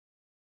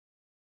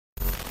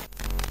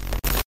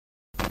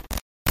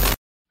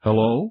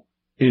Hello?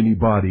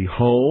 Anybody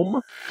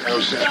home?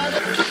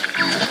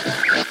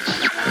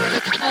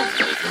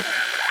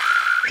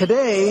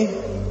 Today,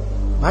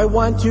 I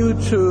want you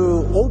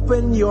to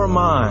open your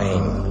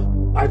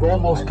mind. I've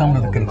almost come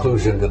to the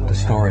conclusion that the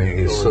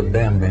story is so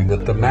damning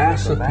that the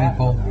mass of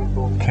people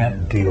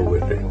can't deal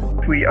with it.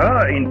 We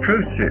are in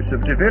process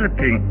of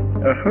developing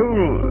a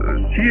whole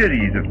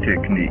series of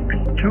techniques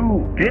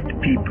to get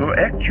people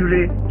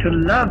actually to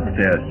love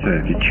their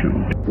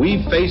servitude.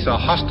 We face a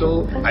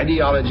hostile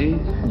ideology,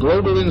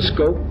 global in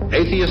scope,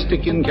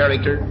 atheistic in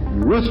character,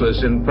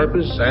 ruthless in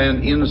purpose,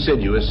 and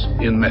insidious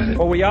in method.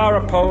 For we are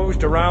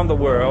opposed around the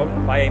world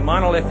by a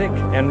monolithic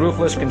and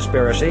ruthless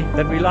conspiracy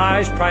that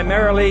relies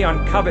primarily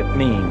on covert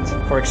means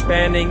for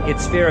expanding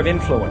its sphere of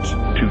influence.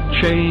 To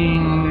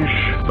change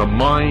the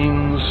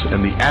minds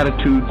and the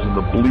attitudes and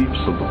the beliefs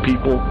of the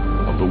people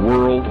of the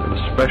world, and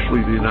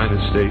especially the United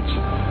States,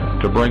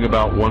 to bring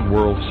about one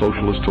world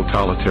socialist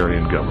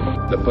totalitarian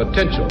government. The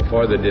potential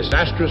for the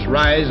disastrous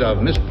rise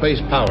of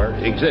misplaced power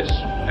exists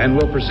and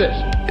will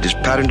persist. It has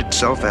patterned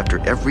itself after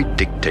every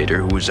dictator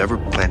who has ever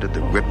planted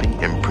the ripping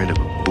imprint of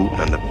a boot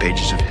on the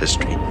pages of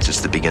history since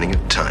the beginning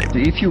of time.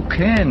 If you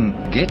can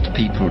get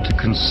people to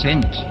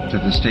consent to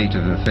the state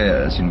of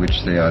affairs in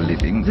which they are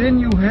living, then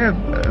you have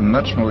a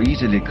much more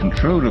easily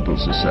controllable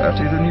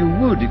society than you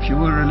would if you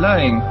were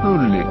relying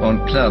wholly on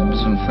clubs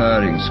and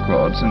firing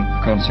squads and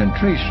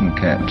concentration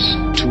camps.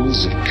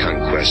 Tools of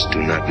conquest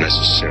do not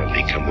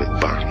necessarily come with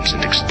bombs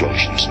and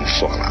explosions and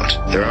fallout.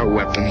 There are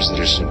weapons that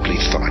are simply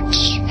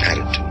thoughts,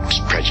 attitudes,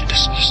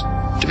 prejudices,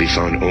 to be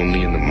found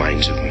only in the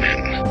minds of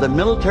men. The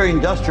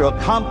military-industrial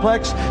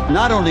complex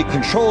not only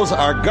controls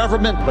our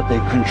government, but they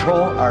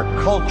control our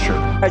culture.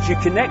 As you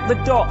connect the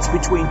dots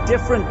between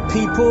different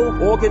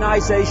people,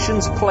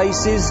 organizations,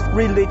 places,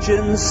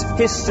 religions,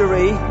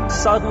 history,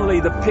 suddenly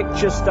the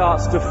picture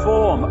starts to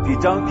form. If you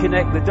don't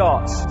connect the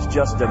dots, it's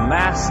just a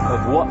mass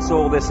of what's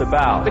all this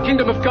about. The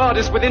kingdom of God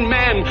is within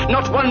man,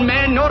 not one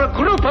man nor a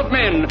group of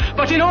men,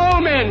 but in all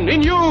men,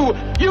 in you.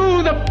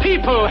 You, the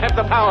people, have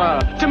the power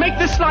to make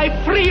this life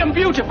free and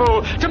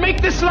beautiful, to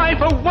make this life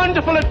a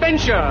wonderful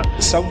adventure.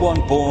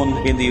 Someone born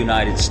in the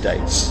United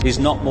States is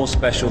not more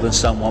special than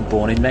someone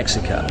born in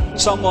Mexico.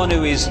 Someone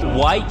who is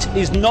white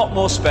is not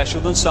more special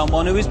than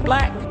someone who is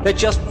black. They're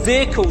just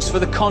vehicles for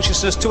the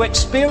consciousness to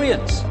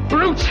experience.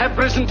 Brutes have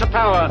risen to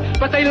power,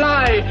 but they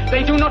lie.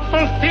 They do not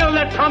fulfill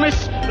that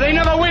promise. They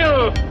never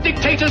will.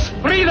 Dictators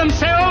free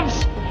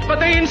themselves, but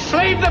they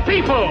enslave the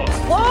people.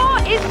 War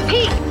is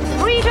peace.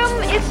 Freedom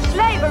is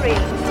slavery.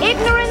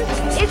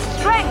 Ignorance is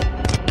strength.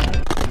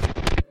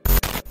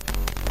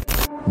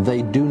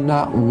 They do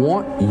not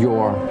want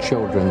your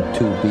children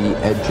to be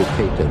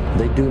educated.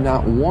 They do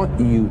not want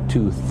you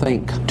to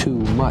think too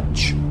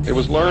much. It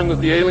was learned that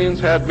the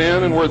aliens had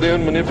been and were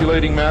then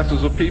manipulating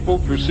masses of people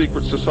through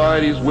secret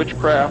societies,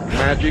 witchcraft,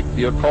 magic,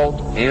 the occult,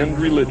 and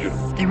religion.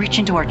 They reach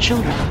into our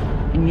children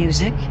in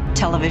music,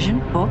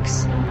 television,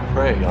 books.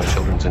 Prey on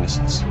children's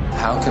innocence.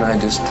 How can I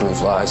disprove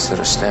lies that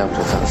are stamped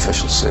with an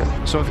official seal?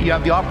 So if you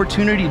have the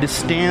opportunity to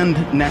stand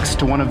next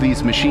to one of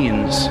these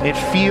machines, it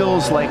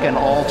feels like an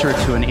altar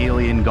to an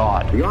alien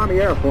god. The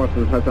Army Air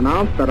Forces has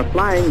announced that a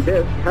flying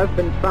disc has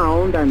been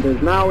found and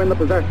is now in the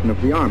possession of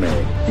the Army.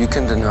 You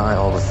can deny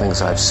all the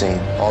things I've seen,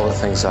 all the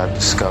things I've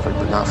discovered,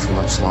 but not for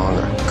much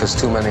longer, because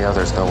too many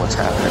others know what's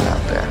happening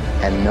out there.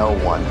 And no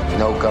one,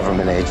 no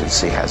government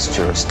agency has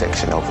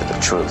jurisdiction over the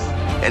truth.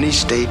 Any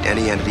state,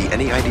 any entity,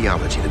 any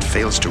ideology that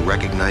fails to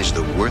recognize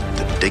the worth,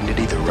 the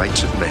dignity, the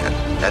rights of man,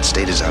 that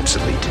state is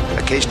obsolete.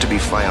 A case to be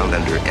filed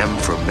under M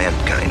for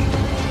Mankind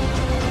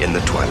in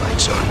the Twilight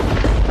Zone.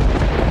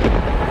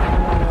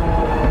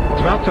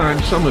 It's about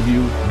time some of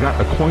you got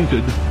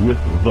acquainted with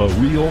the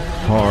real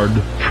hard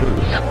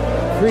truth.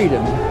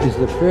 Freedom is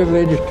the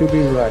privilege to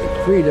be right.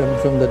 Freedom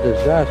from the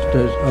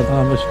disasters of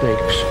our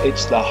mistakes.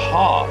 It's the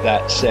heart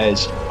that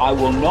says, I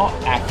will not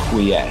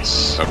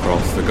acquiesce.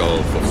 Across the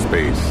gulf of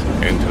space,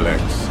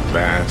 intellects,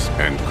 vast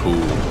and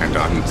cool and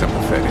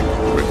unsympathetic,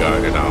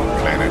 regarded our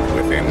planet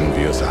with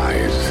envious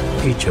eyes.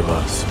 Each of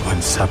us,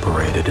 when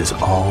separated, is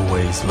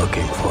always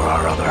looking for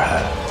our other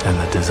half. And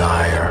the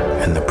desire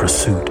and the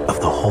pursuit of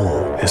the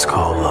whole is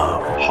called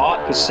love.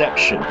 Heart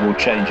perception will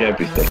change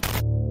everything.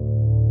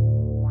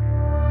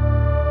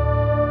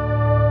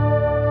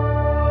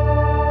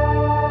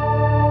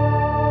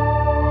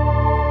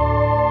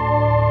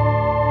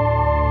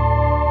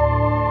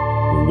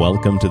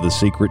 Welcome to the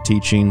Secret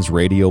Teachings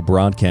radio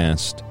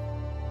broadcast.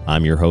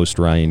 I'm your host,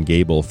 Ryan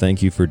Gable.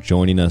 Thank you for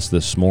joining us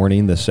this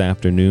morning, this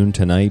afternoon,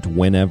 tonight,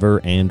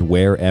 whenever and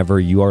wherever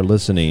you are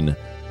listening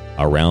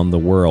around the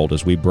world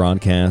as we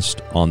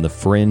broadcast on the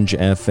Fringe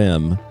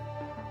FM,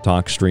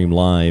 TalkStream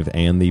Live,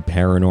 and the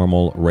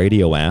Paranormal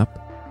Radio app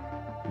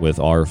with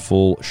our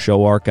full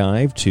show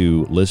archive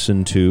to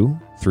listen to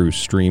through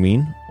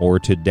streaming or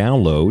to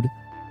download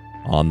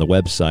on the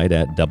website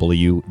at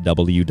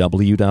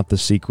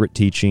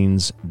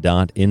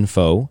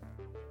www.thesecretteachings.info.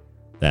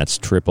 That's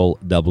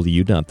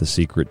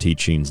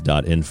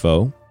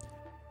www.thesecretteachings.info.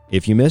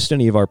 If you missed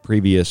any of our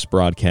previous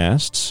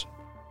broadcasts,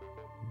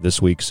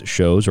 this week's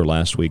shows or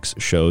last week's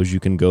shows, you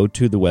can go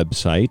to the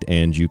website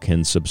and you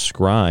can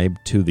subscribe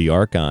to the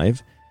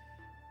archive.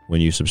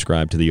 When you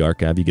subscribe to the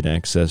archive, you get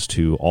access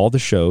to all the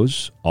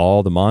shows,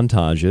 all the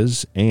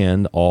montages,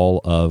 and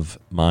all of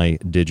my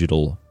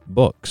digital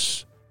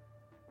books.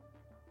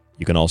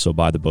 You can also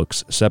buy the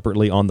books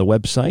separately on the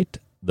website.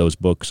 Those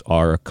books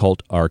are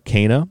Occult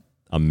Arcana,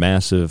 a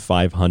massive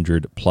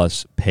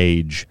 500-plus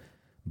page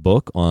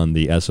book on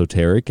the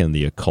esoteric and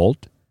the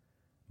occult.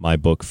 My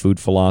book, Food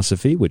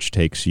Philosophy, which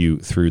takes you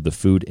through the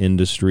food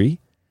industry,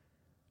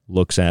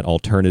 looks at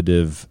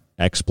alternative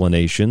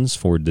explanations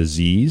for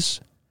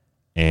disease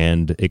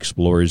and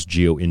explores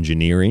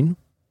geoengineering.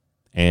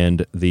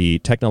 And the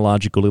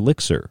Technological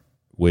Elixir,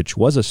 which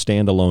was a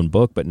standalone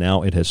book, but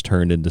now it has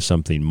turned into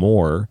something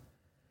more,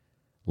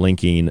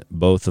 linking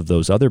both of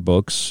those other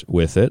books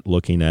with it,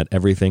 looking at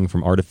everything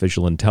from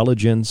artificial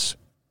intelligence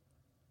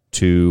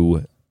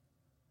to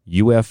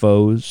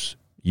UFOs,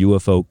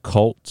 UFO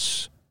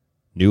cults,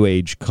 New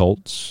Age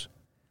cults,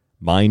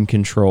 mind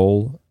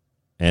control,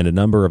 and a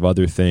number of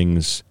other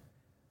things.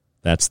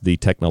 That's the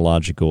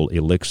Technological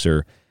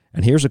Elixir.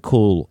 And here's a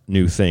cool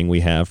new thing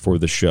we have for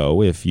the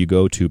show. If you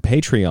go to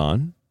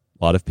Patreon,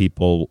 a lot of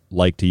people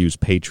like to use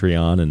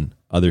Patreon and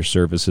other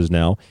services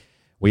now.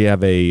 We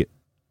have a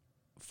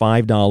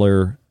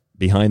 $5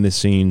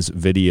 behind-the-scenes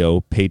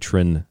video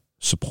patron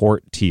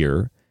support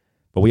tier,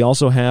 but we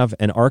also have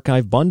an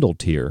archive bundle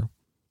tier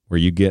where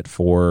you get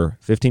for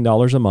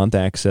 $15 a month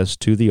access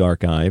to the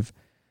archive,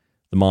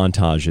 the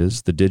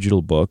montages, the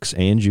digital books,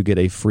 and you get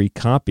a free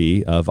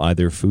copy of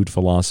either Food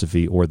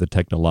Philosophy or the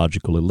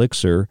Technological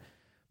Elixir.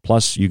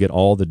 Plus, you get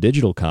all the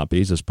digital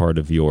copies as part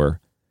of your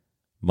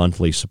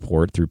monthly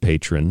support through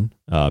Patreon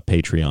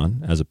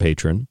as a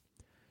patron.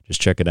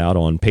 Just check it out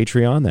on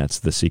Patreon. That's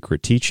The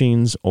Secret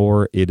Teachings,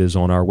 or it is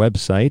on our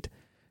website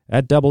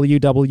at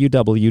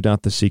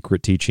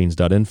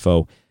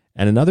www.thesecretteachings.info.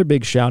 And another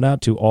big shout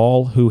out to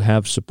all who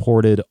have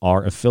supported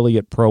our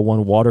affiliate Pro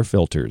One water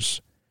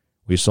filters.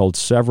 We sold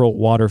several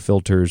water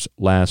filters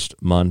last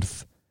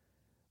month,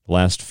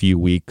 last few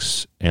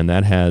weeks, and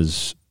that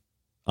has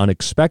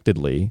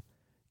unexpectedly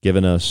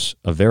given us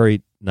a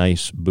very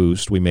nice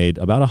boost. We made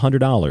about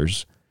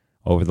 $100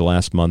 over the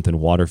last month in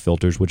water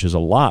filters, which is a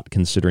lot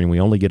considering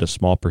we only get a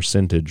small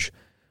percentage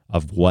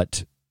of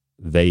what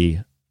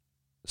they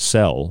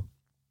sell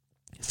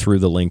through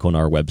the link on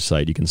our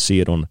website. You can see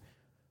it on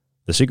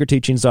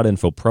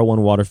thesecretteachings.info, Pro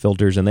One water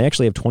filters, and they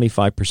actually have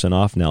 25%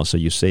 off now, so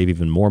you save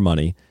even more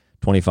money.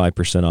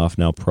 25% off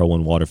now, Pro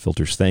One water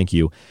filters. Thank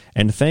you.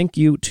 And thank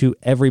you to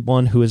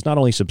everyone who has not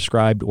only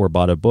subscribed or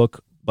bought a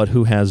book, but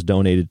who has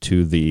donated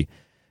to the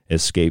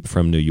Escape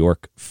from New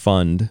York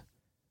Fund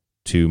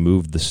to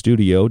move the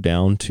studio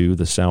down to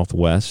the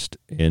Southwest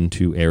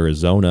into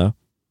Arizona.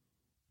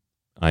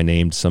 I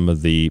named some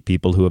of the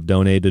people who have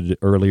donated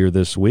earlier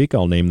this week.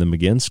 I'll name them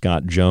again.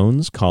 Scott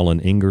Jones, Colin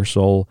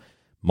Ingersoll,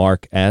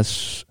 Mark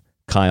S.,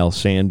 Kyle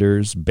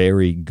Sanders,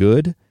 Barry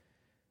Good,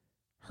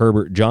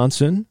 Herbert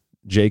Johnson,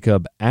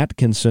 Jacob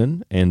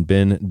Atkinson, and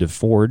Ben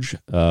DeForge.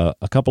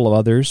 A couple of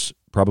others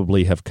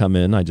probably have come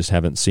in. I just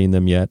haven't seen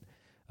them yet.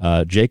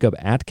 Jacob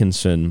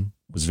Atkinson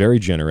was very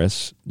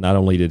generous. Not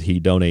only did he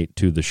donate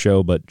to the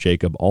show, but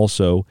Jacob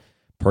also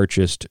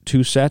purchased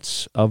 2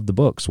 sets of the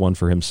books, one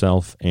for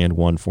himself and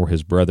one for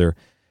his brother.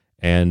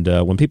 And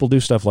when people do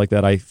stuff like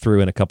that, I threw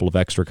in a couple of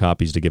extra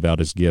copies to give out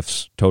as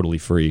gifts, totally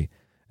free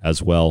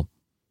as well.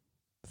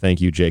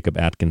 Thank you, Jacob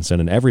Atkinson,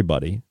 and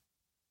everybody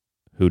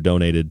who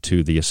donated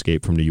to the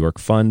Escape from New York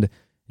Fund.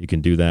 You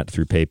can do that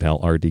through PayPal,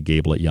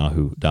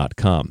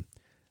 rdgable@yahoo.com.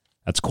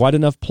 That's quite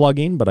enough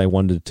plugging, but I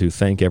wanted to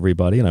thank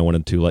everybody, and I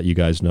wanted to let you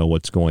guys know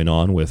what's going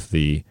on with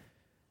the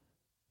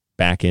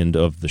back end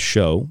of the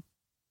show,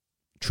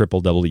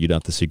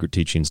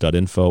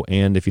 www.thesecretteachings.info,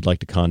 and if you'd like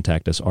to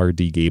contact us,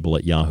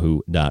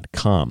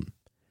 rdgable@yahoo.com.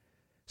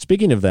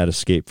 Speaking of that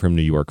Escape from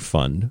New York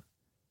Fund,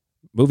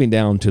 moving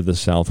down to the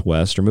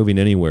Southwest or moving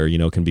anywhere,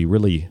 can be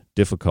really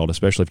difficult,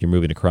 especially if you're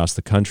moving across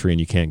the country and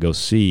you can't go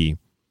see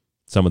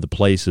some of the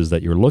places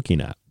that you're looking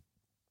at.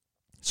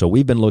 So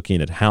we've been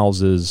looking at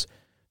houses,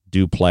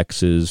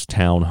 duplexes,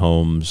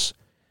 townhomes,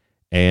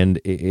 and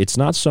it's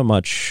not so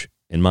much,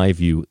 in my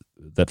view,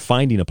 that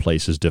finding a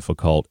place is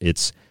difficult.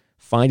 It's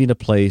finding a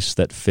place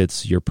that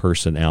fits your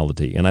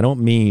personality. And I don't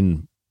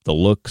mean the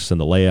looks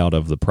and the layout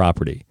of the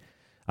property.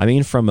 I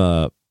mean from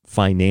a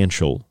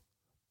financial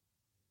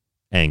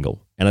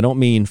angle. And I don't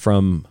mean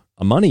from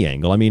a money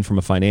angle. I mean from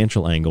a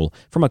financial angle,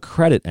 from a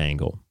credit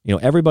angle.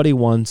 Everybody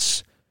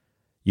wants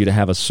you to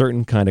have a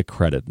certain kind of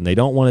credit, and they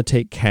don't want to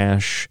take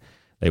cash.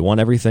 They want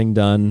everything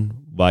done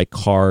by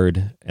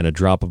card and a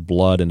drop of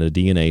blood and a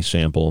DNA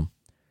sample.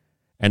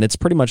 And it's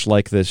pretty much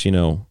like this,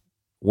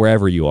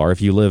 wherever you are.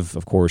 If you live,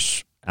 of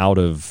course, out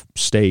of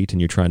state and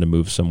you're trying to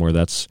move somewhere,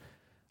 that's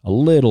a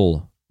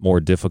little more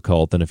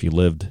difficult than if you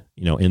lived,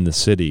 in the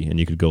city and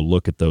you could go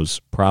look at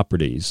those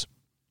properties.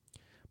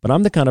 But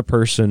I'm the kind of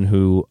person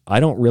who, I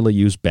don't really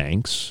use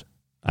banks.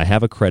 I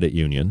have a credit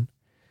union.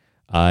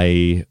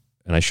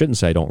 And I shouldn't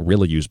say I don't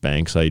really use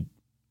banks. I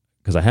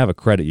because I have a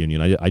credit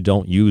union. I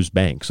don't use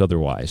banks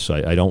otherwise, so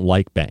I don't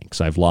like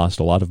banks. I've lost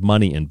a lot of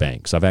money in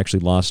banks. I've actually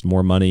lost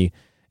more money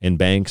in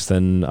banks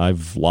than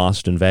I've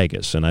lost in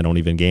Vegas, and I don't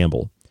even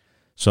gamble.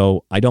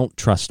 So I don't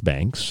trust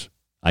banks.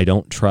 I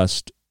don't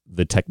trust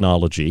the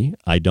technology.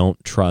 I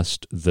don't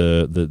trust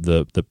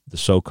the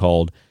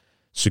so-called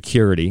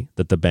security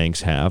that the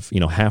banks have.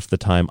 Half the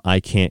time I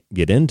can't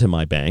get into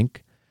my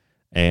bank.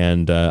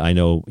 And I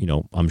know,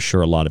 I'm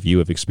sure a lot of you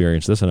have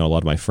experienced this. I know a lot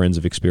of my friends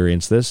have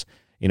experienced this.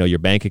 Your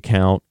bank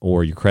account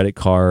or your credit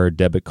card,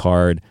 debit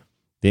card,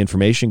 the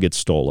information gets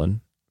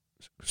stolen,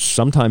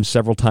 sometimes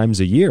several times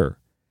a year.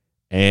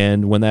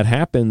 And when that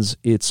happens,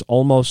 it's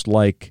almost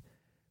like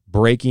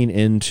breaking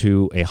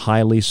into a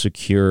highly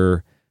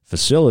secure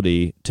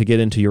facility to get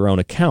into your own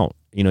account.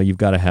 You've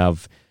got to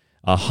have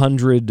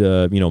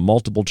 100,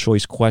 multiple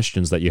choice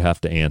questions that you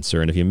have to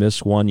answer. And if you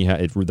miss one,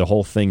 the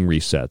whole thing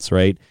resets,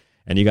 right?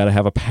 And you got to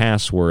have a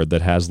password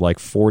that has like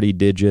 40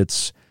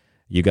 digits.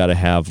 You got to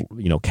have,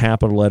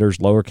 capital letters,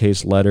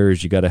 lowercase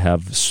letters. You got to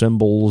have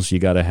symbols. You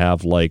got to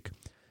have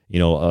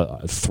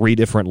 3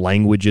 different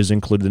languages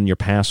included in your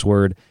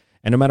password.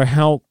 And no matter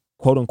how,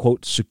 quote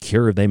unquote,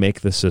 secure they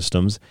make the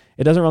systems,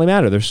 it doesn't really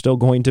matter. There's still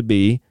going to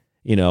be,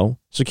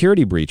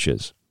 security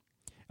breaches.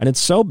 And it's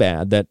so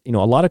bad that, a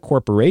lot of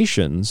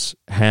corporations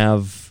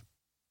have,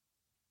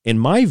 in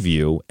my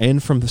view,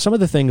 and from some of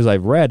the things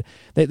I've read,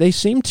 they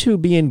seem to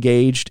be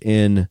engaged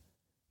in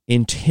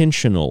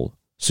intentional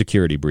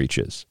security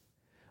breaches.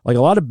 Like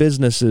a lot of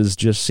businesses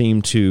just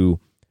seem to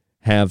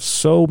have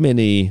so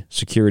many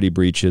security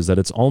breaches that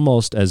it's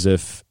almost as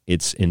if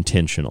it's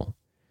intentional.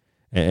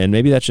 And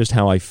maybe that's just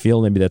how I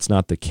feel. Maybe that's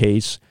not the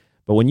case.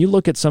 But when you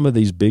look at some of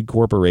these big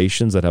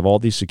corporations that have all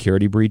these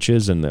security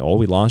breaches and,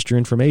 we lost your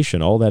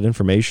information, all that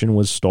information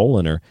was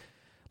stolen, or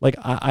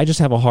I just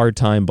have a hard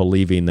time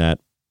believing that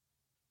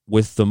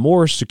with the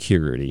more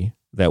security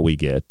that we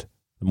get,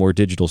 the more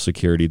digital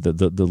security,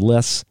 the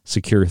less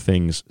secure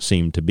things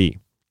seem to be.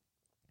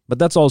 But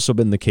that's also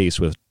been the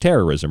case with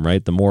terrorism,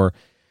 right? The more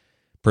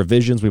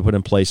provisions we put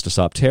in place to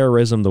stop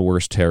terrorism, the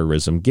worse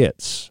terrorism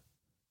gets.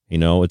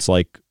 It's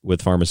like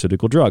with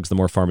pharmaceutical drugs. The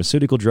more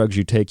pharmaceutical drugs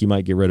you take, you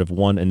might get rid of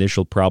one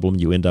initial problem.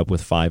 You end up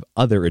with 5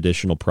 other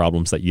additional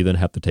problems that you then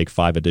have to take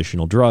 5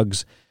 additional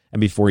drugs. And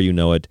before you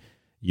know it,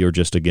 you're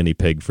just a guinea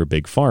pig for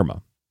big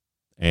pharma.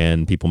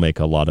 And people make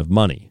a lot of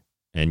money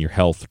and your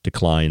health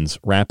declines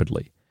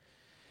rapidly.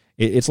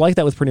 It's like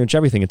that with pretty much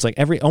everything. It's like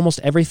almost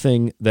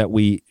everything that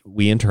we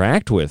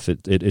interact with,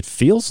 it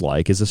feels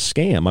like is a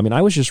scam. I mean,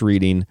 I was just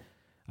reading,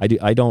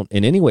 I don't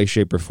in any way,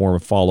 shape, or form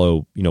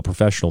follow,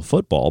 professional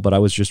football, but I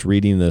was just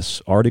reading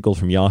this article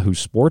from Yahoo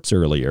Sports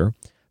earlier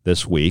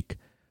this week,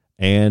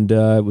 and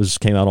it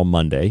came out on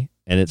Monday,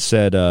 and it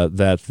said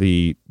that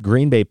the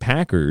Green Bay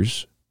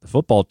Packers, the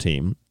football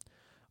team,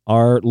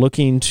 are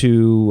looking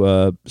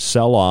to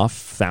sell off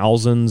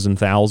thousands and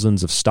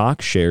thousands of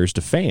stock shares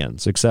to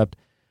fans, except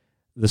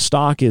the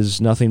stock is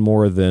nothing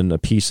more than a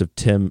piece of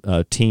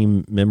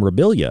team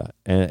memorabilia,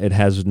 and it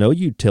has no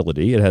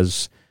utility. It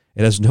has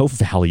no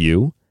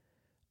value.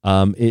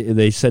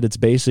 They said it's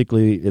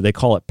basically, they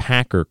call it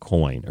Packer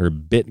coin or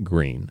Bit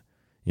Green.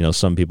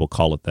 Some people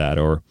call it that,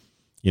 or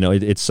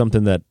it's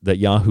something that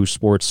Yahoo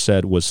Sports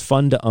said was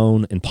fun to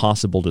own and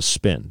possible to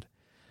spend.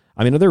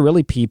 I mean, are there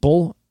really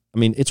people? I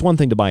mean, it's one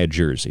thing to buy a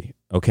jersey,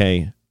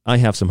 okay? I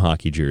have some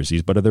hockey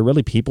jerseys, but are there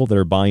really people that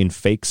are buying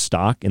fake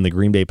stock in the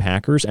Green Bay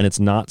Packers, and it's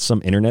not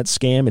some internet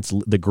scam? It's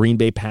the Green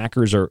Bay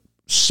Packers are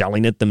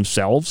selling it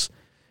themselves,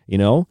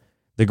 The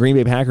Green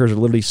Bay Packers are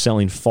literally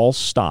selling false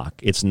stock.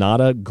 It's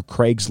not a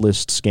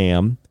Craigslist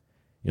scam.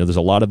 There's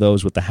a lot of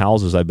those with the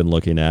houses I've been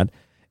looking at.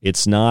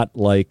 It's not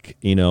like,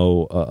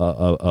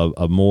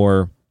 a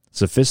more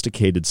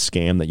sophisticated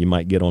scam that you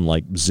might get on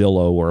like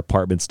Zillow or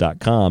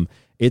apartments.com.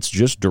 It's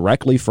just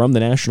directly from the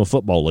National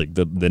Football League.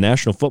 The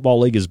National Football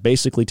League is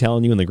basically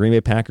telling you, and the Green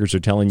Bay Packers are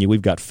telling you,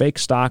 we've got fake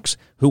stocks.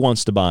 Who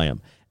wants to buy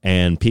them?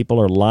 And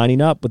people are lining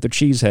up with their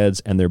cheese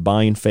heads, and they're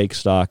buying fake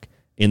stock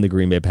in the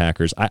Green Bay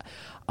Packers.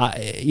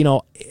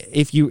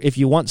 If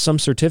you want some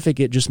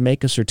certificate, just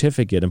make a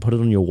certificate and put it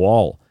on your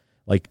wall.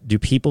 Like, do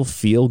people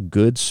feel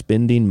good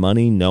spending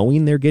money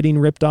knowing they're getting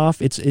ripped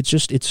off?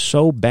 It's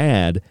so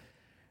bad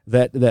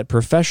that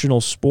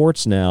professional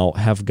sports now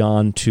have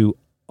gone to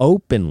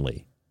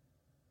openly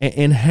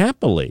and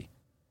happily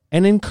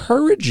and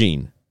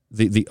encouraging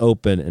the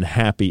open and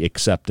happy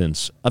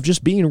acceptance of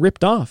just being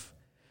ripped off.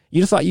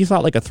 You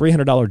thought like a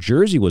 $300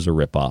 jersey was a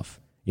ripoff,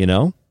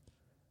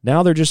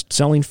 Now they're just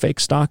selling fake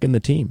stock in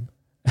the team.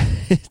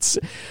 It's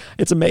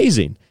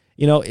amazing.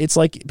 It's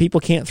like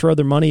people can't throw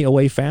their money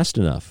away fast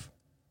enough.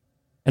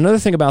 Another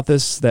thing about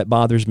this that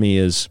bothers me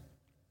is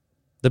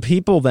the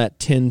people that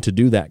tend to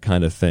do that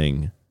kind of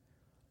thing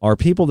are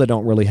people that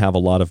don't really have a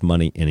lot of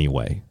money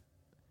anyway.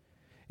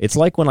 It's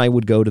like when I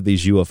would go to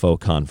these UFO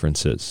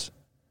conferences.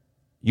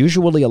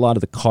 Usually a lot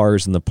of the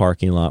cars in the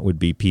parking lot would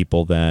be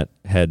people that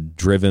had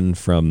driven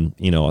from,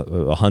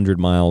 100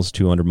 miles,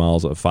 200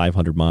 miles,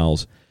 500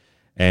 miles.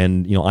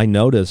 And, I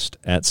noticed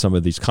at some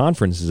of these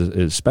conferences,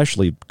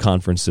 especially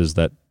conferences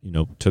that,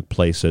 took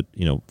place at,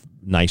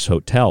 nice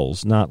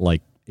hotels, not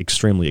like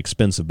extremely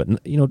expensive, but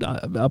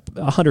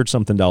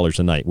 $100-something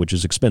a night, which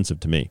is expensive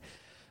to me.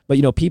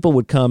 But people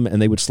would come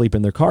and they would sleep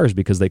in their cars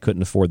because they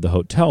couldn't afford the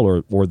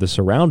hotel or the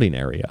surrounding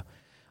area.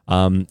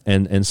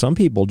 And some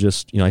people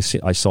just, I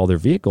saw their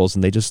vehicles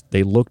and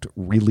they looked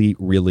really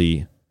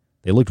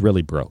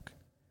broke.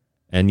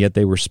 And yet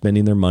they were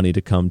spending their money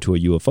to come to a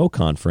UFO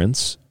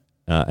conference.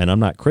 And I'm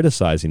not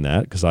criticizing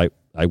that because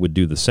I would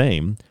do the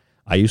same.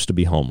 I used to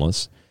be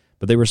homeless,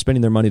 but they were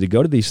spending their money to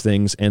go to these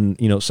things. And,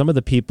 some of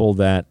the people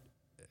that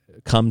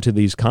come to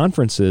these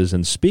conferences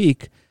and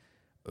speak,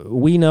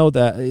 we know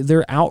that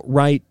they're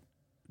outright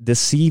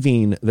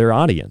deceiving their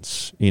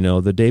audience.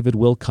 The David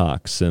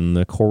Wilcox and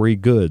the Corey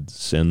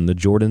Goods and the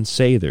Jordan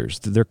Sathers,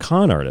 they're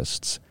con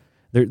artists.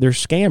 They're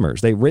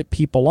scammers. They rip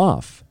people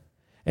off.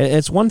 And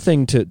it's one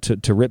thing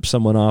to rip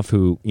someone off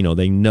who,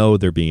 they know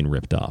they're being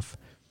ripped off.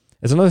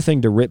 It's another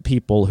thing to rip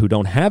people who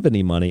don't have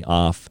any money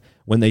off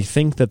when they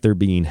think that they're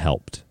being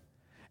helped.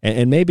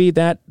 And maybe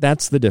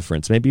that's the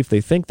difference. Maybe if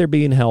they think they're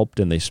being helped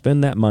and they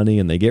spend that money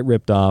and they get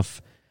ripped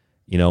off,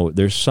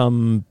 there's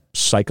some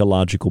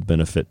psychological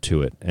benefit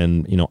to it.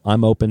 And,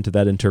 I'm open to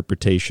that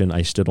interpretation.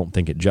 I still don't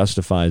think it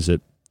justifies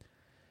it.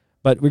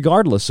 But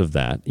regardless of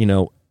that,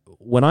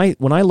 when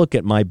I look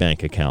at my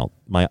bank account,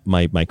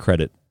 my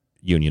credit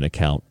union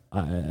account,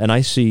 and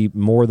I see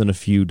more than a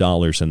few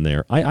dollars in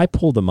there, I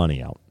pull the money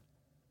out.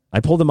 I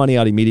pull the money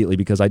out immediately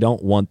because I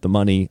don't want the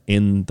money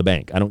in the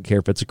bank. I don't care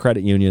if it's a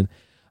credit union.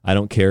 I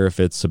don't care if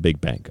it's a big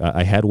bank.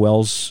 I had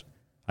Wells,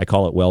 I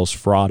call it Wells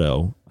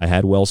Fraudo. I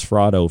had Wells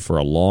Fraudo for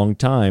a long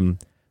time,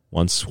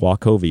 once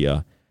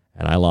Wachovia,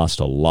 and I lost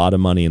a lot of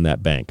money in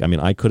that bank. I mean,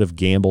 I could have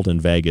gambled in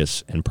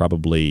Vegas and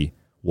probably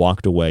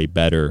walked away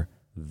better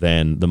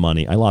than the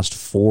money. I lost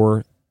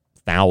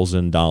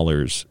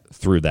 $4,000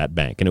 through that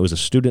bank, and it was a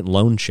student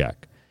loan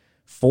check.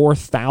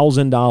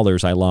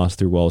 $4,000 I lost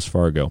through Wells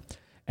Fargo.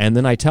 And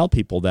then I tell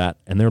people that,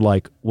 and they're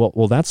like,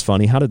 well, that's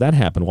funny. How did that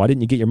happen? Why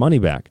didn't you get your money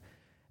back?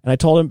 And I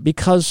told them,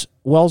 because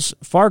Wells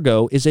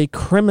Fargo is a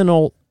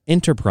criminal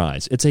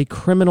enterprise. It's a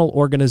criminal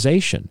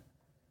organization.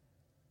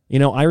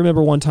 I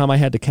remember one time I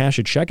had to cash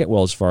a check at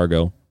Wells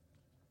Fargo.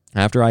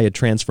 After I had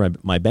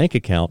transferred my bank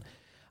account,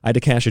 I had to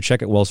cash a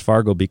check at Wells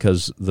Fargo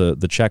because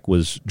the check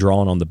was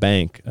drawn on the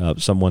bank.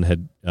 Someone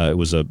had, it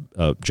was a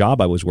job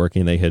I was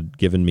working. They had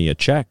given me a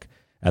check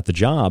at the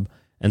job.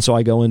 And so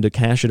I go in to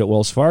cash it at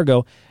Wells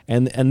Fargo,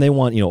 and they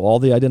want, all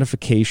the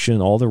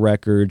identification, all the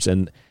records.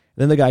 And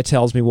then the guy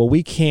tells me, well,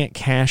 we can't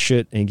cash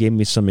it, and he gave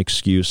me some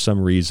excuse, some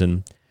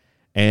reason.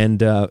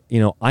 And,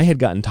 I had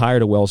gotten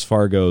tired of Wells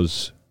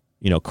Fargo's,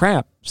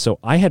 crap. So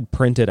I had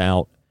printed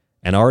out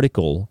an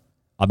article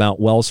about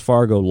Wells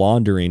Fargo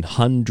laundering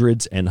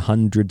hundreds and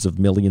hundreds of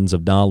millions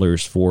of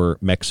dollars for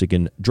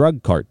Mexican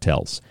drug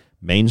cartels.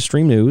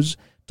 Mainstream news,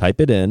 type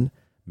it in.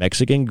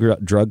 Mexican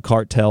drug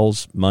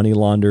cartels, money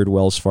laundered,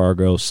 Wells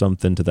Fargo,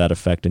 something to that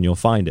effect, and you'll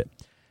find it.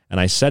 And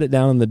I set it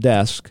down on the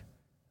desk,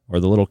 or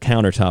the little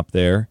countertop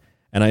there,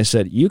 and I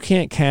said, you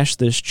can't cash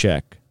this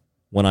check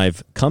when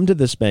I've come to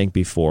this bank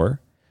before.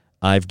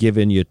 I've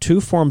given you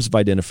 2 forms of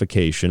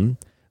identification.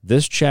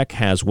 This check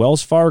has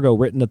Wells Fargo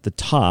written at the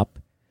top.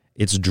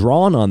 It's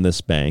drawn on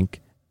this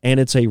bank, and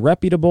it's a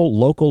reputable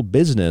local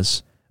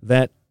business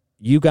that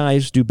you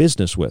guys do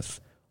business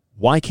with.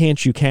 Why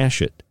can't you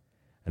cash it?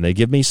 And they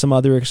give me some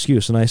other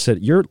excuse. And I said,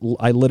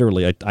 I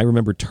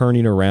remember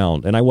turning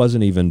around, and I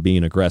wasn't even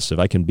being aggressive.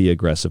 I can be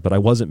aggressive, but I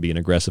wasn't being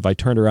aggressive. I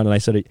turned around and I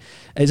said,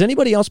 is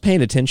anybody else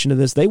paying attention to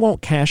this? They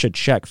won't cash a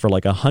check for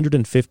like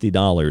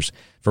 $150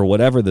 for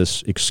whatever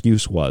this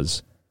excuse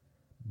was,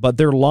 but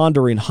they're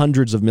laundering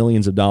hundreds of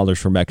millions of dollars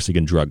for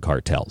Mexican drug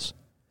cartels.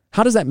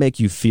 How does that make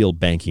you feel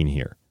banking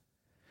here?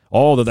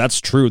 Oh, that's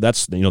true.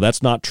 That's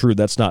not true.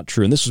 That's not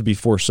true. And this was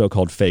before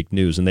so-called fake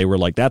news. And they were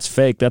like, that's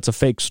fake. That's a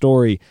fake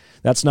story.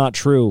 That's not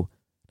true.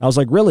 I was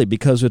like, really?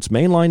 Because it's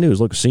mainline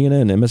news. Look,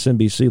 CNN,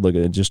 MSNBC, look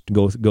at it. Just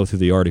go through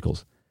the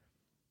articles.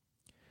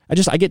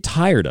 I get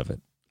tired of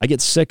it. I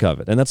get sick of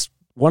it. And that's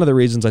one of the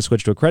reasons I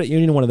switched to a credit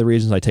union. One of the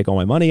reasons I take all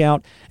my money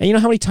out. And you know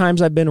how many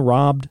times I've been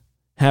robbed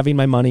having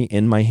my money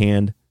in my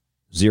hand?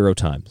 0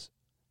 times.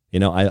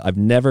 I've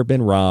never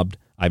been robbed.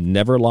 I've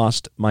never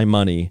lost my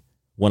money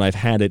when I've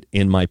had it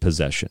in my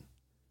possession.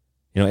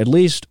 At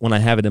least when I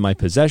have it in my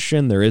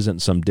possession, there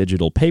isn't some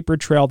digital paper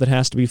trail that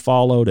has to be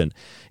followed and,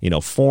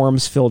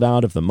 forms filled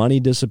out if the money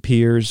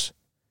disappears.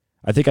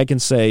 I think I can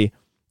say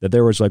that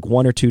there was like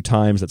 1 or 2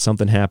 times that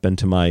something happened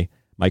to my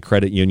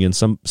credit union.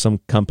 Some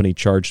company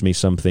charged me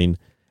something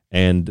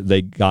and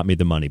they got me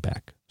the money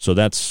back. So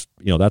that's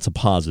a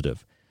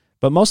positive.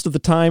 But most of the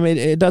time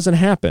it doesn't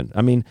happen.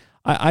 I mean,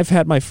 I've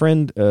had my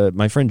friend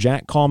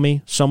Jack call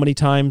me so many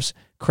times.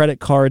 Credit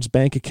cards,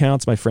 bank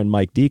accounts. My friend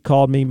Mike D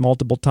called me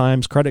multiple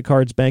times. Credit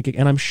cards,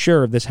 and I'm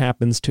sure this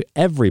happens to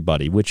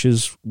everybody, which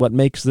is what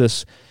makes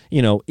this,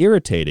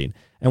 irritating,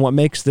 and what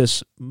makes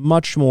this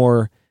much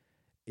more,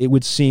 it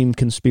would seem,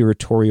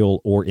 conspiratorial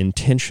or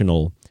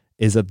intentional,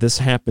 is that this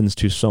happens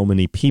to so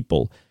many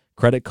people.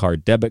 Credit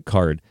card, debit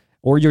card,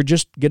 Or you're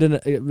just getting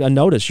a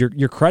notice.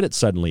 Your credit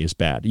suddenly is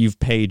bad. You've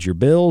paid your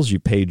bills, you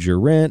paid your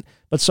rent,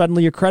 but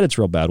suddenly your credit's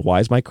real bad. Why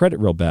is my credit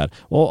real bad?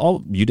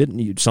 Well,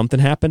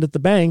 something happened at the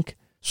bank.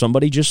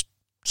 Somebody just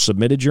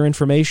submitted your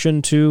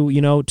information to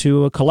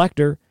a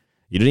collector.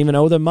 You didn't even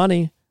owe them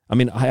money. I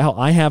mean,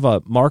 I have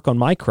a mark on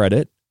my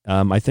credit.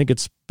 I think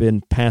it's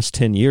been past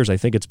 10 years. I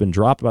think it's been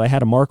dropped, but I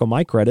had a mark on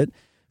my credit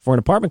for an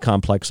apartment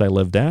complex I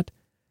lived at.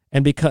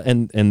 And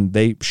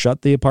they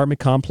shut the apartment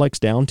complex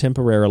down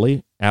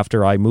temporarily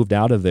after I moved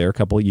out of there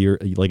a year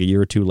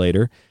or two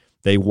later.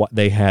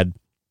 They had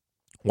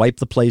wiped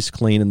the place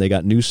clean, and they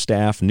got new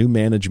staff, new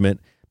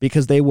management,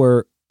 because they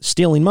were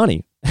stealing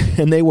money.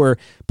 And they were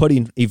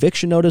putting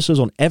eviction notices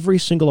on every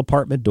single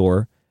apartment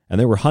door, and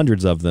there were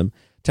hundreds of them,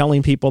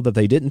 telling people that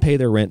they didn't pay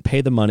their rent,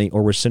 pay the money,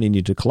 or were sending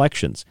you to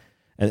collections.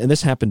 And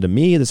this happened to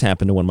me. This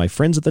happened to one of my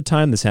friends at the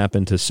time. This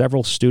happened to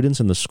several students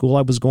in the school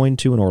I was going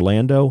to in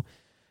Orlando.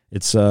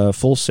 It's a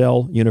Full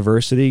Sail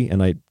University,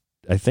 and I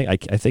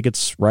think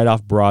it's right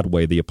off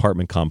Broadway, the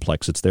apartment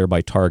complex. It's there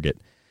by Target.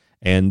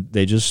 And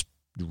they just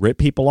rip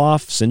people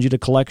off, send you to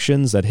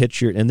collections that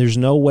hit and there's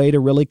no way to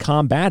really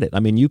combat it. I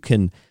mean, you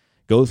can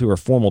go through a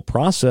formal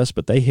process,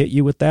 but they hit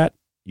you with that.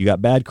 You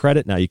got bad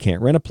credit, now you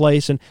can't rent a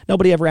place, and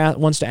nobody ever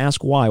wants to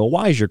ask why. Well,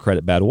 why is your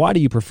credit bad? Why do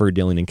you prefer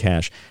dealing in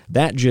cash?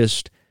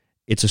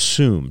 It's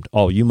assumed,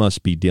 you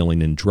must be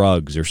dealing in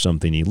drugs or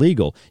something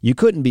illegal. You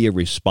couldn't be a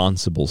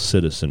responsible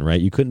citizen,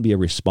 right? You couldn't be a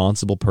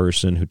responsible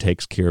person who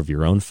takes care of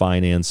your own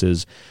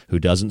finances, who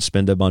doesn't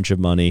spend a bunch of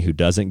money, who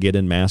doesn't get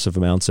in massive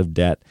amounts of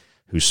debt,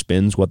 who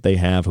spends what they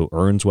have, who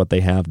earns what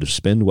they have to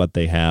spend what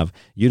they have.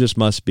 You just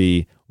must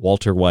be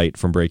Walter White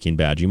from Breaking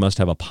Bad. You must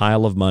have a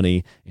pile of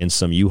money in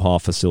some U-Haul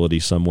facility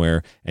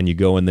somewhere, and you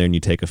go in there and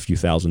you take a few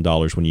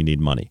 $1,000s when you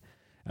need money.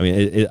 I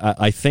mean,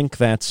 I think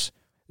that's...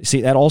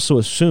 See, that also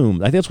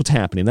assumes, I think that's what's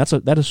happening.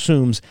 That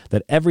assumes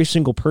that every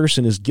single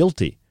person is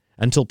guilty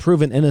until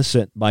proven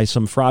innocent by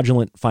some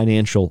fraudulent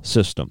financial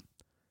system.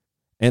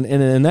 And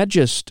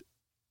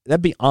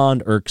that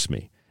beyond irks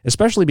me,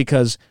 especially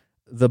because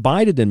the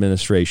Biden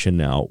administration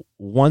now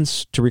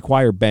wants to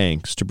require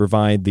banks to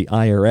provide the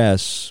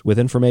IRS with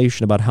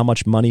information about how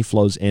much money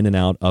flows in and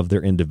out of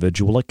their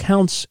individual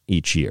accounts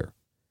each year.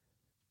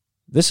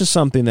 This is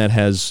something that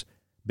has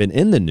been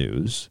in the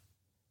news,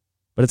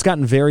 but it's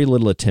gotten very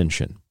little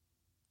attention.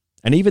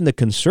 And even the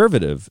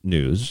conservative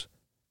news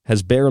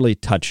has barely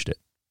touched it.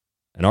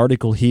 An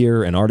article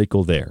here, an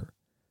article there.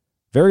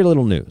 Very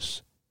little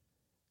news.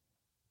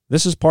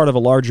 This is part of a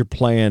larger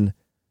plan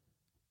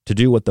to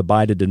do what the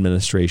Biden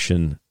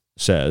administration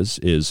says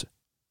is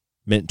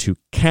meant to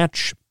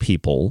catch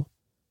people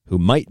who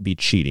might be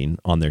cheating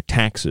on their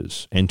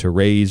taxes and to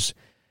raise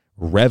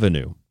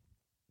revenue.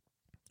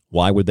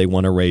 Why would they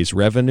want to raise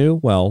revenue?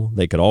 Well,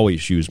 they could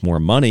always use more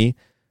money,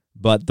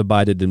 but the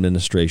Biden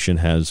administration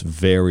has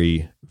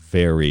very,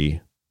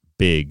 very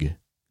big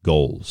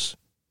goals.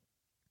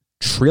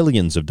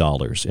 Trillions of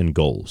dollars in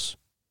goals.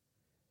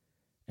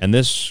 And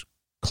this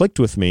clicked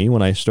with me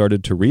when I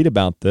started to read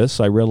about this.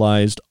 I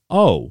realized,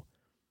 the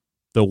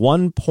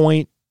 1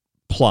 point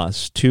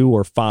plus 2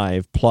 or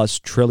 5 plus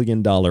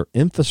trillion dollar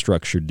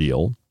infrastructure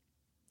deal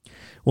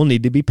will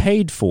need to be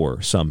paid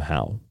for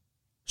somehow.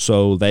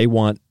 So they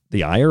want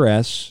the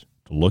IRS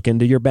to look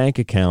into your bank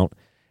account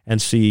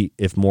and see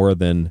if more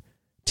than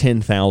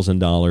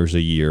 $10,000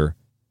 a year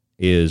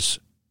is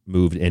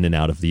moved in and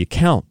out of the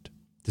account,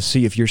 to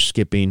see if you're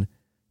skipping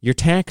your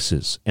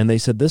taxes. And they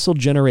said this will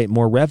generate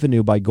more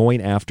revenue by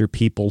going after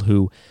people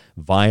who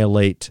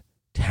violate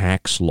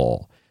tax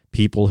law,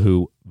 people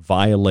who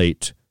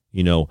violate,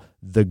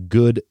 the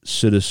good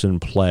citizen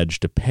pledge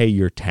to pay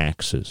your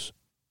taxes.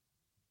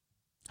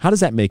 How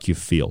does that make you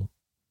feel?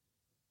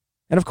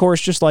 And of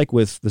course, just like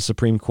with the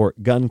Supreme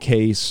Court gun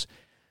case,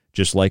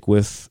 just like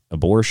with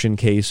abortion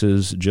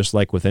cases, just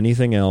like with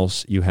anything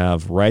else, you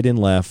have right and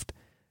left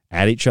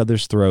at each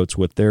other's throats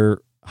with their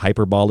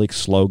hyperbolic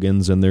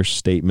slogans and their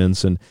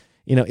statements. And,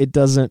 it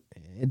doesn't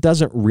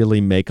really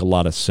make a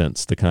lot of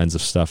sense, the kinds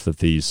of stuff that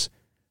these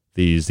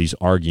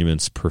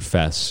arguments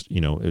profess,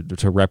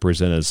 to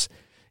represent as,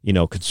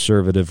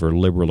 conservative or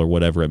liberal or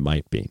whatever it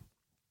might be.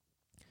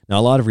 Now,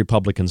 a lot of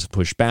Republicans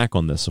push back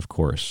on this, of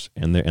course,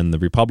 and the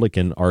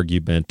Republican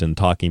argument and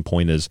talking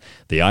point is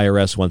the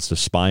IRS wants to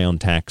spy on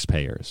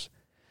taxpayers.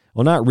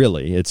 Well, not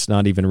really. It's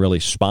not even really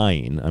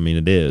spying. I mean,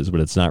 it is,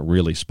 but it's not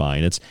really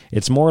spying.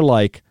 It's more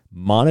like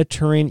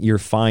monitoring your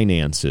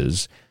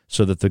finances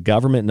so that the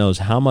government knows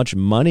how much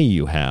money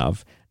you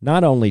have,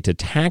 not only to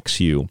tax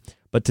you,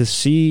 but to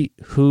see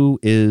who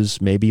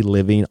is maybe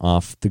living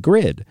off the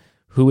grid,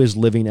 who is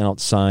living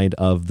outside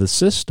of the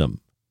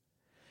system.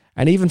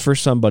 And even for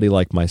somebody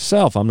like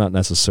myself, I'm not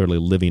necessarily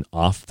living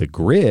off the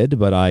grid,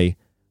 but I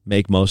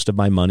make most of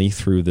my money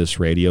through this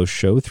radio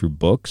show, through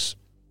books,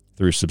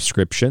 through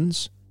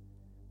subscriptions.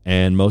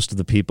 And most of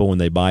the people, when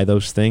they buy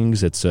those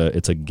things, it's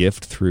a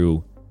gift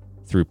through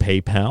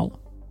PayPal.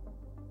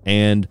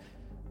 And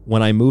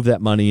when I move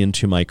that money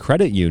into my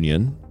credit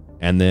union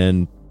and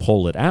then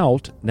pull it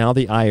out, now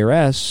the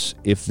IRS,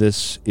 if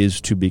this is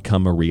to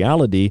become a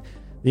reality,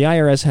 The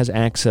IRS has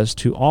access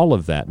to all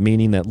of that,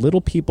 meaning that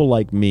little people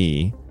like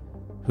me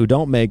who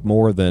don't make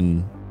more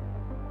than,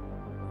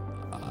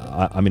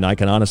 I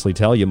can honestly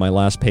tell you my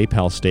last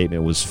PayPal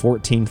statement was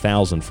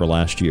 $14,000 for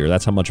last year.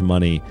 That's how much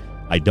money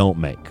I don't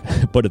make.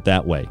 Put it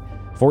that way.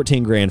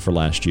 $14,000 for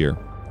last year,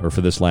 or for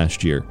this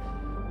last year.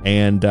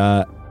 And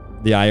the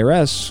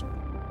IRS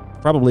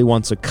probably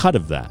wants a cut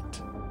of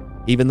that,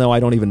 even though I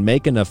don't even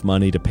make enough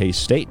money to pay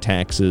state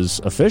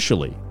taxes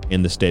officially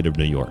in the state of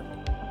New York.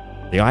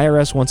 The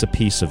IRS wants a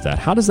piece of that.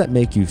 How does that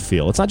make you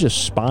feel? It's not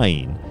just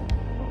spying.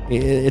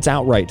 It's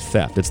outright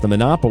theft. It's the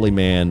monopoly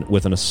man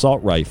with an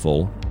assault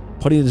rifle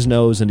putting his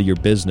nose into your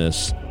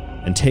business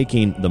and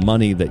taking the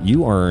money that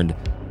you earned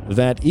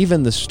that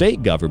even the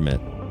state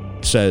government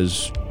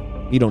says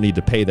you don't need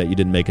to pay that. You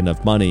didn't make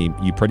enough money.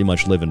 You pretty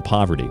much live in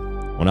poverty.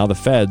 Well, now the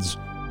feds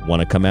want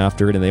to come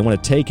after it, and they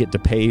want to take it to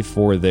pay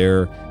for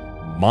their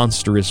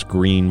monstrous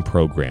green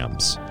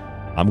programs.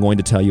 I'm going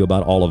to tell you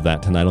about all of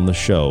that tonight on the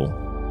show,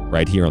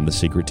 right here on The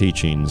Secret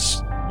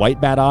Teachings. White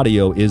Bat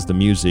Audio is the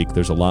music.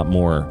 There's a lot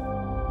more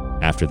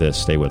after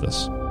this. Stay with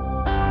us.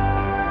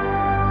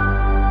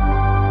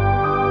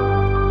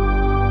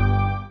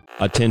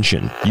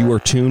 Attention, you are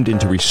tuned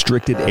into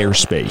restricted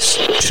airspace.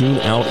 Tune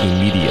out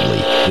immediately.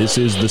 This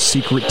is The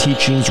Secret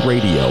Teachings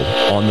Radio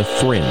on The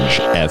Fringe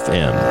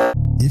FM.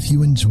 If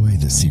you enjoy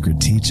The Secret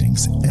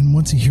Teachings and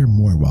want to hear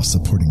more while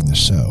supporting the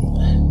show,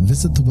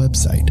 visit the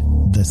website,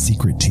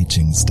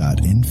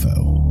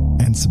 thesecretteachings.info,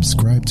 and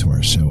subscribe to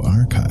our show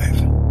archive.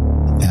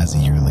 As a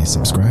yearly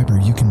subscriber,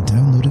 you can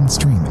download and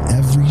stream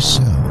every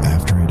show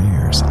after it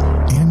airs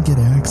and get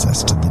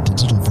access to the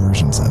digital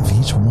versions of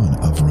each one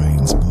of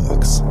Ryan's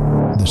books.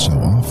 The show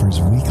offers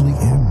weekly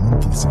and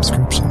monthly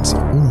subscriptions,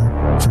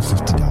 or for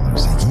 $50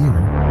 a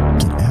year,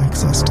 get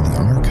access to the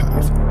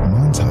archive,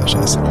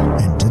 montages,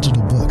 and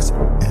digital books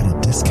at a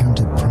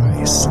discounted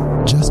price.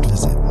 Just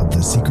visit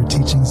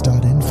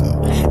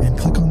thesecretteachings.info and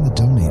click on the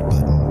donate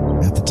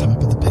button at the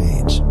top of the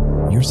page.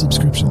 Your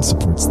subscription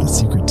supports The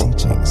Secret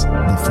Teachings,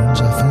 The Fringe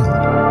FM,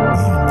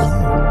 and you.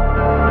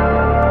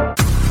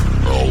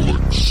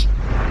 Alex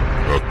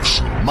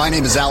Exum. My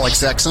name is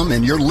Alex Exum,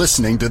 and you're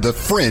listening to The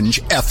Fringe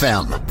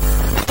FM.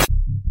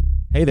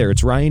 Hey there,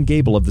 it's Ryan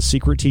Gable of The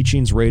Secret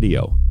Teachings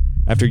Radio.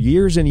 After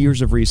years and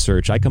years of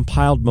research, I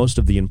compiled most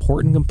of the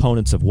important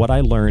components of what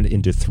I learned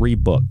into 3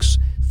 books: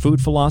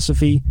 Food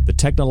Philosophy, The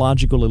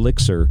Technological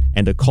Elixir,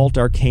 and Occult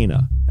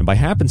Arcana. And by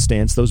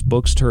happenstance, those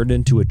books turned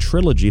into a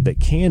trilogy that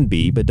can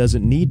be, but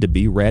doesn't need to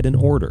be, read in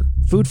order.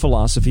 Food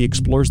Philosophy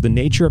explores the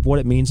nature of what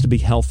it means to be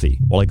healthy,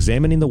 while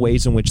examining the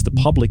ways in which the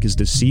public is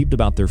deceived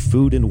about their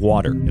food and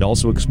water. It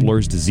also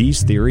explores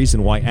disease theories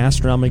and why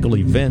astronomical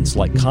events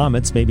like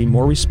comets may be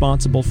more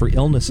responsible for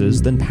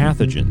illnesses than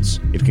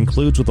pathogens. It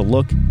concludes with a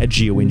look at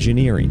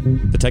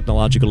geoengineering. The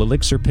Technological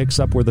Elixir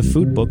picks up where the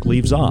food book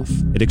leaves off.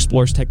 It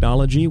explores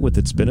technology with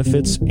its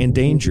benefits and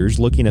dangers,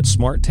 looking at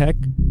smart tech,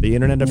 the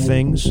Internet of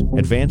Things,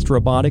 advanced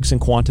robotics,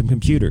 and quantum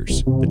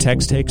computers. The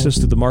text takes us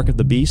through the mark of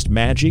the beast,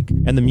 magic,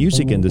 and the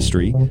music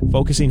industry,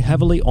 focusing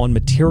heavily on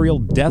material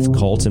death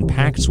cults and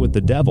pacts with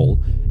the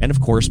devil, and of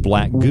course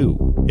black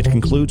goo. It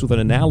concludes with an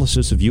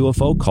analysis of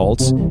UFO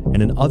cults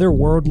and an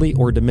otherworldly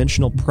or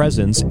dimensional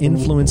presence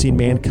influencing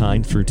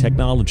mankind through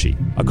technology.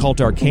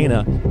 Occult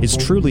Arcana is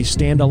truly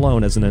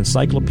standalone as an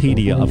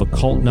encyclopedia of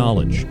occult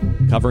knowledge,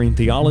 covering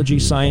theology,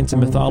 science,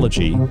 and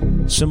mythology,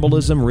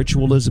 symbolism,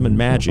 ritualism, and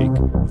magic,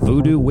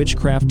 voodoo,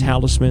 witchcraft,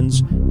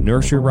 talismans,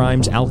 nursery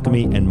rhymes,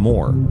 alchemy, and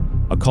more.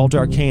 Occult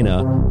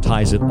Arcana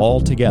ties it all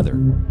together.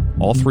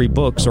 All 3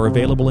 books are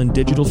available in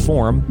digital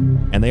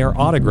form, and they are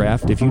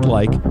autographed, if you'd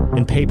like,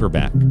 in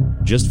paperback.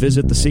 Just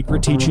visit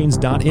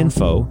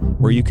thesecretteachings.info,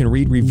 where you can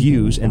read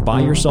reviews and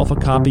buy yourself a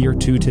copy or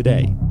 2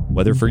 today.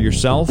 Whether for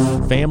yourself,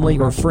 family,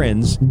 or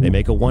friends, they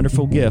make a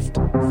wonderful gift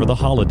for the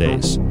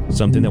holidays,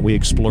 something that we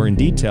explore in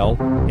detail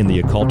in the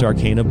Occult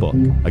Arcana book.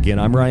 Again,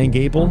 I'm Ryan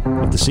Gable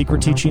of The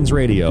Secret Teachings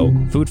Radio.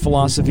 Food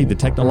Philosophy, The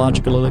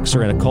Technological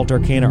Elixir, and Occult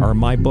Arcana are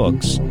my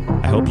books.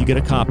 I hope you get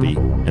a copy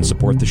and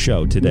support the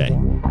show today.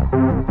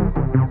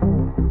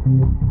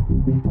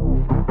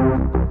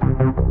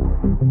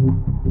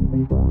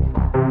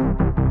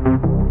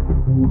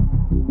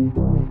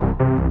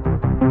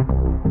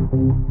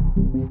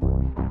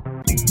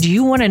 Do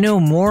you want to know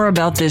more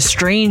about this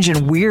strange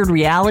and weird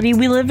reality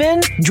we live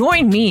in?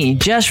 Join me,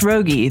 Jess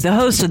Rogie, the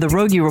host of The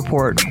Rogie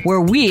Report,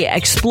 where we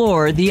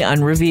explore the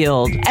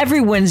unrevealed. Every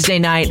Wednesday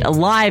night,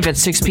 live at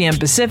 6 p.m.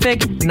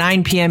 Pacific,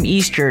 9 p.m.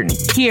 Eastern,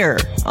 here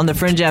on The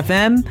Fringe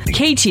FM,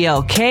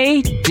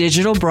 KTLK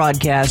Digital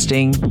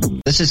Broadcasting.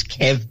 This is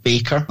Kev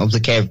Baker of The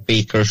Kev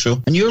Baker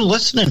Show, and you're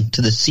listening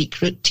to The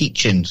Secret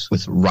Teachings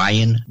with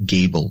Ryan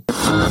Gable.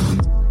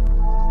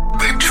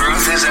 The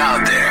truth is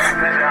out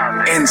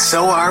there, and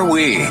so are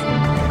we.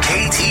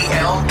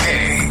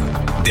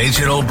 KTLK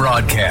Digital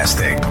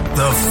Broadcasting,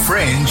 The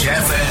Fringe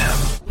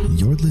FM.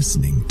 You're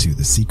listening to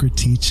The Secret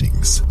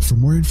Teachings. For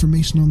more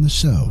information on the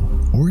show,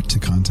 or to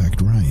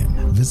contact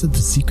Ryan, visit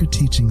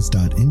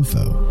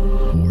thesecretteachings.info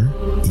or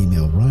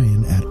email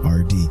Ryan at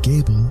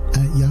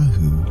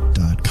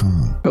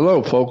rdgable@yahoo.com. Hello,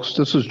 Hello, folks.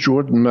 This is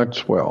Jordan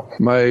Maxwell.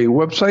 My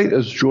website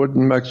is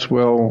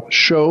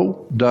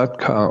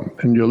jordanmaxwellshow.com,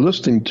 and you're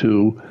listening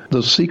to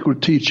The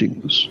Secret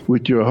Teachings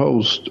with your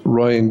host,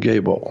 Ryan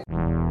Gable.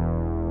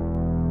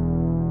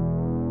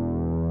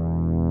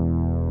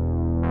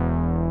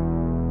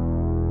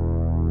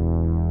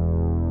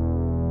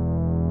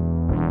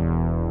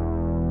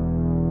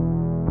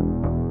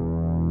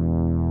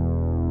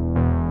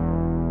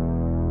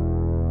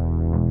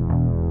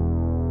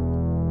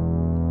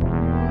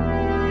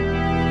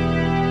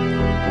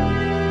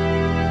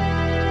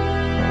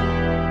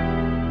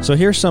 So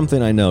here's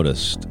something I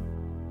noticed.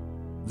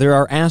 There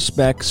are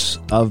aspects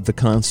of the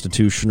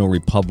constitutional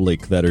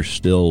republic that are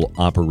still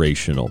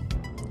operational.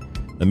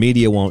 The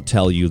media won't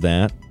tell you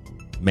that.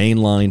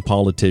 Mainline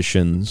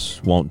politicians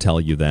won't tell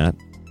you that.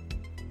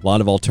 A lot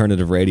of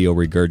alternative radio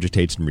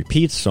regurgitates and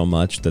repeats so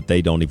much that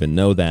they don't even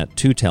know that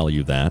to tell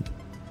you that.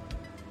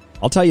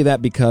 I'll tell you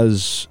that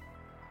because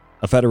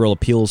a federal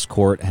appeals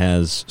court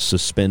has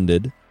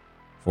suspended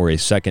for a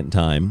second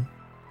time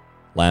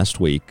last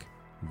week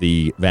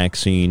the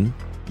vaccine,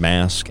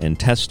 mask, and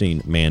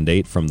testing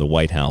mandate from the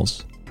White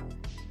House.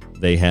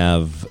 They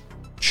have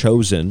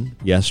chosen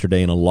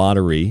yesterday in a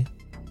lottery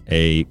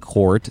a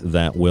court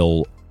that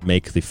will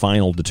make the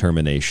final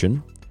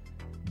determination,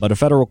 but a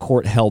federal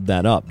court held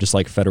that up, just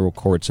like federal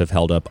courts have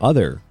held up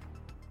other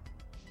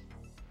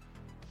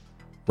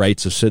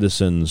rights of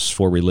citizens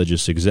for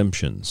religious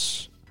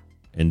exemptions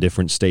in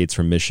different states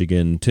from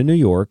Michigan to New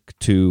York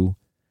to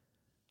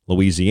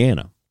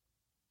Louisiana.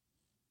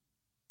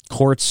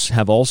 Courts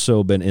have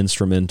also been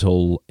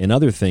instrumental in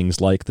other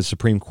things, like the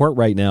Supreme Court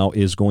right now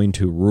is going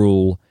to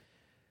rule,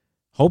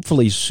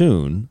 hopefully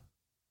soon,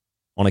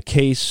 on a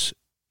case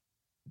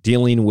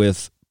dealing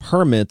with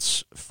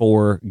permits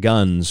for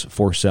guns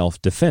for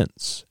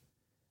self-defense.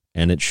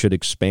 And it should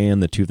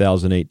expand the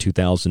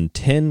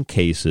 2008-2010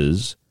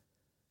 cases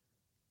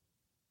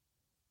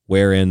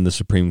wherein the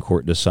Supreme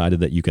Court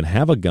decided that you can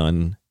have a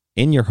gun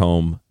in your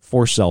home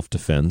for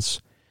self-defense.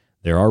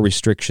 There are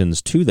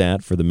restrictions to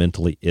that for the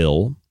mentally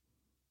ill.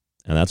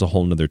 And that's a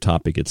whole other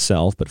topic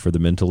itself, but for the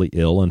mentally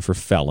ill and for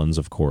felons,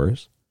 of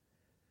course.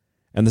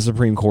 And the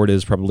Supreme Court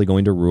is probably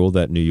going to rule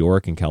that New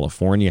York and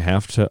California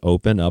have to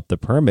open up the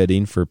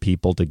permitting for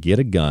people to get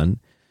a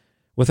gun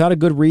without a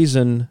good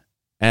reason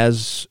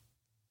as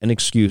an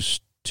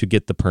excuse to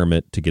get the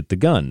permit to get the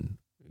gun.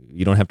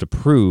 You don't have to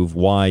prove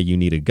why you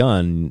need a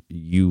gun.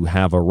 You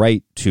have a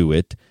right to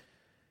it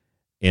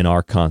in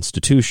our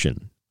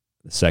Constitution,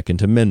 the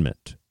Second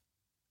Amendment.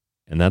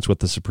 And that's what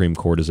the Supreme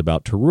Court is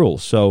about to rule.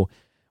 So,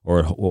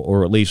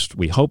 or at least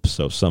we hope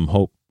so. Some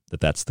hope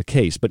that that's the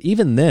case. But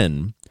even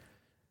then,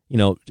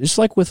 just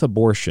like with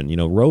abortion,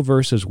 Roe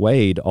versus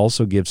Wade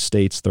also gives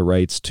states the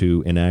rights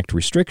to enact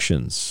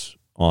restrictions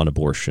on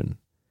abortion.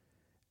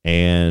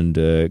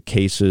 And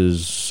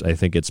cases, I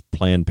think it's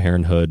Planned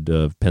Parenthood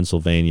of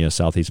Pennsylvania,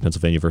 Southeast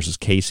Pennsylvania versus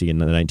Casey in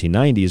the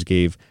 1990s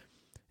gave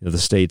the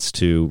states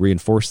to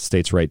reinforce the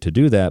states' right to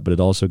do that, but it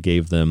also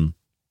gave them,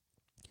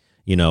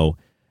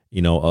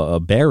 a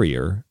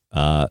barrier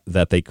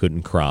that they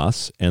couldn't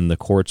cross, and the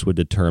courts would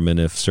determine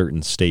if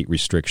certain state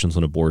restrictions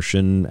on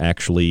abortion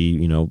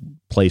actually,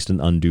 placed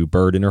an undue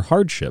burden or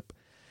hardship.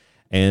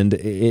 And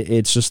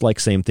it's just like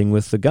same thing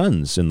with the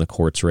guns in the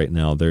courts right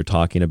now. They're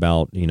talking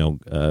about,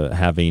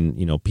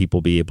 having,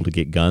 people be able to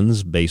get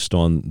guns based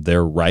on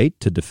their right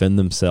to defend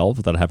themselves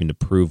without having to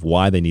prove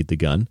why they need the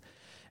gun.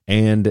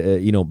 And,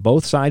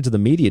 both sides of the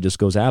media just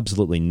goes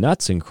absolutely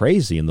nuts and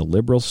crazy. And the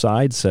liberal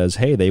side says,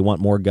 hey, they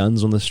want more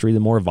guns on the street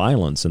and more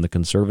violence. And the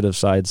conservative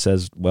side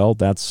says, well,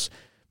 that's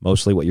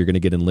mostly what you're going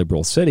to get in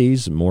liberal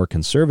cities. More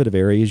conservative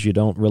areas, you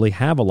don't really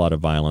have a lot of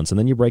violence. And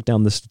then you break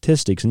down the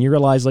statistics and you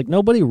realize,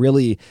 nobody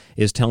really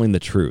is telling the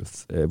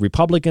truth.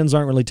 Republicans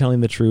aren't really telling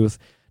the truth.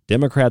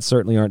 Democrats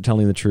certainly aren't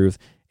telling the truth.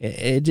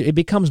 It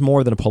becomes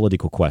more than a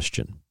political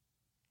question.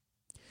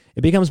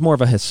 It becomes more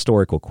of a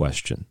historical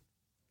question.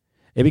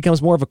 It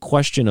becomes more of a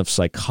question of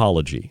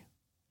psychology.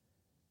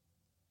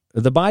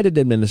 The Biden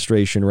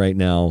administration right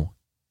now,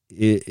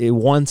 it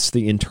wants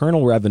the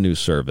Internal Revenue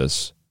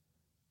Service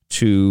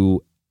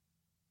to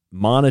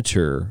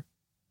monitor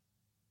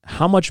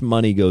how much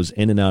money goes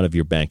in and out of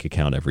your bank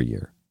account every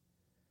year.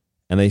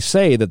 And they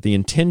say that the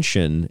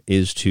intention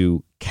is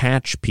to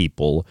catch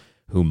people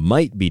who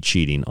might be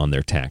cheating on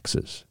their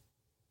taxes.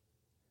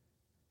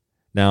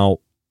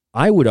 Now,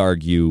 I would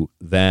argue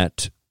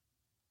that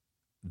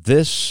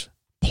this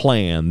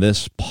plan,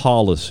 this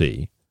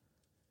policy,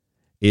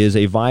 is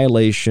a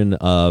violation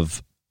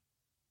of,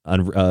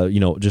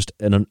 just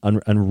an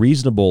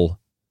unreasonable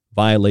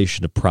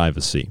violation of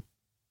privacy.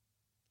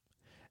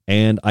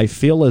 And I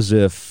feel as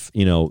if,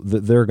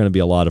 there are going to be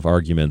a lot of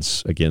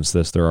arguments against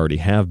this. There already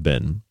have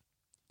been.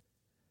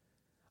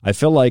 I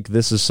feel like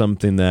this is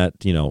something that,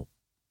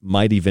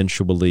 might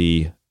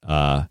eventually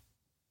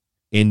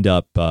end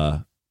up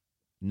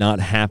not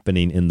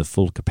happening in the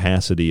full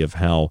capacity of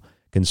how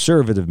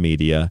conservative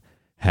media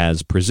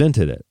has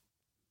presented it.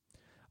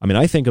 I mean,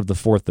 I think of the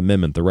Fourth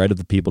Amendment, the right of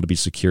the people to be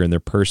secure in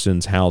their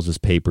persons, houses,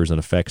 papers, and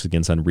effects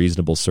against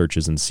unreasonable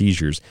searches and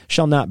seizures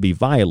shall not be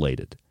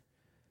violated.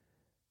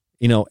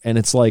 You know, and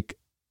it's like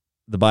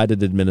the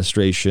Biden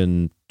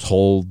administration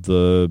told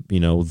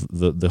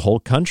the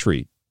whole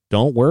country,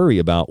 don't worry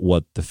about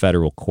what the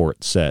federal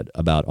court said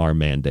about our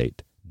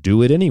mandate.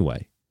 Do it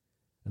anyway.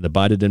 And the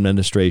Biden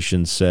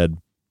administration said,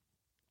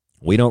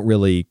 we don't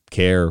really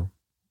care.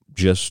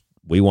 Just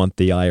we want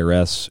the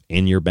IRS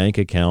in your bank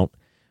account.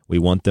 We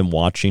want them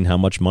watching how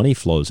much money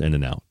flows in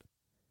and out.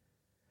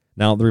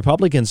 Now, the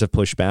Republicans have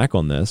pushed back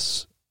on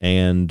this,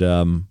 and,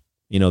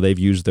 they've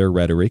used their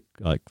rhetoric,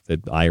 like the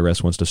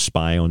IRS wants to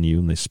spy on you,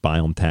 and they spy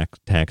on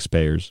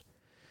taxpayers.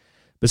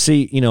 But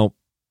see,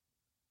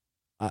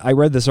 I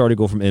read this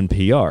article from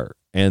NPR,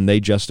 and they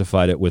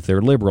justified it with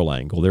their liberal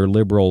angle. Their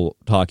liberal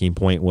talking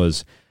point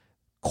was,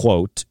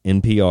 quote,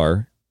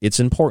 NPR, it's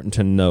important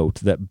to note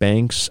that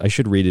banks, I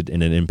should read it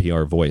in an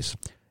NPR voice,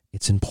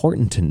 it's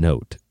important to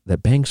note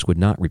that banks would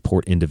not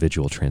report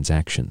individual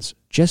transactions,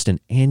 just an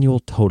annual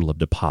total of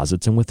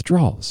deposits and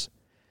withdrawals.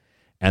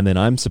 And then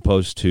I'm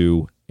supposed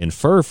to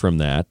infer from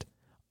that,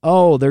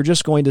 they're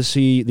just going to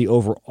see the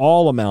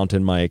overall amount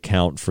in my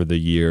account for the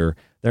year.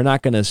 They're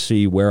not going to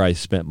see where I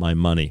spent my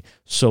money.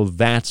 So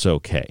that's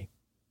okay.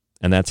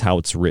 And that's how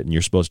it's written.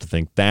 You're supposed to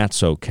think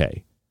that's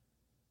okay.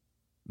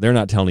 They're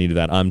not telling you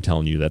that. I'm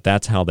telling you that.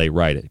 That's how they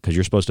write it, because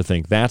you're supposed to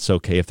think that's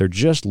okay. If they're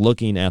just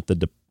looking at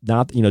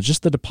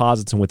just the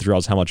deposits and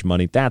withdrawals, how much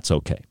money, that's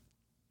okay.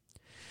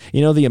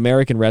 The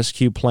American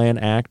Rescue Plan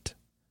Act,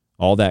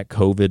 all that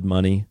COVID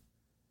money,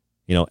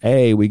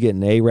 we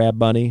getting ARAB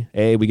money,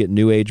 we getting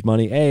New Age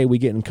money, we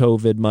getting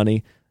COVID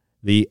money.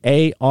 The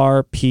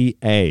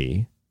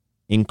ARPA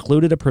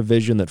included a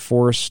provision that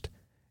forced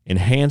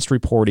enhanced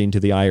reporting to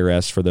the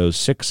IRS for those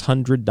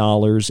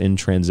 $600 in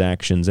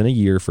transactions in a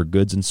year for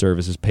goods and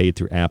services paid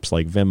through apps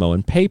like Venmo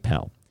and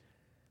PayPal.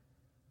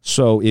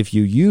 So if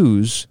you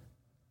use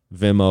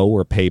Venmo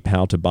or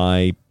PayPal to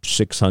buy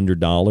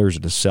 $600 or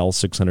to sell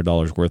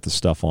 $600 worth of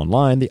stuff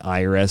online, the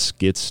IRS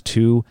gets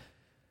to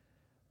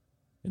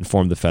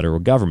inform the federal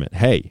government,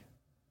 hey,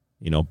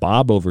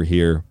 Bob over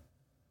here,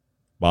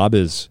 Bob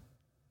is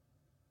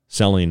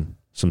selling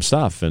some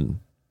stuff and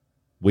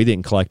we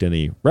didn't collect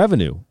any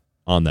revenue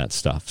on that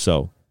stuff.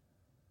 So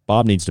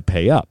Bob needs to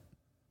pay up.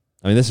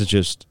 I mean, this is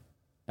just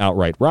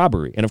outright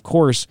robbery. And of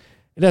course,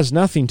 it has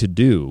nothing to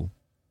do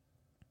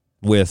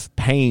with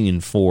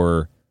paying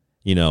for,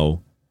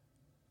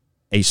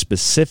 a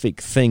specific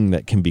thing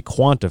that can be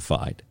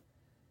quantified.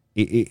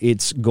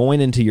 It's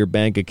going into your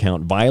bank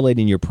account,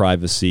 violating your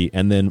privacy,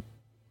 and then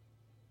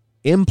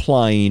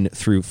implying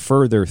through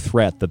further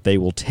threat that they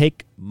will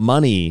take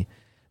money,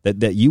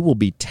 that you will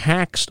be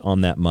taxed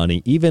on that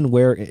money, even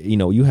where,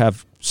 you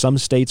have some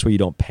states where you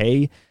don't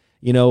pay,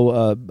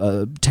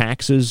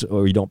 taxes,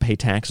 or you don't pay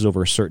taxes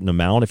over a certain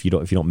amount if you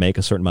don't make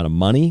a certain amount of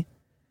money.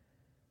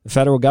 The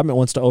federal government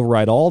wants to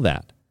override all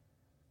that.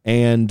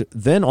 And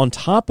then on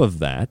top of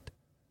that,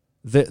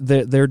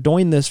 they're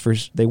doing this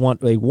they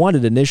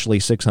wanted initially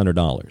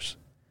 $600.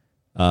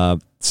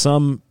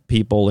 Some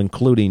people,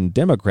 including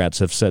Democrats,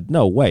 have said,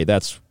 no way,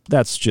 that's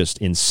just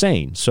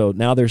insane. So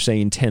now they're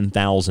saying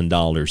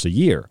 $10,000 a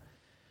year.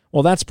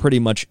 Well, that's pretty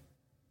much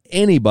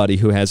anybody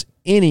who has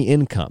any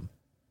income.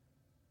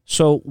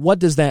 So what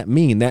does that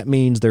mean? That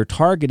means they're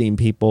targeting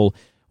people.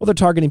 Well, they're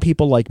targeting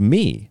people like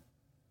me.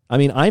 I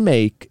mean, I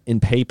make in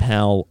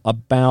PayPal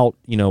about,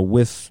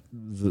 with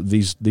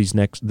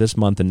this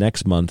month and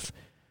next month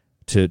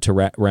to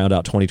round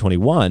out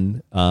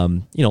 2021,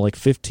 like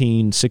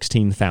 15,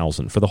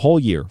 16,000 for the whole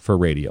year for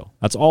radio.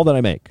 That's all that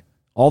I make.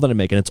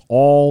 And it's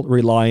all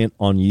reliant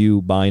on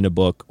you buying a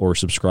book or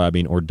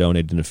subscribing or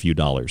donating a few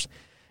dollars.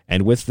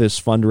 And with this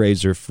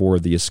fundraiser for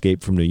the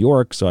Escape from New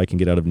York, so I can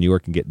get out of New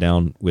York and get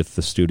down with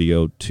the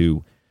studio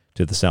to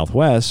the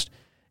Southwest,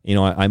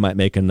 I might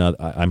make another.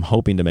 I'm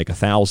hoping to make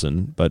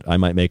 1,000, but I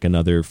might make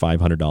another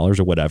 $500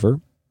 or whatever.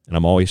 And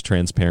I'm always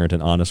transparent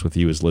and honest with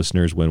you as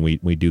listeners when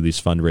we do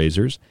these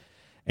fundraisers.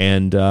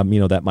 And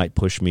that might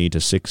push me to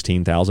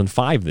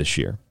 $16,500 this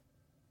year.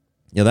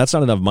 That's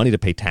not enough money to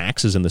pay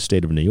taxes in the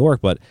state of New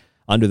York, but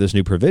under this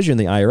new provision,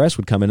 the IRS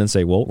would come in and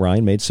say, well,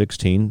 Ryan made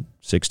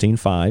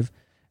 $16,500,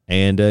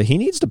 and he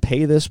needs to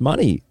pay this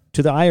money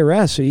to the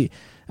IRS.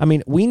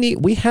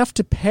 We have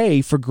to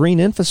pay for green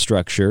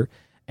infrastructure,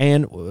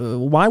 and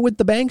why would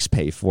the banks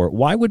pay for it?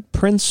 Why would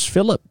Prince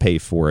Philip pay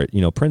for it?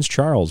 Prince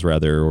Charles,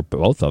 rather, or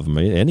both of them,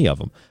 any of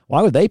them.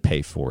 Why would they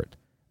pay for it?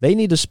 They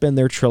need to spend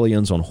their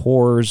trillions on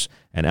whores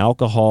and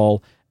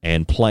alcohol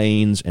and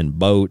planes and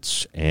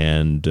boats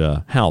and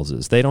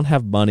houses. They don't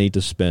have money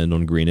to spend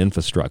on green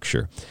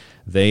infrastructure.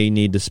 They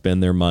need to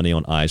spend their money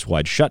on Eyes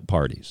Wide Shut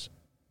parties.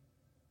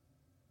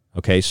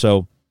 Okay,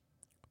 so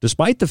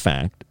despite the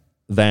fact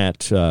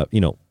that,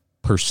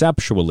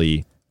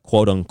 perceptually,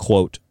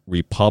 quote-unquote,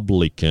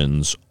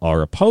 Republicans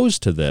are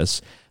opposed to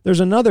this, there's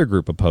another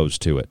group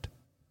opposed to it.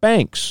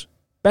 Banks.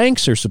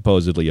 Banks are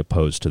supposedly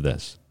opposed to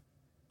this.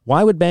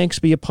 Why would banks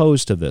be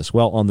opposed to this?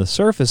 Well, on the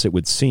surface, it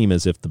would seem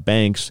as if the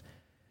banks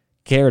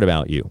cared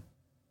about you.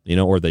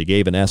 or they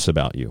gave an S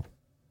about you.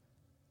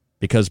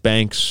 Because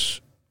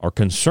banks are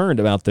concerned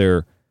about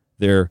their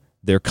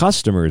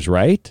customers,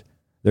 right?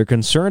 They're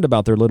concerned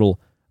about their little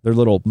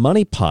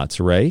money pots,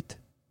 right?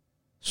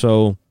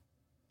 So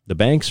the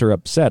banks are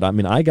upset. I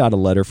mean, I got a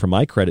letter from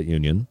my credit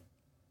union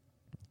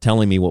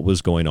telling me what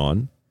was going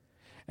on.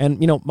 And,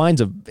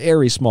 mine's a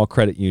very small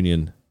credit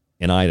union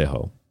in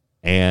Idaho.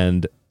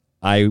 And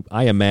I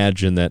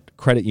imagine that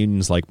credit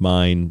unions like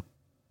mine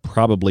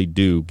probably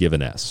do give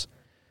an S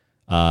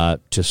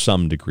to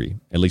some degree,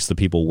 at least the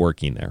people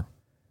working there.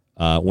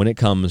 When it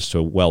comes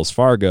to Wells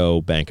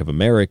Fargo, Bank of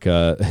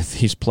America,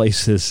 these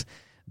places,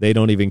 they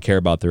don't even care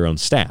about their own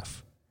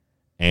staff.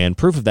 And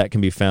proof of that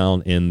can be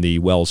found in the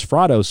Wells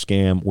Fargo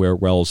scam, where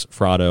Wells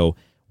Fargo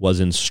was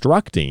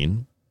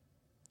instructing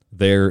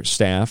their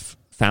staff,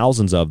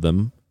 thousands of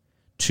them,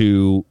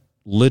 to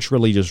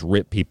literally just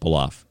rip people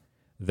off.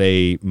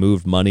 They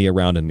moved money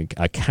around in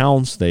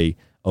accounts. They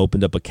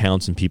opened up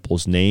accounts in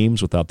people's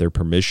names without their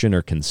permission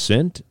or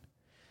consent.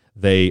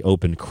 They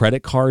opened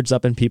credit cards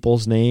up in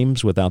people's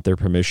names without their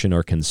permission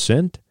or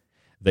consent.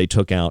 They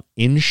took out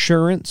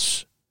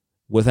insurance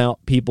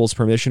without people's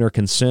permission or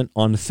consent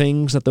on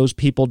things that those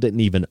people didn't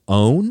even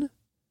own,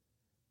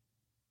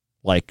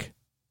 like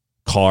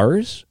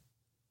cars.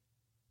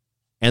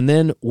 And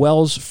then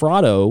Wells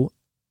Fargo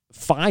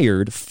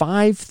fired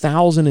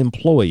 5,000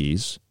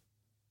 employees,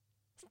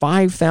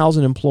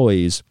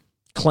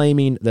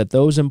 claiming that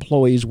those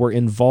employees were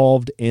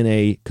involved in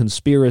a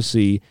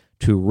conspiracy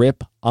to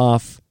rip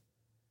off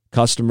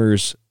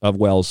customers of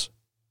Wells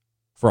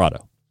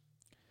Fargo.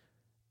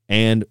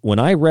 And when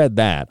I read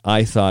that,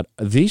 I thought,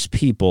 these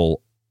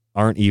people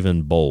aren't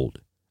even bold.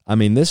 I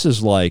mean, this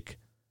is like,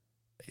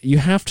 you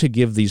have to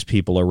give these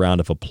people a round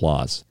of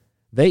applause.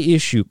 They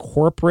issue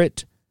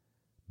corporate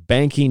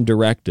banking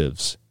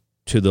directives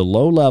to the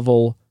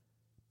low-level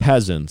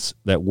peasants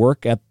that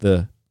work at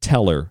the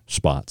teller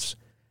spots.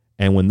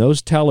 And when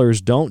those tellers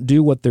don't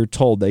do what they're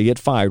told, they get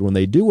fired. When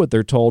they do what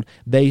they're told,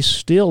 they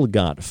still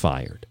got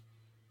fired.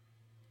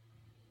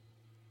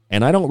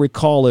 And I don't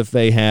recall if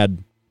they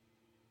had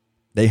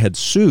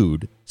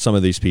sued some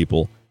of these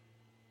people.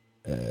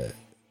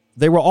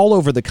 They were all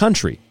over the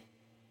country.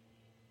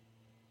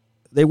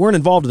 They weren't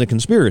involved in a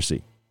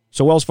conspiracy.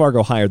 So Wells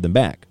Fargo hired them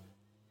back.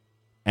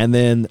 And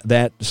then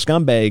that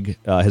scumbag,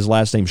 his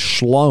last name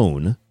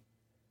Sloan,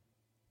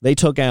 they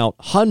took out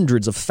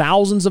hundreds of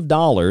thousands of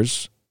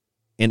dollars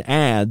in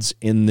ads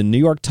in the New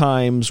York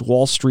Times,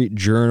 Wall Street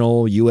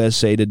Journal,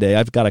 USA Today.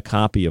 I've got a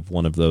copy of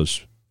one of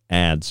those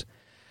ads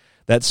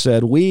that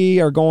said, "We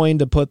are going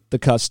to put the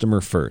customer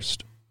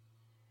first."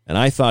 And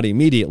I thought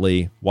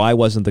immediately, why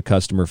wasn't the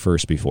customer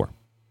first before?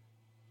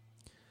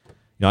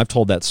 I've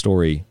told that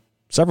story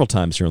several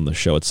times here on the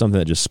show. It's something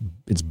that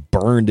it's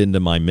burned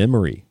into my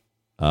memory.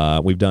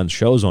 We've done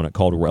shows on it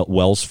called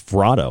Wells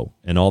Fargo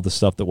and all the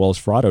stuff that Wells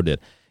Fargo did.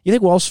 You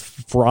think Wells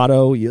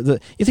Fargo, you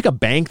think a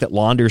bank that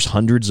launders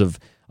hundreds of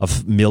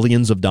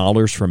millions of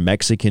dollars from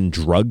Mexican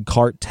drug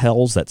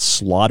cartels that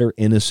slaughter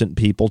innocent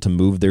people to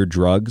move their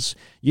drugs,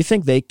 you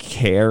think they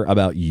care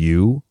about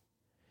you?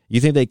 You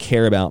think they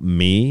care about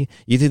me?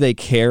 You think they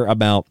care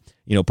about,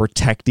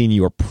 protecting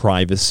your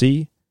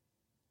privacy?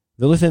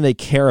 The only thing they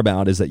care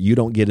about is that you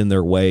don't get in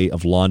their way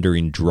of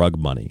laundering drug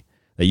money,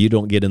 that you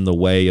don't get in the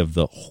way of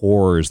the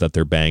whores that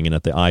they're banging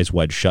at the Eyes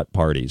Wide Shut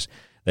parties,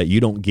 that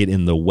you don't get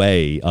in the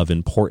way of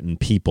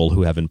important people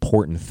who have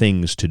important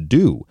things to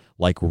do,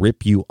 like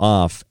rip you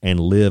off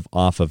and live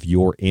off of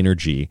your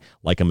energy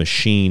like a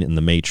machine in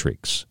the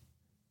Matrix.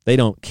 They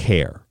don't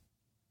care.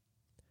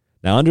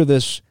 Now, under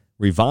this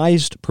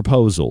revised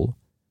proposal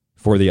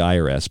for the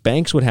IRS,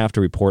 banks would have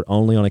to report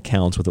only on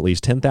accounts with at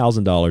least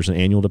 $10,000 in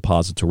annual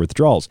deposits or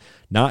withdrawals,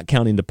 not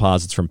counting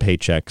deposits from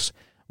paychecks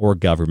or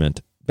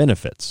government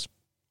benefits.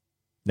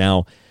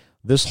 Now,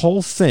 this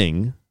whole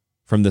thing,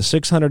 from the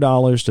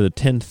 $600 to the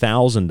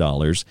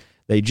 $10,000,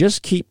 they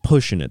just keep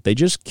pushing it. They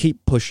just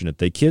keep pushing it.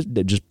 They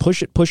just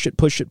push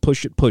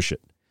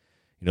it.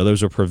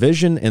 There's a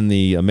provision in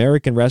the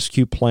American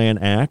Rescue Plan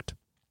Act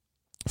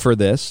for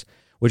this,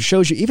 which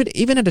shows you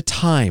even at a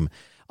time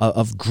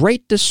of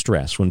great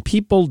distress, when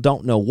people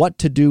don't know what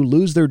to do,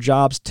 lose their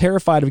jobs,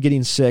 terrified of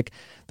getting sick,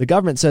 the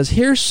government says,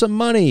 here's some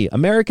money,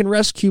 American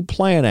Rescue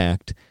Plan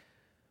Act.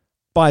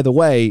 By the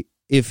way,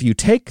 if you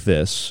take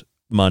this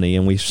money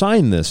and we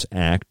sign this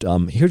act,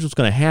 here's what's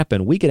going to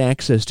happen. We get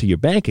access to your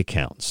bank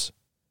accounts.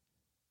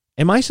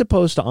 Am I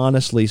supposed to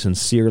honestly,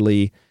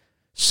 sincerely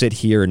sit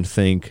here and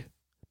think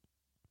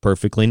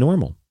perfectly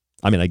normal?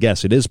 I mean, I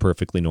guess it is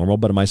perfectly normal,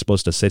 but am I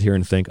supposed to sit here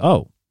and think,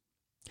 oh,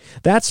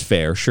 that's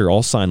fair. Sure,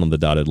 I'll sign on the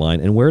dotted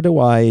line. And where do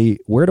I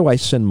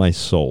send my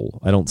soul?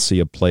 I don't see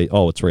a place.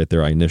 Oh, it's right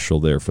there. I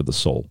initial there for the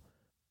soul.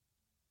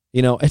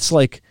 It's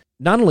like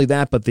not only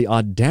that, but the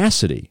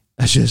audacity.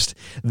 Just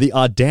the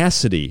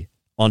audacity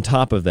on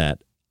top of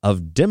that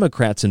of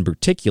Democrats in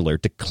particular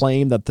to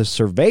claim that the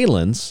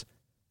surveillance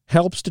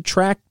helps to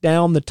track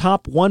down the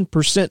top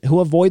 1% who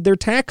avoid their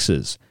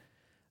taxes.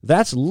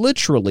 That's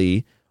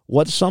literally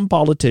what some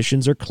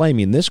politicians are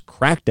claiming. This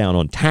crackdown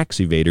on tax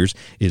evaders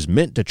is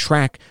meant to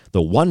track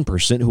the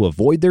 1% who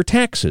avoid their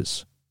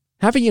taxes.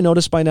 Haven't you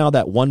noticed by now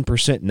that 1%,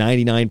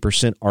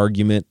 99%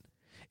 argument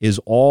is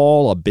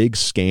all a big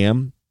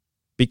scam?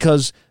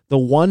 Because the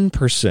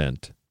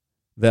 1%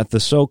 that the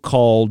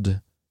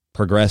so-called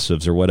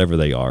progressives or whatever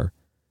they are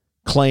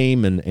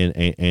claim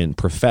and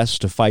profess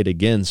to fight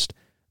against,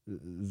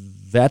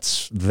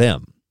 that's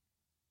them.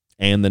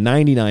 And the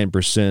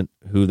 99%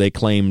 who they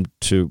claim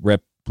to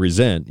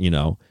represent,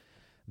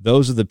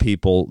 those are the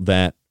people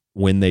that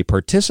when they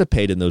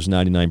participate in those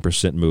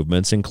 99%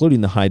 movements,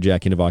 including the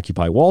hijacking of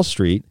Occupy Wall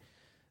Street,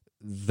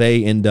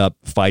 they end up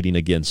fighting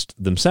against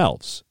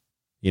themselves.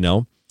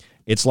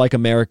 It's like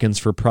Americans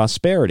for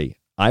Prosperity.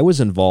 I was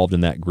involved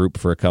in that group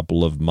for a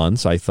couple of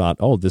months. I thought,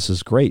 oh, this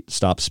is great.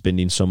 Stop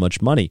spending so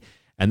much money.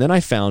 And then I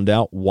found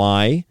out,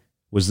 why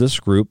was this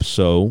group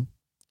so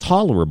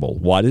tolerable?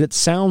 Why did it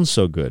sound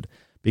so good?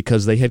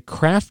 Because they had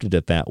crafted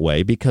it that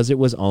way, because it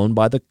was owned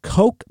by the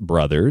Koch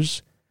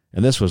brothers.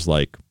 And this was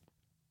like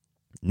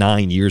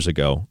 9 years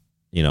ago,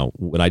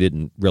 when I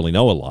didn't really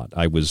know a lot.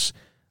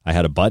 I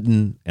had a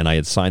button and I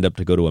had signed up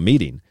to go to a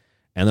meeting.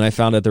 And then I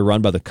found out they're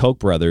run by the Koch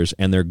brothers,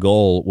 and their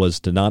goal was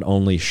to not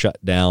only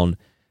shut down,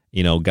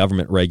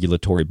 government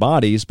regulatory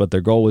bodies, but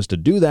their goal was to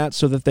do that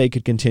so that they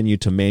could continue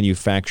to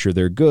manufacture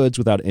their goods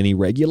without any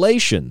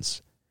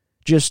regulations.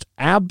 Just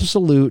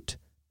absolute,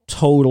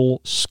 total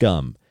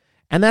scum.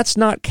 And that's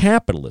not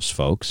capitalist,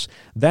 folks.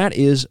 That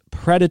is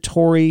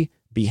predatory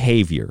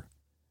behavior.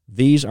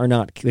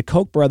 The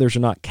Koch brothers are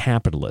not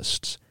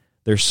capitalists.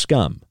 They're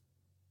scum.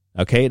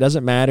 Okay? It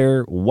doesn't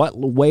matter what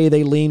way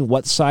they lean,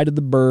 what side of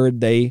the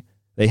bird they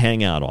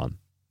hang out on.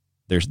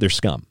 They're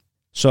scum.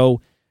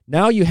 So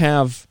now you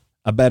have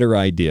a better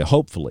idea,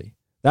 hopefully.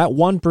 That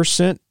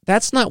 1%,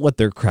 that's not what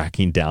they're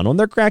cracking down on.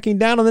 They're cracking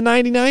down on the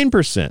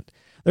 99%.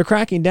 They're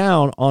cracking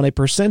down on a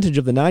percentage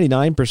of the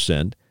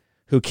 99%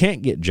 who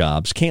can't get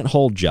jobs, can't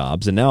hold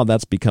jobs, and now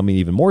that's becoming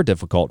even more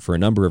difficult for a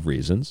number of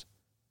reasons.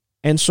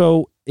 And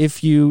so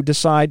if you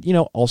decide,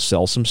 I'll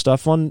sell some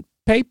stuff on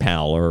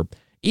PayPal or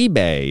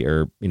eBay,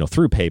 or,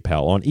 through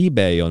PayPal, on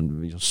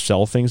eBay,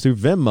 sell things through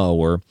Venmo,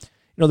 or,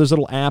 there's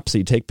little apps that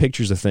you take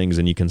pictures of things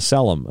and you can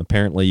sell them.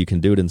 Apparently you can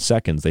do it in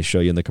seconds. They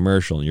show you in the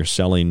commercial, and you're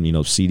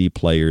selling, CD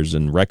players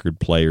and record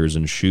players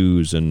and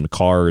shoes and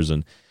cars.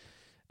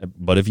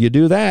 But if you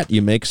do that,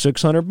 you make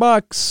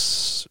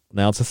 $600.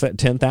 Now it's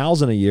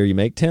 $10,000 a year. You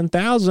make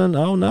 $10,000.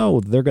 Oh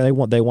no,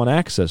 they want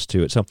access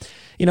to it. So,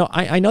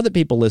 I know that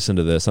people listen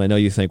to this, and I know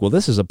you think, well,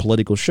 this is a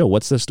political show.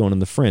 What's this doing in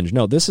the fringe?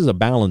 No, this is a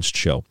balanced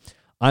show.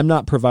 I'm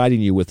not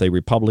providing you with a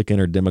Republican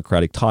or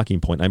Democratic talking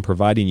point. I'm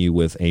providing you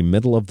with a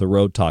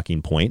middle-of-the-road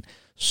talking point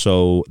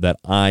so that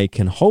I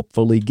can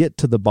hopefully get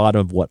to the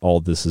bottom of what all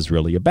this is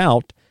really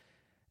about.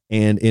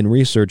 And in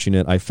researching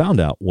it, I found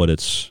out what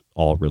it's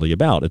all really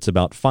about. It's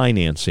about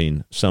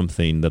financing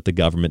something that the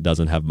government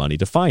doesn't have money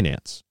to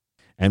finance.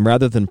 And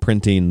rather than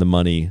printing the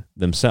money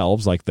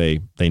themselves like they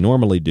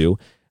normally do,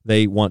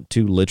 they want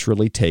to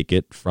literally take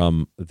it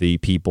from the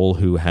people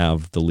who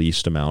have the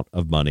least amount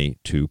of money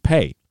to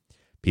pay.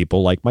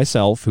 People like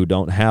myself who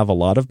don't have a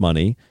lot of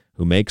money,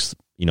 who makes,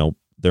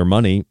 their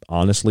money,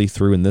 honestly,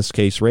 through, in this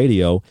case,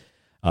 radio,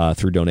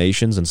 through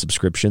donations and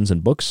subscriptions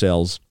and book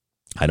sales.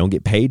 I don't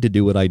get paid to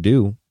do what I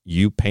do.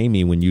 You pay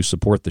me when you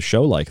support the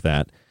show like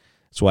that.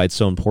 That's why it's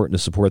so important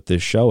to support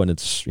this show. And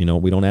it's, we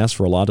don't ask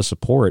for a lot of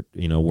support.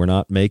 We're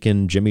not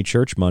making Jimmy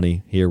Church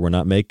money here. We're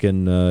not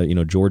making,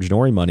 George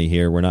Norrie money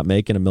here. We're not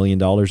making $1 million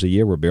a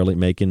year. We're barely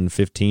making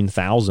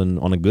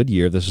 $15,000 on a good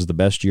year. This is the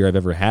best year I've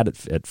ever had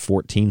at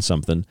 14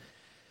 something.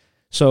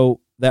 So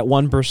that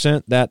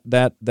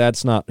 1%,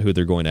 that's not who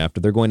they're going after.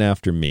 They're going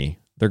after me.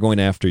 They're going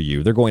after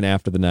you. They're going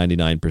after the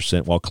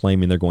 99% while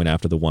claiming they're going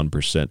after the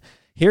 1%.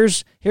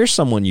 Here's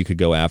someone you could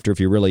go after if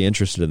you're really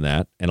interested in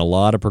that, and a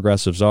lot of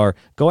progressives are.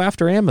 Go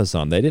after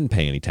Amazon. They didn't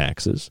pay any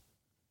taxes.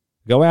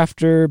 Go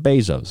after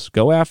Bezos.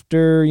 Go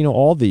after,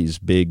 all these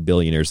big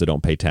billionaires that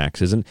don't pay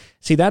taxes. And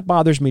see, that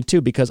bothers me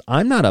too, because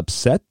I'm not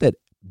upset that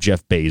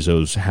Jeff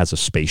Bezos has a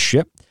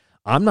spaceship.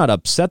 I'm not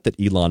upset that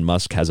Elon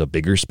Musk has a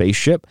bigger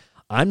spaceship.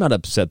 I'm not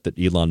upset that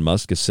Elon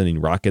Musk is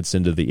sending rockets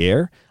into the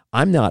air.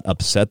 I'm not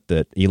upset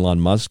that Elon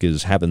Musk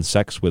is having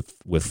sex with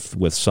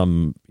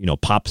some,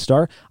 pop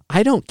star.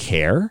 I don't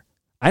care.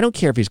 I don't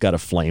care if he's got a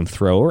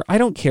flamethrower. I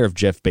don't care if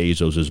Jeff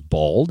Bezos is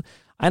bald.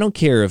 I don't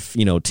care if,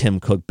 Tim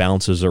Cook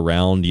bounces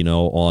around,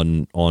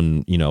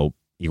 on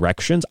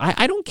erections.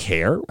 I don't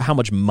care how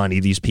much money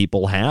these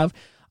people have.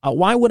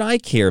 Why would I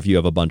care if you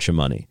have a bunch of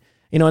money?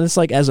 And it's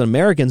like, as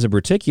Americans in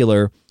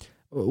particular,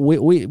 we're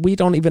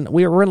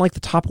in like the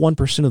top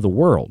 1% of the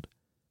world.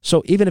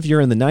 So even if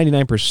you're in the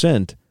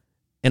 99%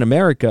 in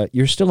America,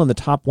 you're still in the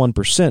top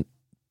 1%,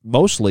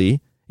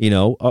 mostly,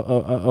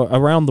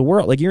 around the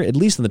world. Like, you're at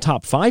least in the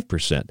top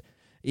 5%.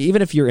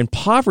 Even if you're in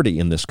poverty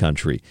in this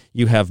country,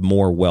 you have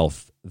more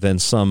wealth than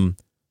some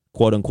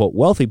quote unquote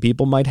wealthy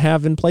people might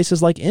have in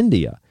places like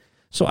India.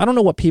 So I don't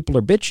know what people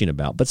are bitching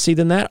about, but see,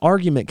 then that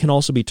argument can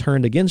also be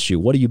turned against you.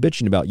 What are you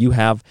bitching about? You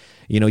have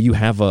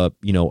a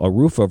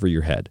roof over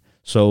your head.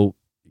 So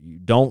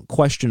don't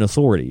question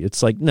authority.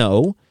 It's like,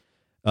 no,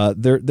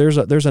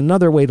 there's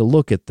another way to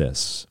look at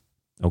this.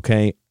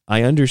 Okay,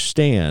 I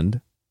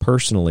understand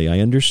personally. I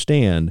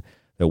understand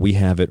that we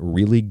have it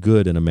really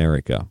good in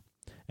America,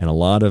 and a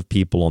lot of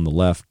people on the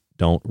left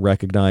don't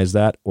recognize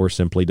that or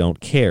simply don't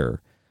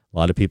care. A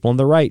lot of people on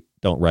the right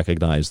don't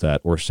recognize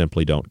that or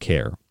simply don't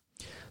care.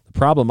 The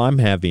problem I'm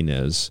having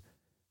is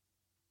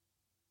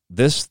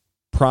this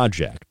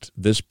project,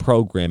 this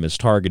program is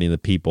targeting the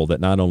people that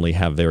not only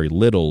have very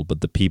little,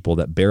 but the people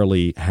that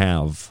barely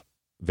have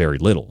very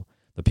little,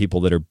 the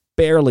people that are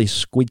barely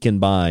squeaking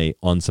by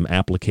on some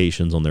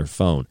applications on their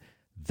phone.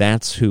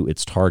 That's who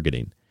it's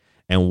targeting.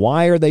 And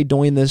why are they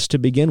doing this to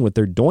begin with?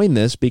 They're doing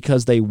this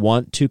because they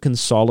want to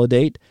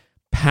consolidate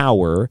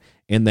power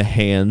in the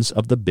hands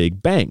of the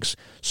big banks.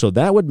 So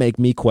that would make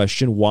me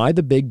question why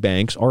the big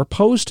banks are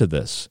opposed to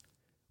this.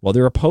 Well,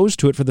 they're opposed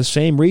to it for the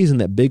same reason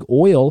that big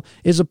oil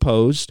is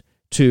opposed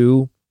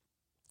to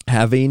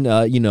having,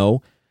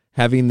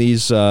 having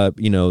these,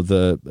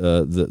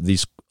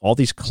 these all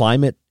these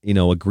climate,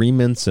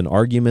 agreements and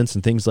arguments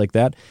and things like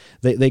that.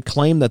 They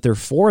claim that they're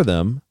for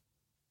them,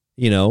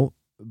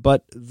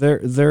 but I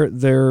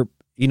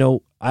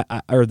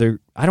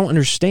don't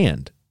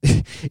understand.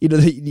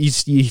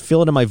 You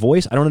feel it in my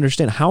voice. I don't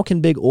understand. How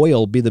can big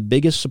oil be the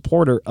biggest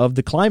supporter of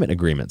the climate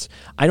agreements?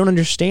 I don't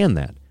understand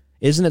that.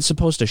 Isn't it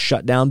supposed to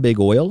shut down big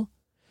oil?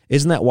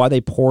 Isn't that why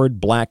they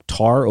poured black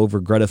tar over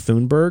Greta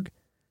Thunberg?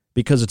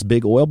 Because it's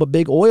big oil. But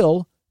big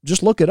oil,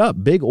 just look it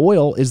up. Big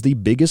oil is the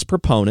biggest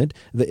proponent.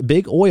 The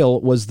big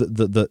oil was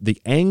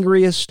the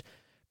angriest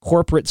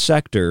corporate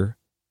sector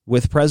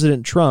with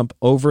President Trump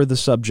over the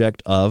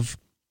subject of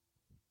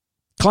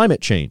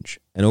climate change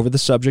and over the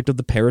subject of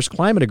the Paris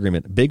Climate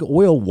Agreement. Big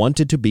oil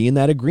wanted to be in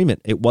that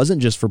agreement. It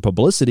wasn't just for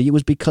publicity. It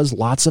was because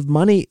lots of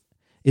money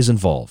is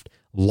involved.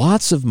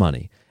 Lots of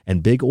money.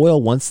 And big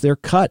oil wants their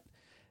cut.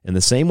 In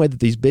the same way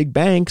that these big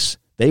banks,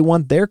 they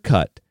want their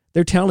cut.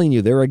 They're telling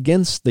you they're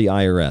against the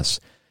IRS.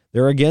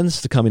 They're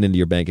against the coming into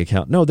your bank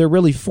account. No, they're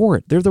really for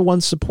it. They're the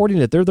ones supporting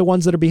it. They're the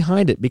ones that are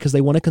behind it because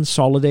they want to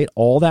consolidate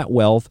all that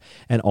wealth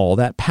and all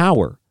that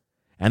power.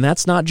 And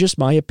that's not just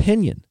my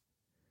opinion.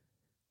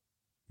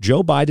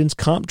 Joe Biden's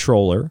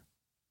comptroller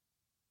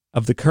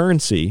of the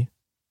currency,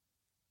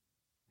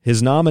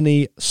 his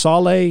nominee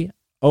Saleh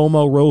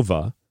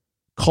Omarova,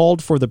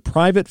 called for the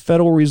private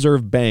Federal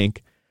Reserve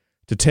Bank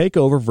to take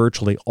over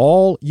virtually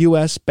all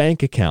U.S.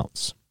 bank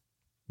accounts.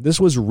 This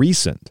was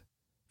recent.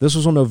 This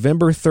was on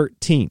November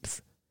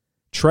 13th.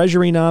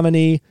 Treasury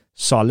nominee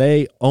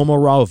Saleh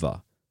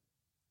Omarova.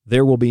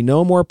 There will be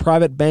no more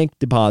private bank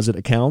deposit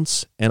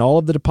accounts, and all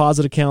of the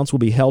deposit accounts will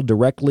be held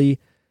directly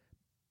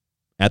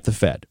at the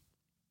Fed.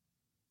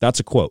 That's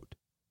a quote.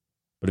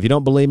 But if you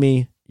don't believe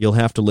me, you'll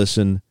have to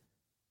listen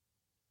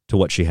to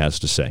what she has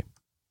to say.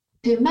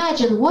 To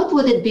imagine what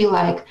would it be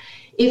like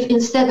if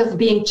instead of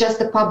being just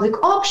a public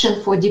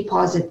option for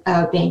deposit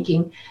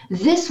banking,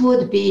 this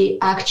would be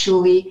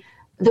actually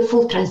the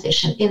full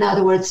transition. In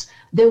other words,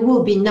 there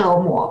will be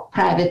no more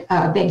private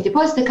bank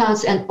deposit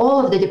accounts, and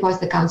all of the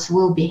deposit accounts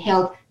will be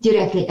held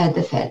directly at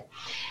the Fed.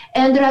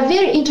 And there are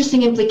very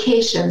interesting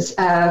implications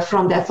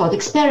from that thought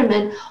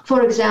experiment,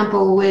 for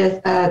example,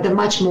 with the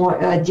much more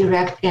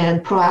direct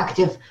and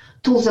proactive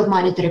tools of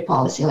monetary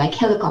policy, like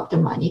helicopter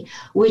money,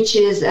 which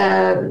is,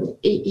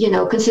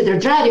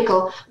 considered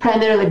radical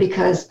primarily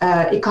because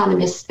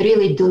economists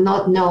really do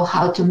not know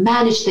how to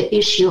manage the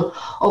issue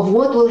of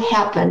what will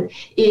happen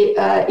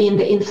in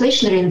the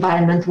inflationary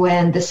environment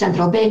when the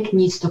central bank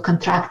needs to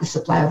contract the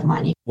supply of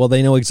money. Well,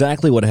 they know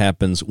exactly what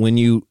happens when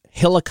you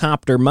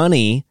helicopter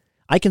money.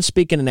 I can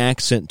speak in an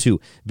accent too.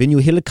 When you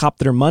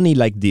helicopter money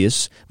like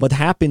this, what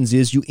happens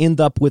is you end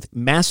up with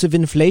massive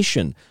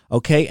inflation,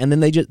 okay? And then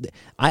they just,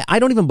 I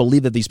don't even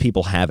believe that these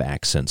people have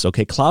accents,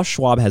 okay? Klaus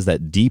Schwab has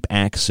that deep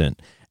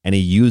accent, and he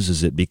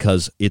uses it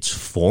because it's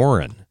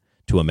foreign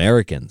to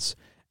Americans.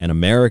 And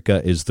America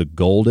is the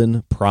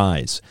golden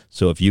prize.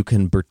 So if you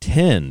can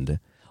pretend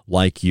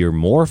like you're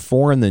more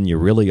foreign than you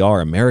really are,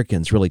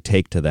 Americans really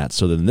take to that.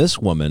 So then this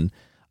woman,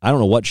 I don't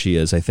know what she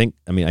is. I'm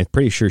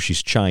pretty sure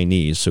she's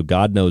Chinese, so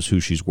God knows who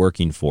she's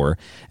working for.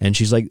 And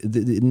she's like,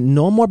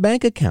 no more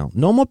bank account.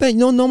 No more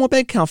bank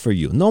account for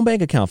you. No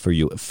bank account for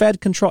you. Fed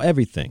control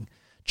everything.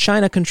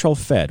 China control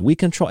Fed. We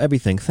control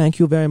everything. Thank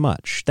you very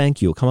much.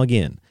 Thank you. Come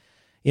again.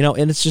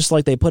 And it's just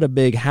like they put a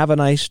big have a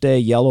nice day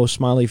yellow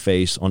smiley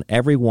face on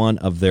every one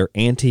of their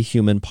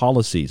anti-human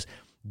policies.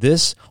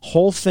 This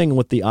whole thing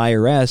with the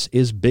IRS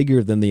is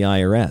bigger than the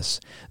IRS.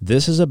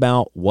 This is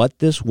about what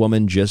this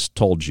woman just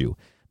told you.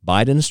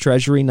 Biden's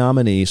Treasury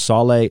nominee,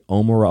 Saleh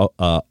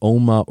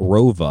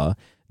Omarova,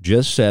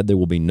 just said there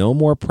will be no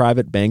more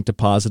private bank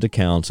deposit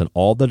accounts, and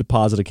all the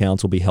deposit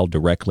accounts will be held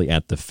directly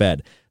at the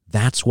Fed.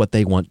 That's what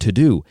they want to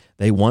do.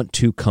 They want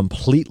to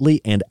completely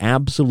and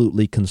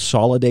absolutely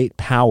consolidate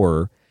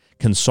power,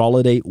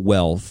 consolidate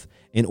wealth,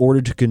 in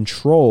order to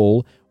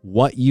control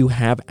what you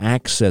have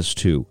access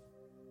to.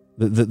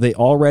 They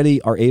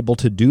already are able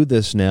to do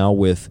this now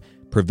with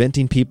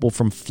preventing people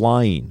from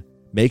flying,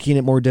 making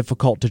it more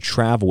difficult to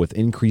travel with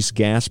increased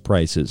gas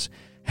prices,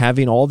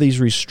 having all these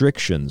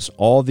restrictions,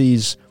 all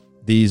these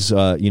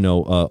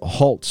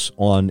halts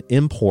on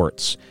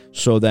imports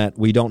so that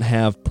we don't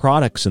have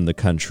products in the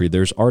country.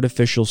 There's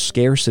artificial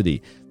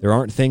scarcity. There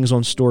aren't things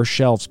on store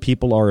shelves.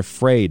 People are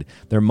afraid.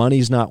 Their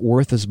money's not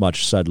worth as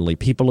much suddenly.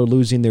 People are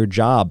losing their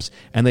jobs,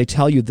 and they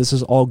tell you this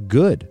is all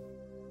good.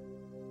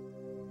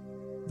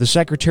 The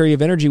Secretary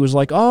of Energy was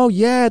like, oh,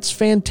 yeah, it's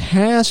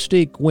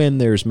fantastic when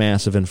there's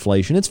massive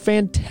inflation. It's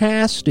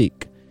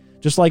fantastic.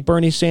 Just like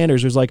Bernie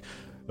Sanders was like,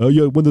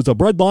 when there's a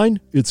bread line,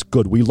 it's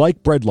good. We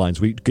like bread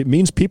lines. It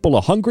means people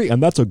are hungry,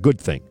 and that's a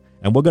good thing.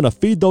 And we're going to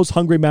feed those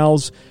hungry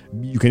mouths.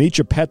 You can eat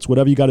your pets,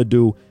 whatever you got to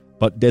do,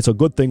 but it's a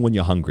good thing when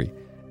you're hungry.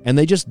 And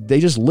they just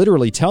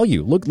literally tell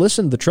you, look,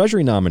 listen, the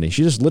Treasury nominee,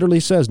 she just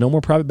literally says no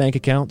more private bank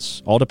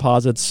accounts, all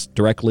deposits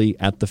directly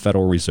at the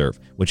Federal Reserve,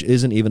 which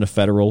isn't even a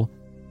federal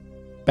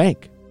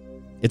bank.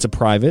 It's a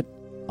private,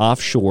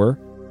 offshore,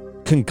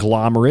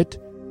 conglomerate,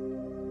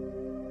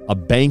 a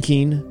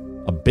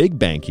big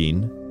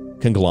banking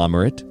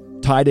conglomerate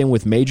tied in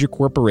with major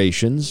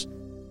corporations,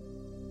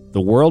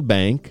 the World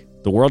Bank,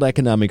 the World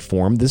Economic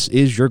Forum. This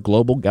is your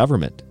global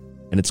government,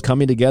 and it's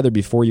coming together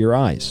before your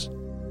eyes.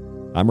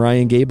 I'm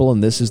Ryan Gable,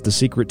 and this is The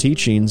Secret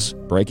Teachings,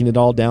 breaking it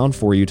all down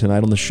for you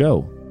tonight on the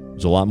show.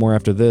 There's a lot more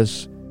after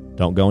this.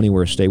 Don't go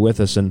anywhere. Stay with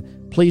us,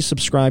 and please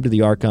subscribe to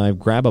the archive,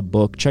 grab a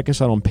book, check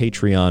us out on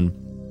Patreon,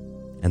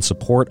 and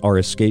support our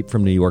Escape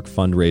from New York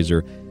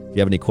fundraiser. If you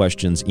have any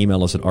questions,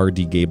 email us at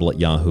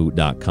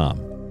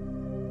rdgable@yahoo.com.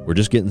 We're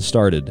just getting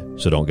started,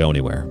 so don't go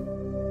anywhere.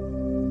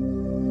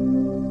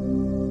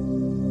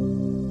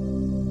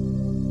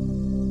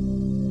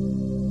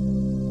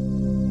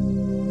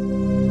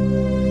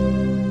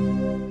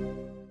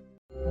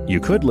 You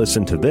could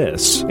listen to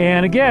this.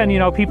 And again,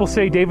 people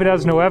say David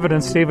has no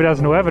evidence,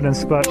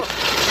 but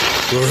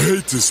I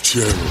hate this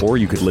channel. Or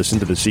you could listen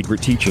to The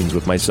Secret Teachings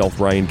with myself,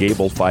 Ryan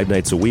Gable, 5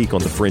 nights a week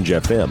on The Fringe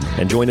FM,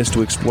 and join us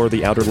to explore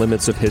the outer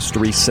limits of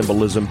history,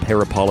 symbolism,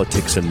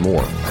 parapolitics, and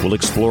more. We'll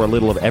explore a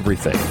little of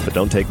everything, but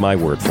don't take my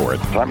word for it.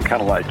 I'm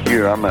kind of like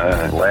you. I'm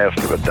a last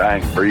of a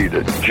dying breed,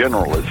 a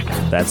generalist.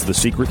 That's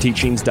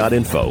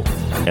thesecretteachings.info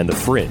and The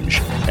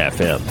Fringe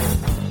FM.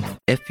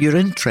 If you're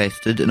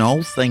interested in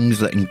all things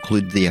that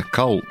include the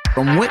occult,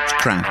 from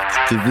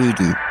witchcraft to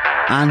voodoo,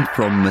 and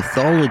from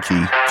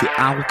mythology to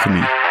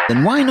alchemy,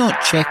 then why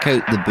not check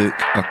out the book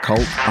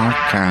Occult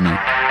Arcana,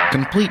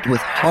 complete with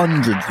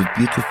hundreds of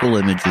beautiful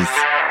images.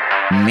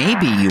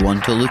 Maybe you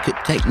want to look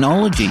at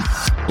technology,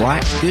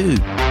 black goo,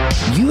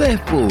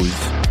 UFOs,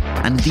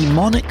 and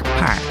demonic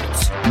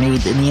pacts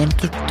made in the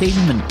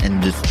entertainment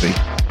industry.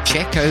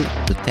 Check out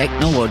the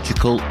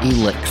technological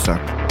elixir,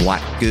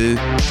 black goo,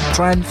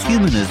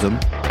 transhumanism,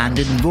 and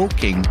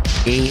invoking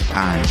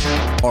AI.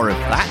 Or if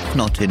that's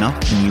not enough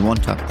and you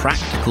want a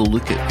practical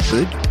look at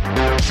food,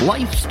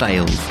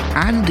 lifestyles,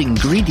 and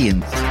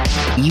ingredients,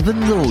 even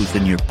those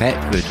in your pet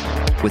food,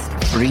 with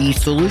free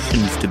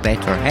solutions to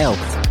better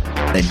health,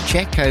 then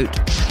check out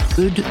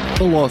Food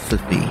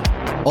Philosophy.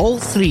 All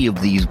 3 of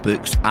these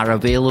books are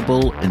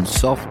available in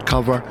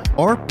softcover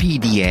or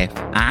PDF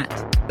at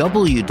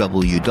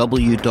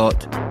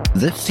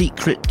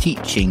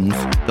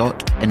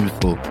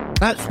www.thesecretteachings.info.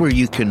 That's where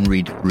you can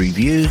read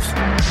reviews,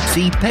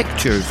 see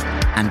pictures,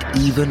 and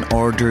even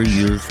order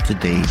yours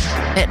today.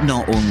 It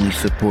not only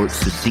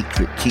supports The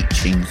Secret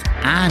Teachings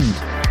and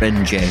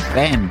Fringe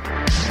FM,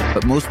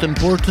 but most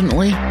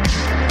importantly,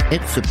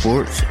 it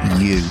supports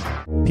you.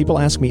 People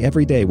ask me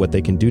every day what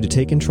they can do to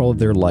take control of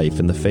their life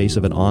in the face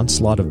of an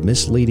onslaught of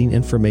misleading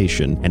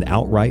information and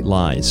outright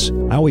lies.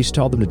 I always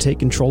tell them to take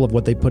control of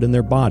what they put in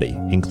their body,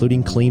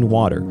 including clean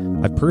water.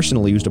 I've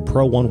personally used a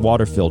Pro One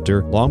water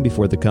filter long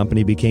before the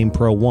company became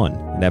Pro One,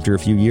 and after a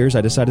few years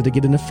I decided to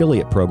get an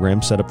affiliate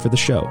program set up for the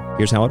show.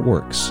 Here's how it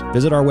works.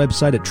 Visit our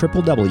website at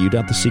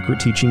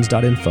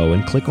www.thesecretteachings.info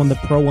and click on the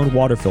Pro One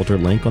water filter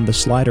link on the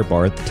slider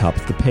bar at the top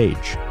of the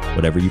page.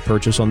 Whatever you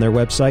purchase on their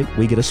website,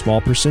 we get a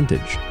small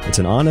percentage. It's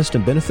an honest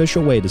and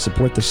beneficial way to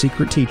support The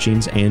Secret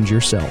Teachings and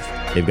yourself.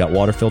 They've got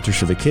water filters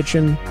for the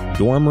kitchen,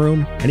 dorm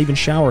room, and even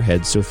shower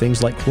heads so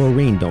things like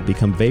chlorine don't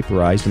become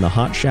vaporized in the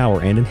hot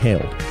shower and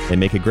inhaled. They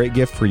make a great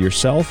gift for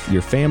yourself,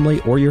 your family,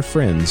 or your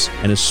friends,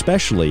 and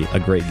especially a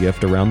great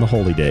gift around the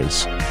holy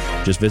days.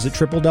 Just visit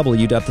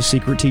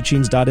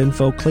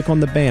www.thesecretteachings.info, click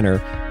on the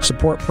banner,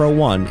 support Pro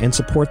One, and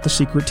support The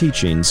Secret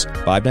Teachings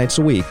 5 nights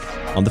a week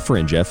on The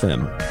Fringe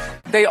FM.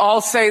 They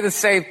all say the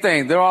same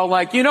thing. They're all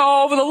like,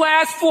 over the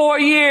last 4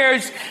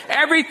 years,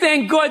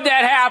 everything good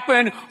that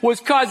happened was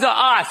because of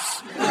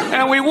us.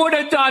 And we would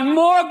have done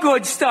more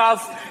good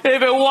stuff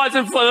if it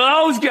wasn't for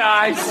those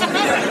guys.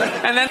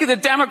 And then the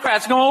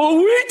Democrats go, oh,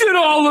 we did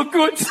all the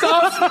good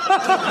stuff.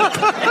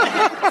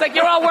 It's like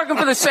you're all working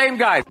for the same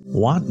guy.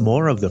 Want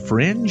more of The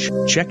Fringe?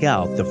 Check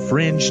out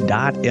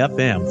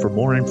thefringe.fm for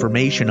more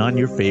information on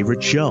your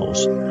favorite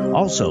shows.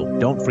 Also,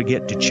 don't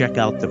forget to check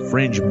out the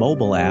Fringe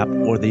mobile app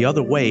or the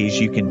other ways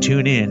you can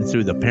tune in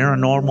through the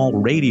Paranormal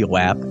Radio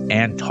app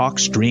and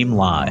TalkStream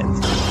Live.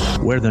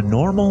 Where the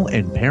normal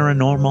and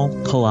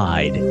paranormal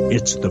collide,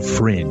 it's The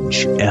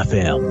Fringe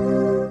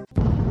FM.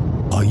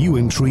 Are you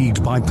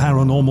intrigued by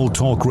Paranormal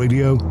Talk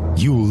Radio?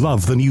 You'll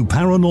love the new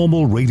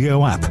Paranormal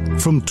Radio app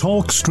from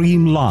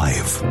TalkStream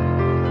Live.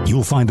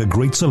 You'll find a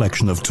great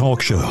selection of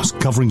talk shows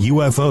covering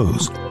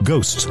UFOs,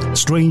 ghosts,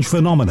 strange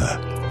phenomena,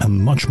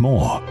 and much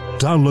more.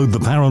 Download the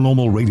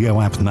Paranormal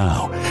Radio app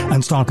now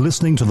and start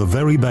listening to the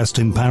very best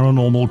in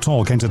paranormal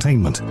talk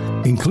entertainment,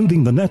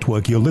 including the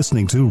network you're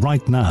listening to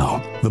right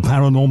now, the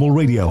Paranormal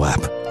Radio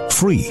app,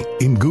 free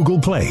in Google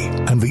Play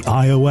and the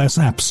iOS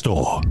App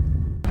Store.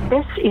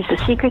 This is The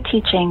Secret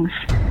Teachings.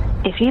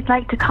 If you'd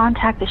like to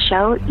contact the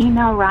show,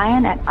 email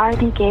Ryan at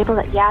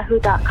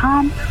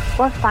rdgable@yahoo.com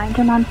or find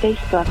him on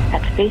Facebook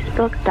at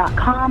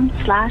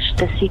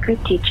facebook.com/The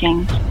Secret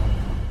Teachings.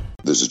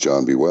 This is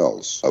John B.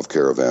 Wells of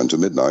Caravan to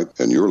Midnight,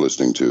 and you're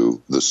listening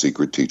to The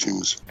Secret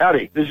Teachings.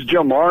 Howdy, this is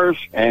Joe Mars,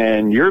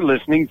 and you're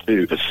listening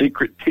to The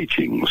Secret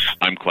Teachings.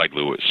 I'm Clyde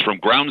Lewis from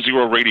Ground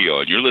Zero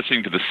Radio, and you're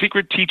listening to The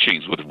Secret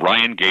Teachings with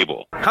Ryan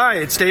Gable. Hi,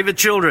 it's David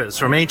Childress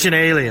from Ancient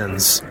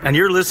Aliens, and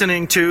you're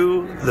listening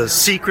to The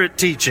Secret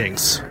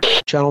Teachings.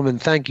 Gentlemen,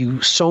 thank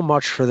you so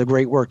much for the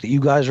great work that you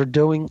guys are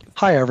doing.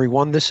 Hi,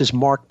 everyone. This is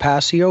Mark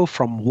Passio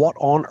from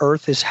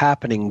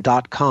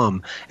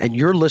whatonearthishappening.com, and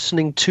you're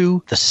listening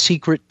to The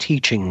Secret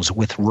Teachings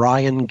with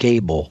Ryan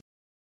Gable.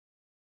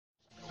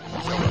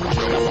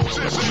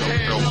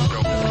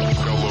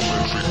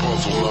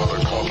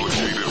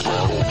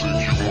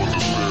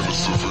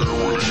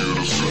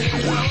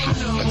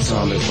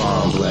 Atomic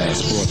bomb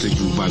blast brought to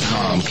you by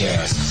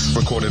Comcast.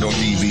 Recorded on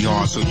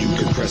DVR so you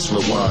can press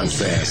rewind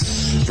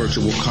fast.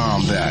 Virtual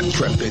combat,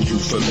 prepping you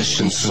for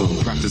mission soon.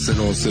 Practicing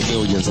on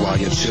civilians while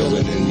you're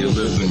chilling in your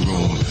living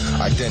room.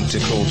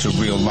 Identical to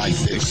real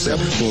life,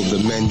 except for the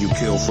men you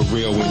kill for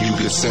real when you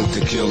get sent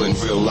to kill in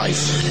real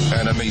life.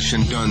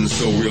 Animation done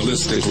so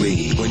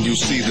realistically. When you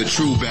see the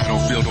true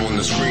battlefield on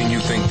the screen,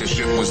 you think the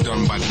shit was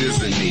done by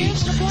Disney.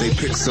 They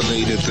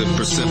pixelated the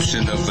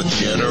perception of a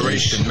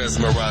generation.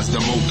 Mesmerized the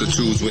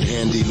multitudes with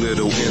handy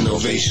little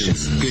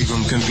innovations. Gave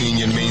them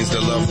convenient means to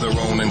love their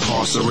own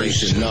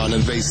incarceration.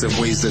 Non-invasive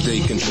ways that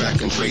they can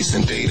track and trace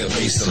and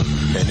database them.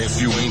 And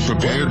if you ain't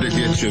prepared to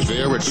get your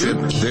Vera chip,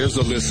 there's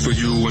a list for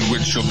you in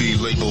which you'll be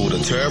labeled a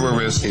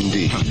terrorist.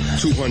 Indeed,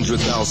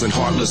 200,000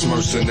 heartless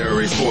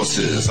mercenary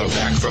forces are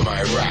back from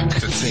Iraq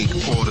to take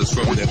orders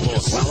from their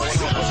bosses. Wake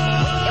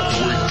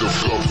the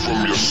fuck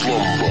from your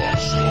slumber.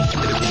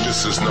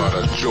 This is not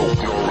a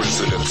joke, nor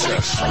is it a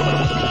test.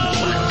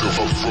 Wake the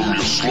fuck from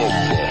your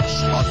slumber.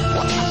 I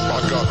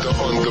got the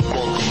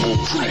undebunkable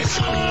proof.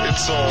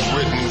 It's all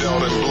written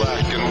down in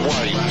black and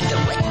white.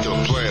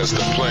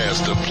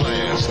 The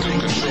plans to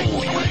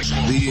control you.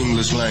 The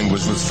English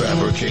language was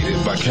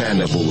fabricated by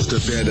cannibals to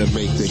better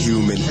make the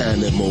human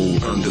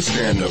animal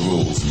understand the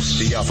rules.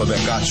 The alphabet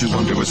got you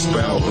under a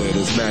spell that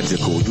is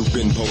magical. You've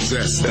been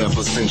possessed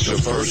ever since your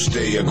first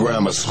day of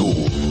grammar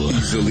school.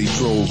 Easily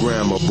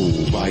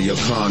programmable by your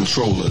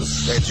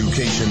controllers.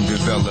 Education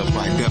developed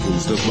by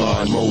devils,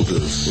 divine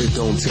molders. It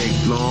don't take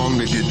long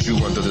to get you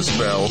under the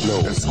spell.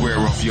 And square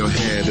off your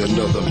head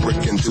another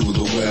brick into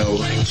the well.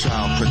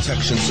 Child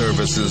protection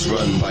services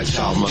run by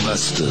child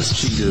molesters,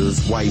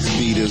 cheaters, wife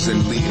beaters,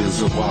 and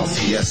leaders of wild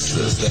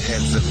fiestas. The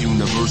heads of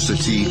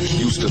university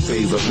used to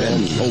favor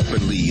men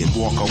openly and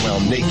walk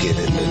around naked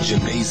in the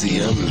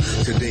gymnasium.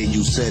 Today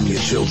you send your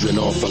children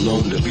off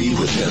alone to be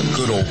with them.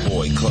 Good old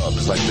boy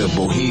clubs like the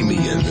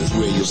Bohemian is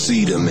where you'll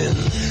see them in.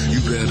 You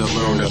better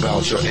learn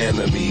about your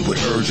enemy with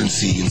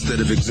urgency instead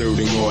of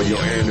exerting all your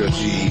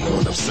energy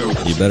on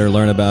absurdity. You better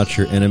learn about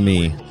your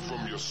enemy.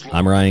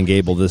 I'm Ryan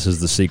Gable. This is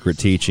The Secret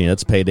Teaching.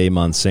 That's Payday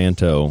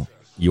Monsanto,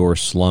 Your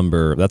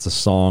Slumber. That's a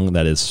song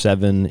that is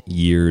 7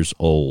 years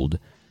old,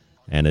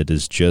 and it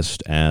is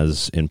just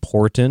as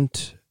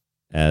important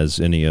as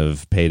any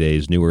of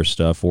Payday's newer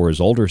stuff or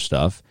his older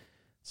stuff.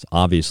 It's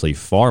obviously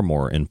far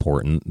more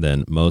important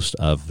than most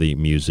of the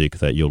music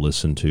that you'll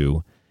listen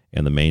to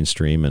in the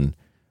mainstream, and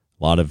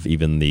a lot of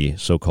even the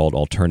so-called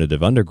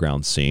alternative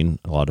underground scene.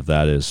 A lot of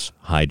that is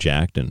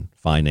hijacked and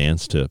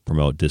financed to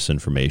promote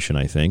disinformation,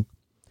 I think.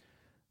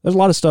 There's a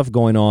lot of stuff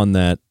going on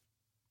that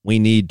we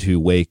need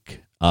to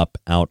wake up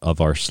out of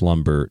our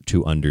slumber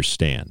to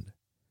understand.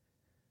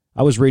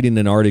 I was reading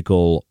an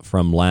article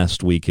from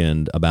last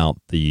weekend about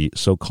the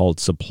so-called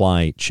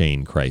supply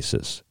chain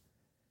crisis.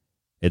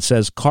 It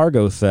says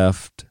cargo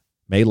theft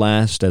may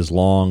last as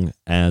long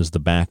as the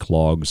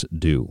backlogs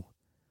do.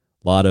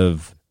 A lot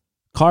of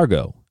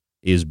cargo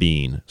is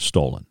being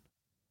stolen.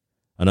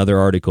 Another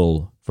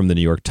article from the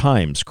New York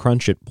Times,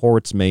 crunch at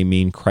ports may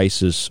mean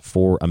crisis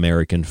for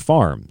American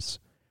farms.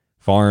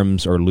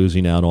 Farms are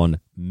losing out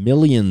on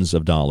millions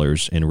of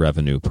dollars in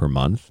revenue per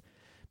month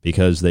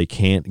because they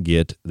can't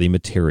get the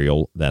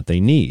material that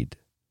they need.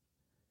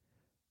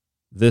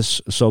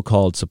 This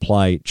so-called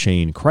supply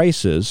chain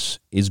crisis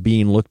is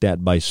being looked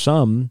at by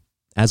some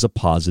as a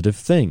positive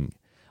thing.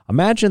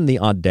 Imagine the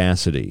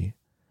audacity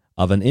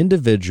of an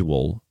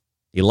individual,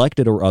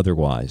 elected or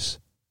otherwise,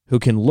 who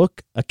can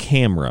look a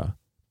camera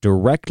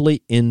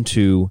directly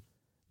into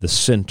the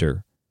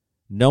center,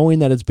 knowing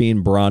that it's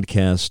being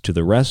broadcast to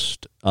the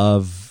rest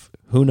of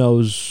who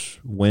knows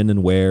when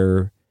and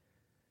where,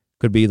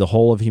 could be the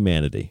whole of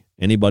humanity,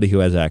 anybody who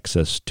has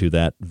access to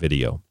that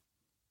video.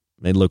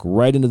 They look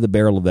right into the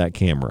barrel of that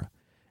camera,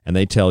 and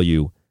they tell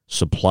you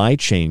supply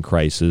chain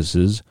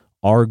crises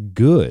are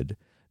good.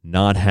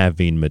 Not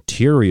having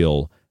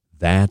material,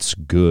 that's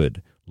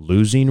good.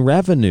 Losing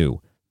revenue,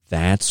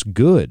 that's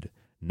good.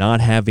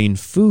 Not having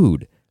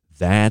food,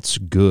 that's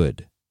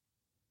good.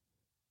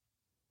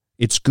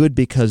 It's good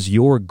because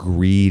you're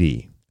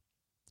greedy.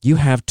 You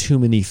have too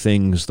many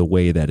things the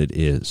way that it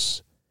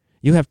is.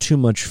 You have too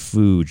much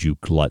food, you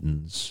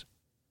gluttons.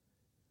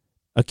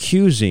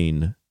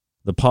 Accusing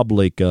the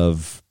public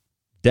of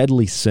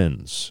deadly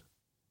sins.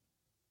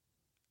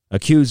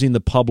 Accusing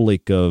the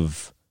public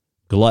of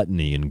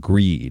gluttony and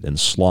greed and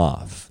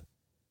sloth.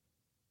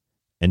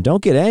 And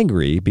don't get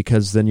angry,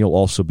 because then you'll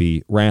also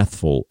be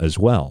wrathful as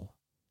well.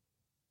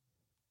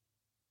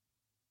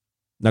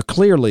 Now,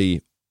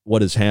 clearly,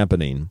 what is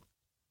happening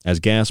as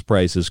gas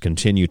prices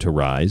continue to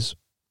rise,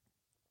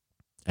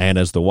 and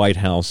as the White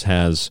House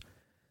has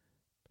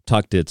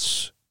tucked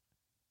its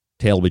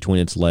tail between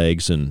its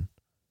legs and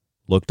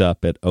looked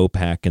up at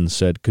OPEC and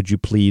said, could you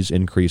please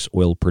increase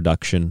oil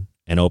production?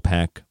 And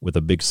OPEC, with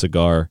a big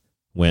cigar,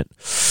 went,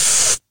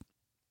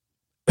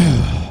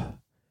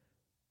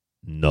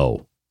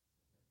 no.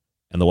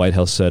 And the White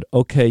House said,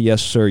 okay,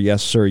 yes, sir,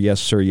 yes, sir, yes,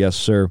 sir, yes,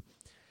 sir.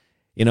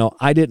 You know,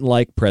 I didn't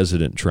like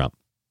President Trump.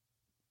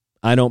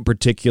 I don't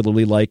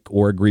particularly like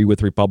or agree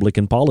with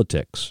Republican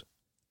politics.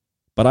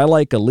 But I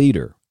like a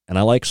leader, and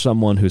I like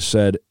someone who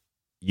said,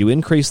 you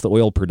increase the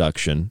oil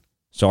production,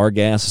 so our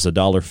gas is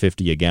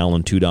 $1.50 a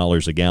gallon,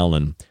 $2 a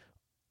gallon,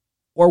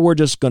 or we're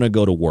just going to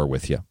go to war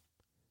with you.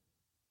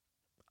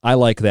 I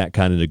like that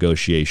kind of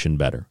negotiation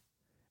better.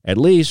 At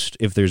least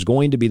if there's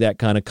going to be that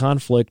kind of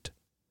conflict,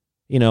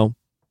 you know,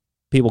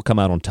 people come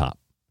out on top,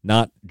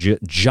 not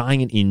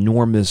giant,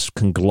 enormous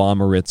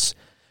conglomerates.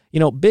 You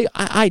know, big.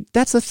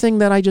 That's the thing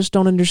that I just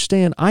don't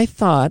understand. I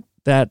thought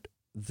that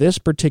this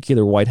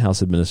particular White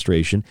House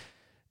administration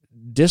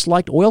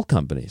disliked oil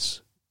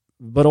companies.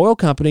 But oil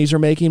companies are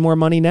making more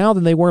money now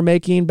than they were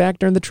making back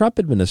during the Trump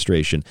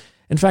administration.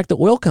 In fact, the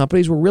oil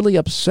companies were really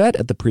upset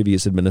at the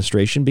previous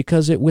administration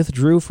because it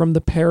withdrew from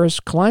the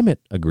Paris Climate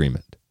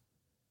Agreement.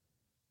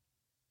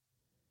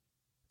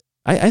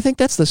 I think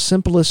that's the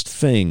simplest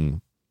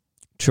thing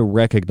to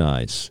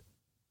recognize.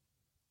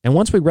 And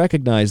once we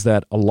recognize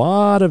that, a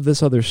lot of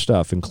this other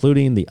stuff,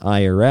 including the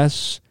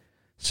IRS,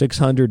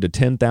 $600 to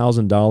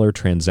 $10,000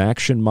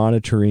 transaction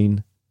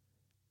monitoring,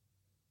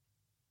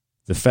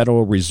 the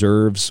Federal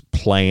Reserve's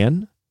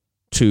plan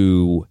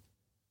to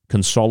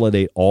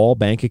consolidate all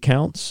bank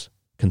accounts,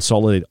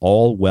 consolidate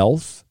all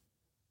wealth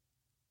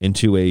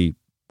into a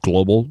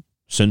global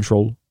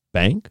central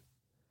bank,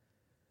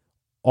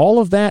 all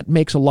of that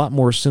makes a lot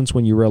more sense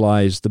when you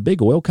realize the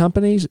big oil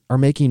companies are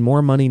making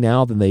more money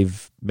now than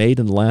they've made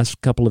in the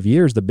last couple of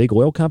years. The big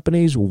oil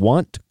companies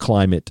want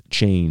climate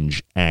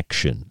change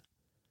action.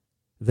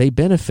 They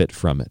benefit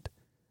from it.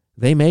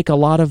 They make a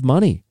lot of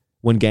money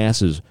when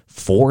gas is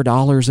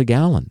 $4 a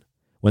gallon,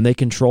 when they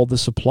control the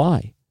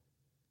supply.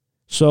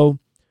 So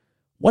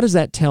what does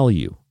that tell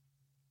you?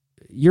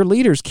 Your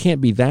leaders can't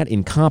be that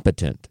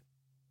incompetent.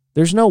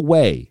 There's no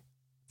way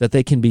that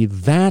they can be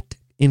that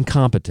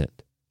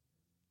incompetent.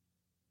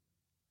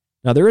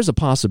 Now, there is a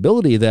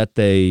possibility that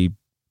they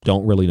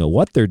don't really know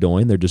what they're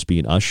doing. They're just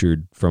being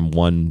ushered from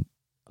one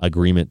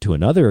agreement to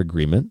another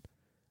agreement.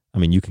 I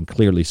mean, you can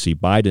clearly see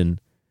Biden.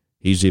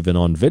 He's even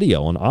on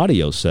video, on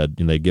audio, said,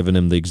 and they've given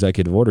him the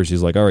executive orders.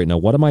 He's like, all right, now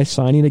what am I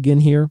signing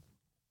again here?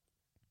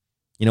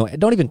 You know,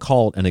 don't even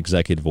call it an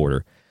executive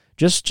order.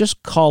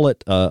 Just call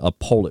it a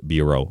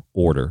Politburo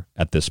order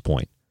at this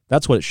point.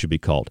 That's what it should be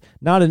called.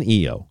 Not an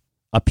EO,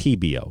 a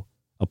PBO,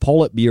 a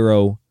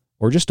Politburo,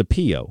 or just a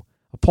PO.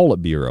 A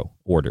Politburo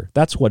order.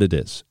 That's what it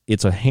is.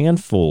 It's a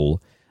handful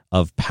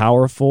of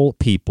powerful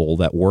people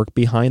that work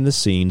behind the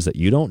scenes that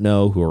you don't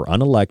know, who are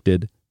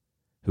unelected,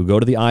 who go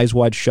to the eyes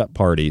wide shut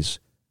parties,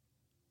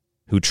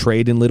 who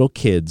trade in little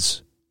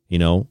kids, you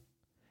know,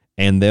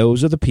 and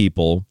those are the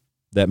people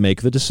that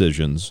make the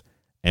decisions.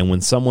 And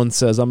when someone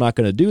says, I'm not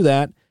going to do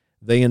that,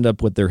 they end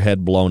up with their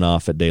head blown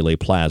off at Dealey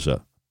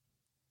Plaza.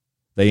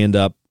 They end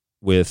up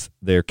with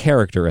their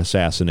character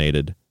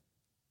assassinated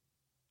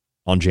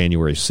on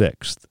January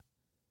 6th.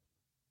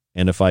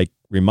 And if I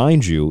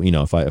remind you, you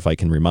know, if I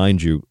can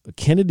remind you,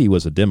 Kennedy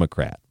was a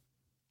Democrat.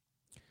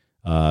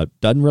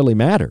 Doesn't really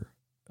matter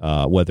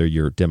whether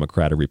you're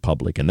Democrat or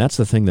Republican. That's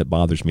the thing that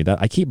bothers me. That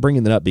I keep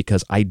bringing that up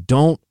because I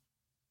don't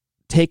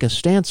take a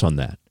stance on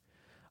that.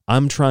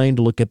 I'm trying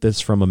to look at this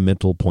from a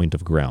mental point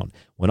of ground.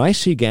 When I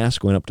see gas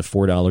going up to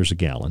 $4 a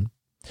gallon,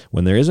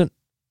 when there isn't,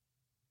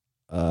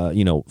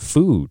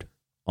 food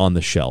on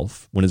the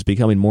shelf, when it's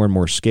becoming more and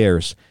more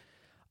scarce,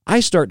 I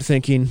start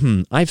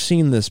thinking, I've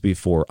seen this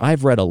before.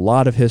 I've read a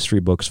lot of history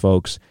books,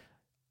 folks.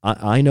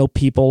 I know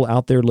people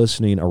out there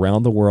listening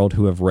around the world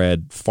who have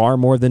read far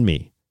more than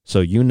me, so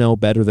you know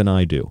better than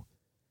I do.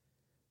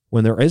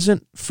 When there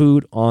isn't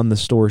food on the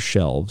store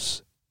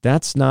shelves,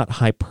 that's not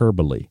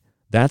hyperbole.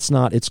 That's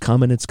not, it's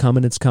coming, it's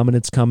coming, it's coming,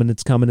 it's coming,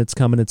 it's coming, it's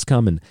coming, it's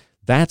coming.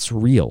 That's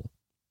real.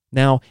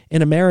 Now,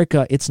 in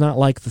America, it's not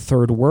like the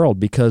third world,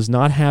 because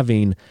not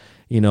having,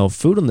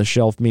 food on the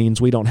shelf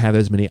means we don't have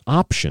as many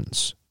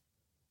options.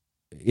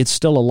 It's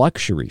still a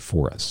luxury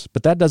for us.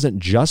 But that doesn't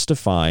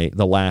justify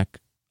the lack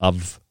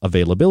of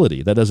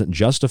availability. That doesn't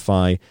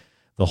justify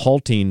the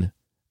halting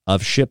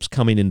of ships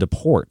coming into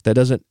port. That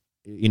doesn't,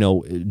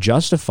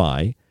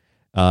 justify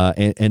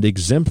and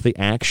exempt the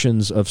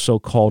actions of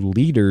so-called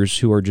leaders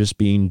who are just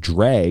being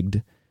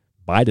dragged.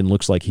 Biden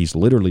looks like he's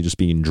literally just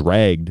being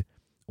dragged,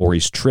 or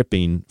he's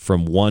tripping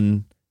from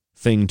one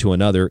thing to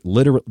another.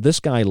 This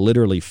guy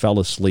literally fell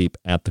asleep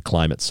at the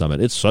climate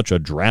summit. It's such a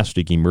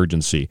drastic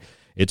emergency.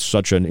 It's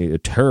such a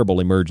terrible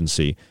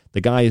emergency.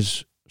 The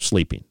guy's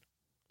sleeping,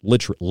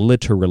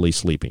 literally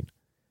sleeping.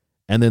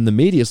 And then the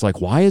media is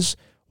like, why is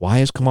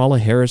Kamala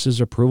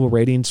Harris's approval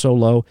rating so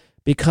low?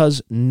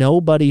 Because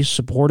nobody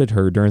supported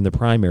her during the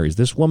primaries.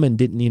 This woman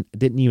didn't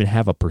even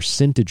have a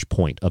percentage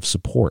point of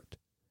support.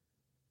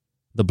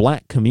 The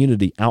black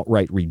community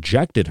outright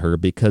rejected her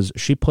because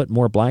she put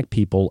more black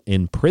people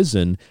in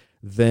prison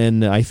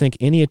than I think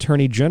any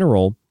attorney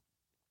general,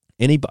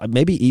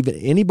 maybe even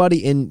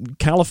anybody in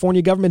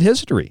California government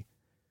history.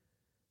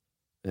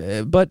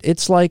 But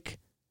it's like,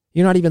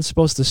 you're not even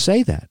supposed to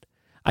say that.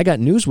 I got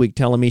Newsweek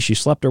telling me she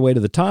slept her way to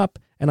the top,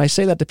 and I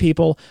say that to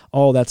people,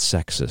 oh, that's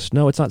sexist.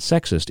 No, it's not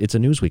sexist. It's a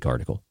Newsweek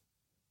article.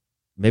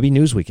 Maybe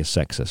Newsweek is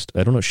sexist.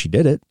 I don't know if she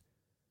did it.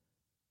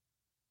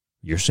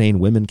 You're saying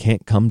women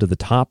can't come to the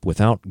top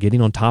without getting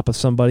on top of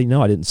somebody?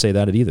 No, I didn't say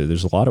that either.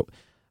 There's a lot of...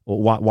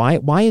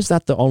 Why is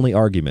that the only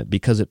argument?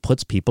 Because it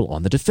puts people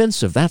on the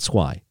defensive. That's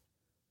why.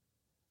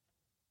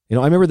 I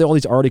remember all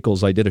these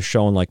articles. I did a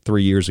show on like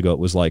 3 years ago. It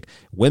was like,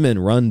 women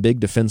run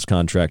big defense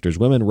contractors.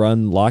 Women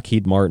run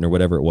Lockheed Martin or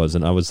whatever it was.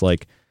 And I was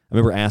like, I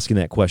remember asking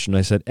that question.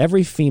 I said,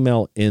 every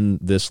female in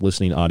this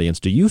listening audience,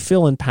 do you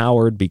feel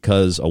empowered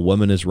because a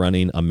woman is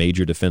running a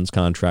major defense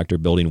contractor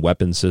building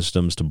weapon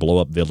systems to blow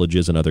up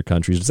villages in other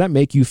countries? Does that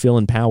make you feel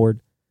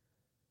empowered?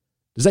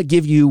 Does that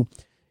give you,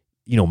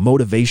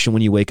 motivation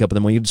when you wake up? And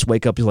then when you just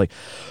wake up, you're like,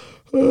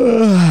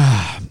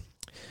 ugh.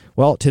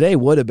 Well, today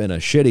would have been a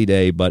shitty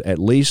day, but at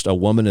least a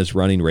woman is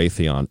running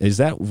Raytheon. Is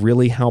that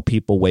really how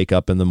people wake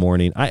up in the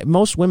morning?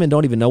 Most women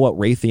don't even know what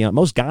Raytheon,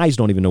 most guys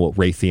don't even know what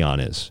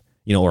Raytheon is.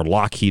 Or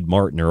Lockheed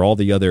Martin, or all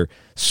the other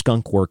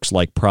skunk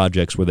works-like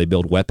projects where they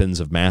build weapons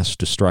of mass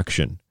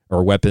destruction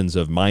or weapons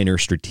of minor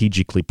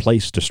strategically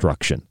placed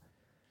destruction.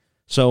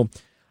 So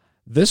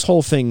this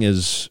whole thing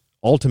is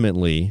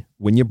ultimately,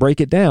 when you break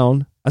it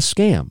down, a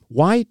scam.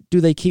 Why do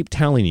they keep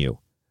telling you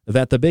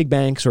that the big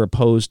banks are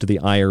opposed to the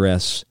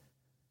IRS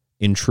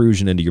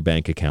intrusion into your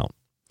bank account?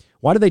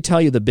 Why do they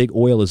tell you the big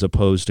oil is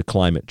opposed to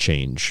climate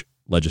change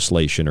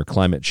legislation or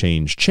climate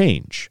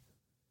change?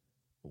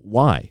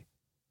 Why?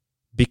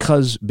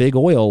 Because big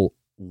oil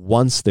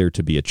wants there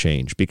to be a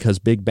change, because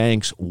big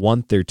banks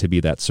want there to be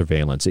that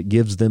surveillance. It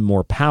gives them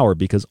more power,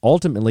 because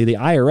ultimately the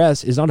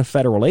IRS is not a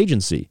federal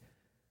agency.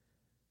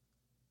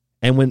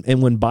 And when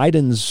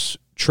Biden's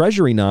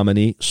Treasury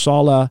nominee,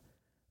 Saula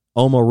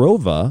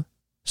Omarova,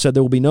 said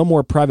there will be no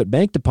more private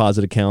bank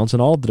deposit accounts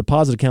and all of the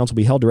deposit accounts will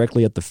be held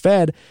directly at the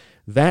Fed,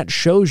 that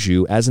shows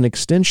you, as an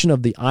extension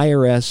of the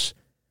IRS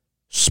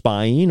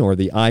spying or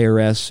the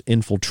IRS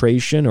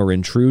infiltration or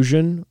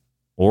intrusion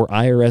or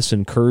IRS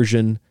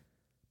incursion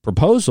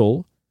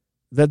proposal,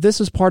 that this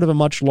is part of a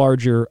much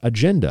larger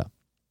agenda.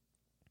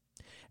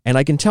 And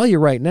I can tell you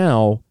right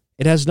now,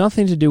 it has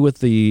nothing to do with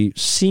the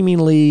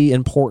seemingly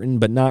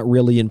important but not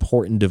really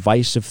important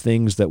divisive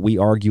things that we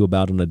argue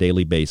about on a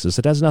daily basis.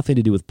 It has nothing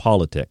to do with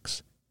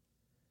politics.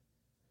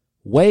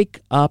 Wake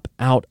up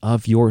out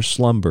of your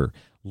slumber.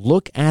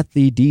 Look at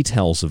the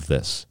details of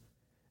this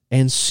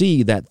and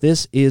see that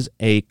this is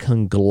a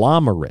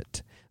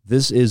conglomerate.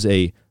 This is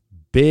a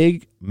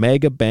big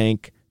mega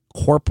bank,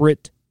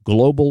 corporate,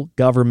 global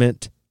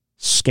government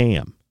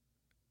scam,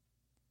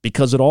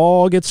 because it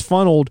all gets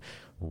funneled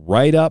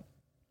right up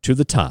to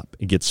the top.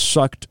 It gets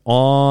sucked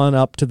on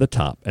up to the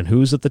top. And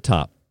who's at the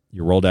top?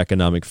 Your World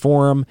Economic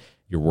Forum,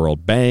 your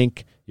World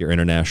Bank, your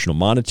International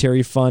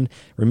Monetary Fund.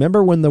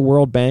 Remember when the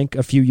World Bank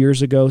a few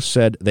years ago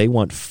said they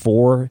want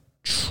 $4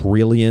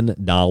 trillion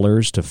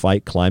to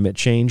fight climate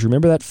change?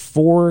 Remember that?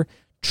 $4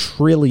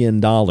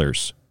 trillion.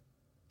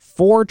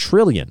 $4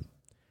 trillion.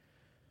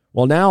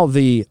 Well, now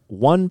the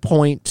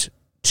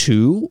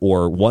 1.2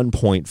 or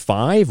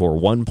 1.5 or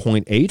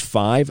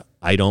 1.85,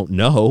 I don't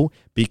know,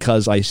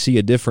 because I see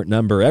a different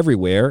number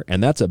everywhere,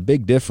 and that's a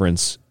big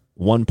difference,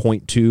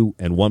 1.2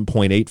 and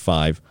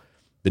 1.85.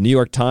 The New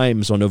York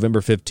Times on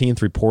November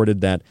 15th reported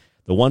that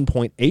the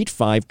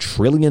 $1.85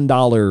 trillion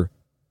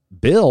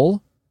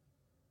bill,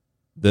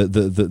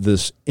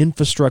 this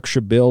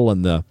infrastructure bill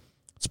and the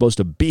supposed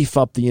to beef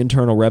up the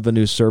Internal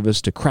Revenue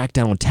Service to crack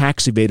down on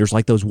tax evaders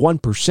like those one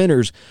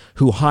percenters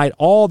who hide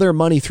all their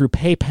money through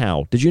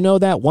PayPal. Did you know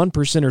that? One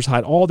percenters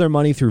hide all their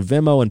money through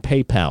Venmo and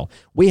PayPal.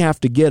 We have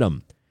to get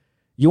them.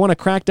 You want to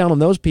crack down on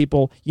those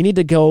people, you need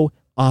to go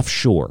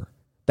offshore.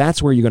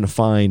 That's where you're going to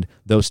find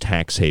those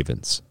tax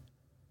havens.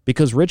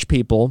 Because rich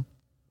people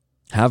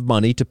have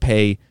money to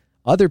pay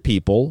other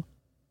people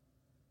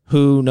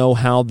who know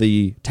how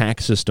the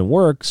tax system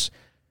works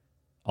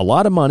a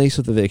lot of money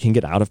so that they can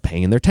get out of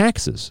paying their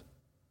taxes.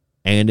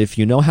 And if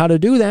you know how to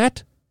do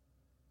that,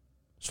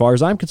 as far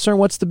as I'm concerned,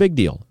 what's the big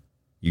deal?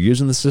 You're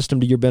using the system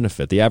to your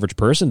benefit. The average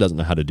person doesn't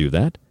know how to do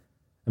that.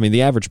 I mean,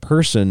 the average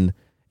person,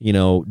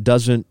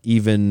 doesn't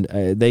even,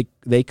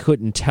 they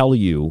couldn't tell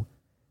you,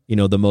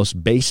 the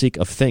most basic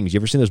of things. You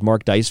ever seen those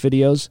Mark Dice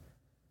videos?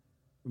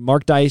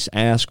 Mark Dice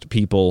asked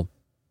people,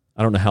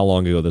 I don't know how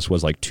long ago this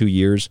was, like 2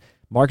 years.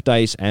 Mark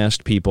Dice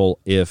asked people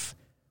if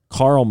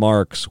Karl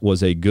Marx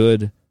was a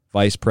good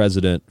vice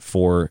president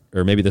or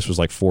maybe this was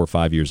like 4 or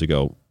 5 years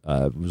ago.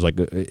 It was like,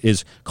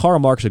 is Karl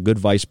Marx a good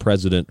vice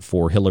president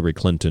for Hillary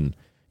Clinton,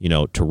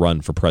 to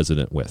run for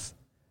president with?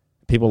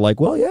 People were like,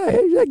 well, yeah,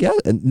 I guess.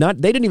 And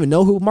they didn't even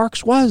know who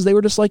Marx was. They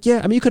were just like,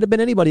 yeah, I mean, you could have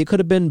been anybody. It could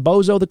have been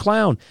Bozo the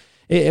Clown.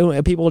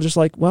 People were just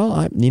like, well,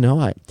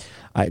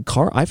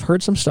 I've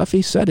heard some stuff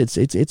he said.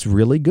 It's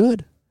really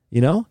good.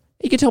 You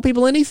can tell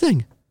people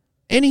anything.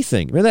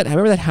 Remember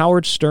that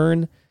Howard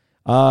Stern?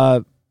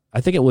 I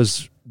think it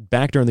was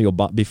back during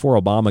before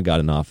Obama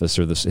got in office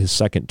or his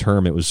second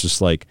term. It was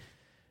just like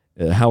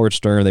Howard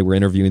Stern. They were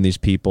interviewing these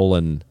people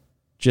and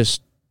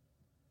just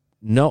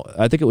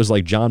I think it was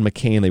like John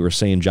McCain. They were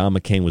saying John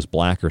McCain was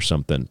black or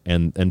something,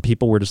 and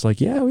people were just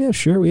like, yeah,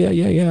 sure,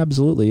 yeah,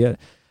 absolutely, yeah.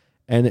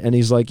 And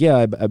he's like,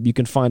 yeah, you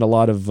can find a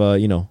lot of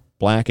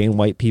black and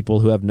white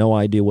people who have no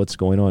idea what's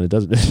going on. It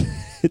doesn't.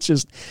 It's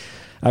just.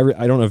 I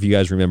don't know if you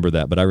guys remember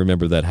that, but I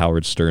remember that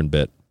Howard Stern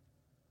bit.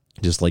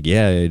 Just like,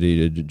 yeah,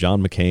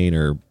 John McCain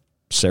or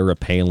Sarah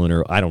Palin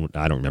or I don't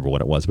remember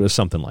what it was, but it was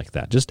something like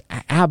that. Just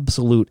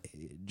absolute,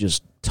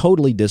 just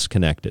totally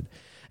disconnected.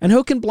 And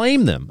who can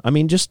blame them? I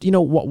mean, just,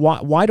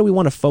 why do we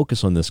want to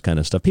focus on this kind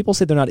of stuff? People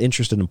say they're not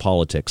interested in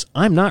politics.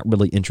 I'm not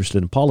really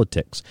interested in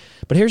politics.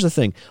 But here's the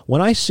thing.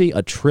 When I see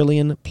 $1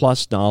 trillion+,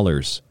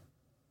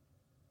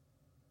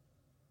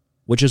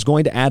 which is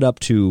going to add up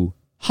to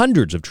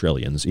hundreds of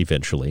trillions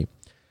eventually,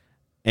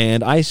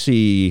 and I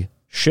see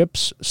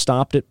ships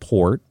stopped at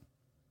port,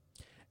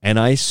 and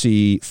I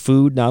see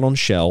food not on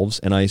shelves,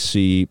 and I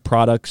see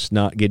products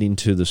not getting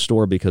to the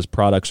store because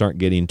products aren't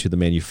getting to the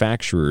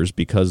manufacturers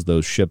because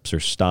those ships are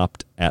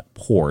stopped at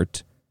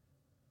port,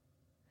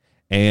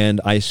 and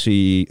I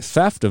see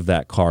theft of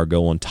that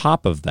cargo on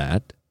top of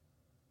that,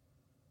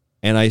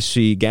 and I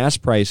see gas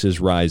prices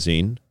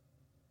rising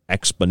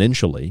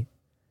exponentially,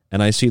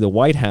 and I see the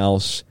White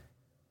House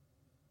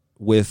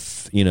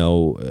with,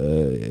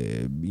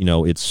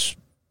 its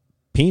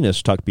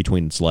penis tucked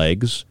between its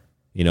legs,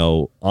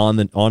 on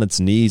its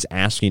knees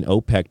asking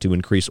OPEC to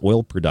increase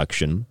oil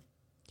production.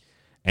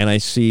 And I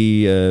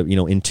see,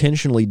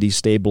 intentionally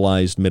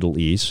destabilized Middle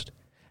East.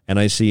 And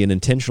I see an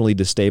intentionally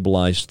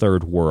destabilized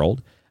third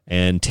world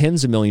and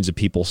tens of millions of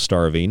people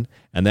starving,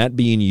 and that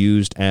being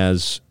used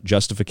as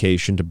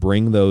justification to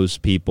bring those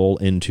people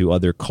into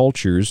other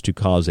cultures to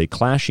cause a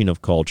clashing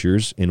of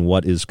cultures in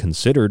what is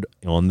considered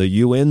on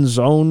the UN's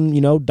own,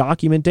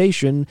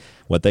 documentation,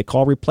 what they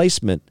call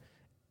replacement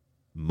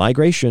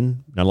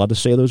migration. Not allowed to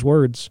say those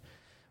words,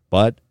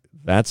 but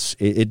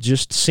it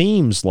just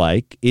seems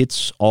like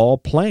it's all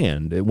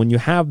planned. When you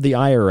have the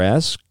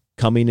IRS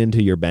coming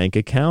into your bank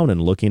account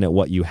and looking at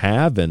what you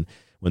have, and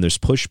when there's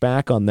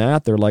pushback on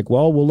that, they're like,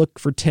 well, we'll look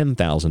for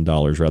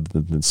 $10,000 rather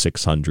than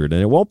 $600.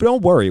 And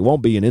don't worry, it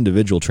won't be in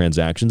individual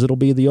transactions. It'll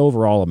be the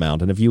overall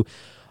amount. And if you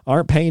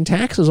aren't paying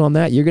taxes on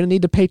that, you're going to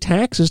need to pay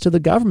taxes to the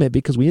government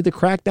because we need to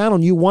crack down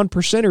on you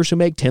 1%ers who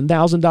make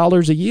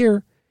 $10,000 a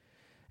year.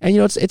 And,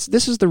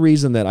 this is the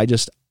reason that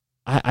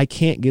I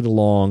can't get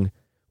along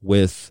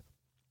with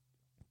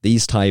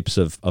these types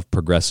of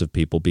progressive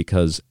people,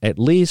 because at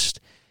least,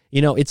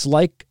 it's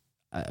like,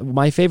 one of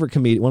my favorite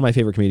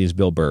comedians,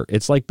 Bill Burr.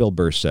 It's like Bill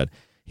Burr said.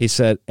 He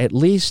said, at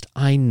least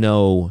I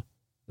know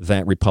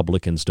that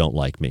Republicans don't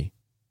like me.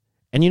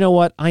 And you know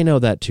what? I know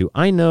that too.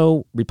 I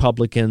know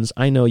Republicans.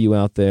 I know you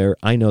out there.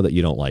 I know that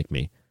you don't like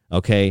me.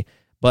 Okay?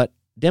 But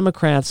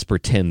Democrats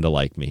pretend to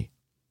like me.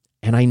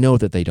 And I know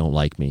that they don't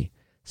like me.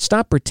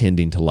 Stop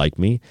pretending to like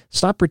me.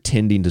 Stop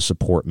pretending to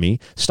support me.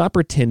 Stop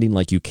pretending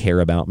like you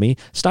care about me.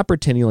 Stop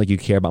pretending like you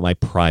care about my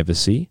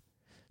privacy.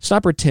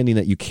 Stop pretending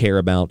that you care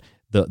about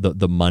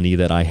the money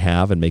that I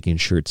have and making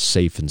sure it's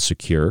safe and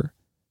secure.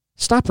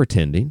 Stop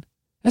pretending.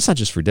 That's not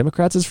just for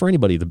Democrats. It's for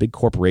anybody. The big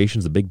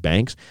corporations, the big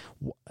banks,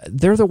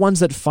 they're the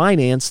ones that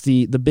finance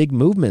the big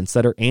movements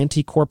that are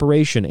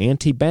anti-corporation,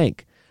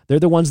 anti-bank.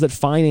 They're the ones that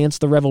finance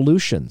the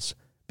revolutions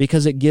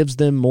because it gives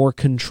them more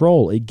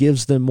control. It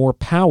gives them more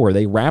power.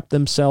 They wrap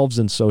themselves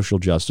in social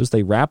justice.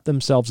 They wrap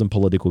themselves in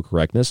political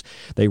correctness.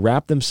 They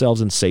wrap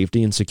themselves in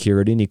safety and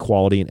security and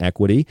equality and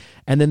equity.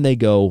 And then they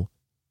go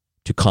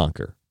to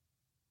conquer.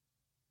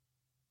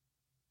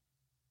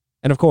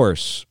 And of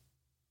course,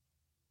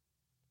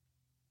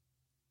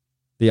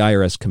 the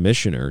IRS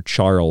commissioner,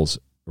 Charles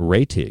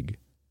Rettig,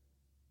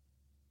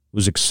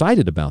 was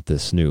excited about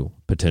this new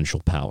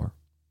potential power.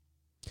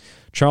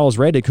 Charles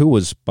Rettig, who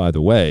was, by the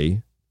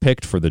way,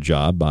 picked for the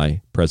job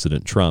by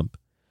President Trump,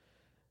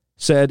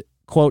 said,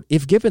 Quote,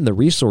 if given the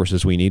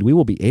resources we need, we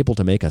will be able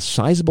to make a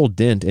sizable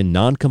dent in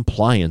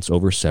noncompliance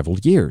over several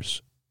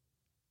years.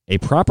 A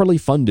properly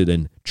funded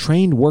and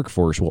trained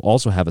workforce will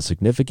also have a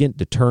significant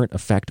deterrent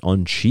effect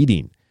on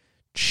cheating.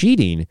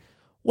 Cheating?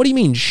 What do you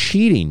mean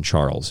cheating,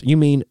 Charles? You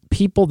mean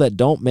people that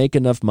don't make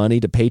enough money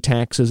to pay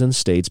taxes in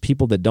states,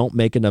 people that don't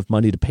make enough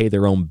money to pay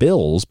their own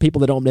bills, people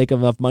that don't make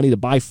enough money to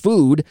buy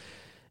food,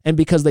 and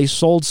because they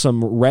sold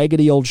some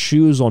raggedy old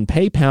shoes on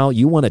PayPal,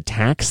 you want to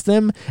tax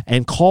them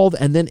and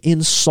then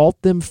insult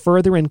them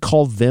further and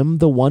call them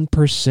the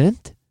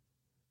 1%?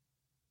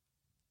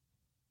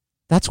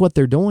 That's what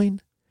they're doing.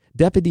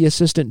 Deputy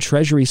Assistant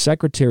Treasury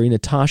Secretary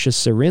Natasha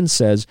Serin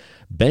says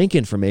bank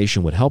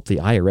information would help the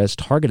IRS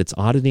target its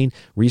auditing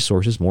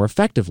resources more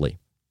effectively.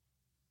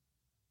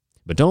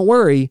 But don't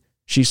worry,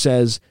 she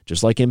says,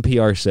 just like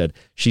NPR said,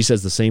 she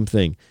says the same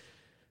thing.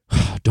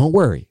 Don't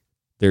worry.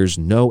 There's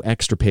no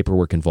extra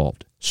paperwork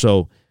involved.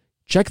 So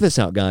check this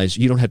out, guys.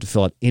 You don't have to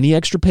fill out any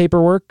extra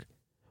paperwork.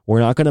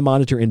 We're not going to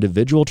monitor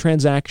individual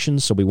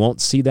transactions, so we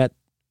won't see that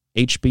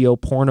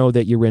HBO porno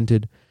that you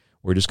rented.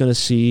 We're just going to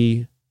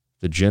see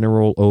the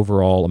general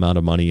overall amount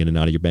of money in and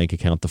out of your bank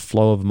account, the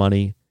flow of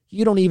money.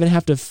 You don't even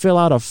have to fill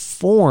out a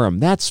form.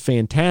 That's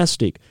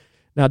fantastic.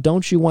 Now,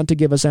 don't you want to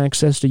give us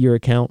access to your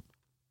account?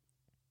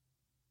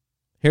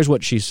 Here's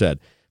what she said.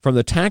 From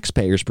the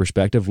taxpayer's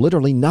perspective,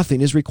 literally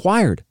nothing is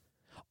required.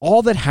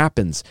 All that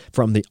happens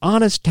from the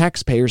honest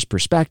taxpayer's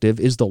perspective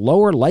is the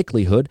lower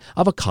likelihood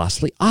of a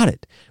costly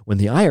audit, when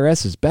the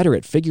IRS is better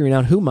at figuring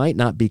out who might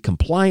not be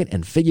compliant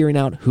and figuring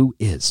out who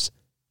is.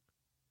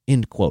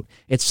 End quote.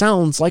 It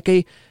sounds like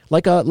a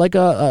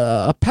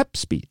pep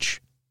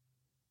speech.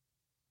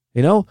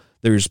 You know,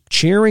 there's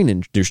cheering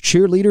and there's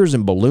cheerleaders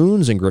and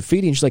balloons and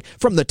graffiti. And she's like,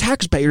 from the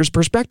taxpayer's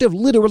perspective,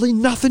 literally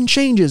nothing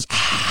changes.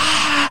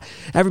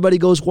 Everybody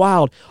goes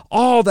wild.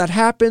 All that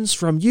happens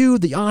from you,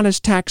 the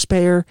honest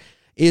taxpayer,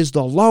 is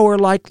the lower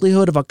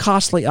likelihood of a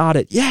costly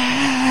audit.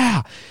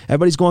 Yeah!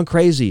 Everybody's going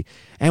crazy.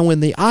 And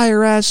when the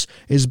IRS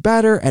is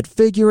better at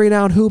figuring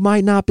out who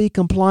might not be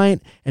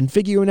compliant and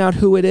figuring out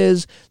who it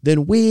is,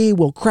 then we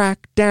will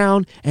crack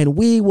down and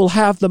we will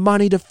have the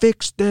money to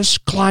fix this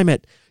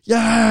climate.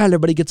 Yeah!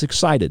 Everybody gets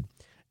excited.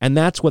 And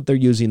that's what they're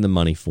using the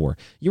money for.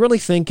 You really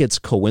think it's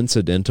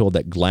coincidental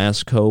that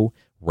Glasgow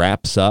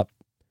wraps up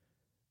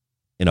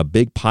in a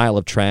big pile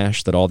of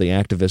trash that all the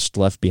activists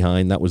left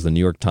behind? That was the New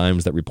York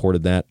Times that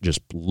reported that.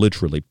 Just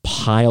literally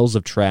piles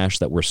of trash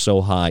that were so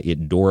high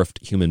it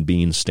dwarfed human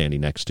beings standing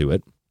next to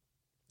it.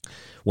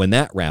 When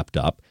that wrapped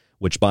up,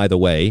 which, by the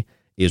way,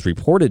 is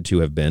reported to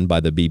have been by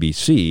the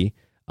BBC,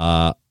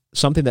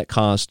 something that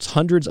costs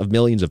hundreds of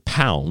millions of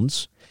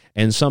pounds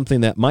and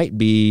something that might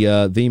be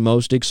the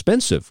most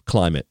expensive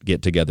climate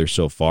get-together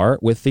so far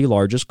with the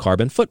largest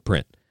carbon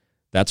footprint.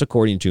 That's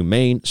according to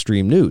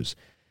mainstream news.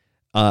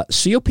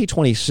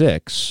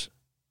 COP26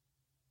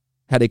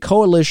 had a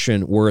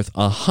coalition worth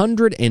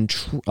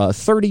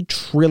 $130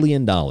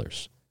 trillion. I'm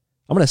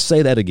going to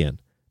say that again,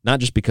 not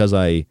just because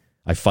I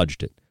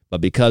fudged it, but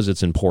because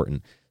it's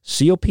important.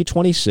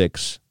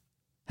 COP26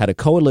 had a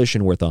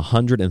coalition worth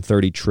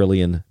 $130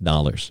 trillion.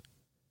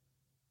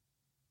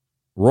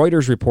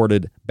 Reuters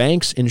reported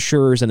banks,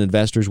 insurers, and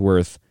investors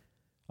worth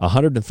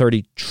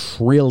 $130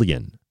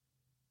 trillion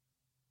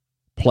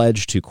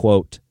pledged to,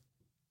 quote,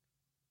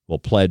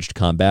 pledged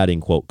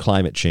combating, quote,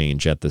 climate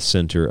change at the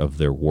center of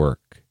their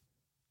work.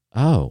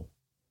 Oh,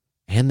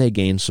 and they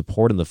gained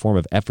support in the form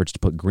of efforts to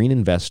put green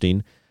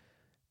investing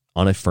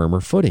on a firmer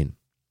footing.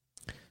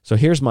 So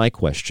here's my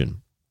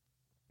question.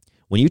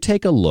 When you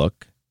take a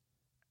look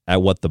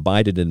at what the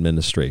Biden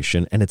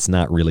administration, and it's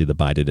not really the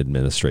Biden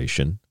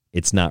administration,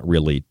 it's not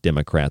really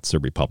Democrats or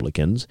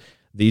Republicans,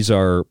 these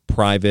are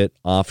private,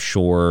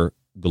 offshore,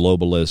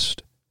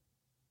 globalist,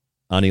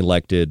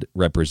 unelected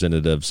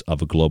representatives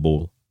of a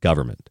global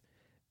government.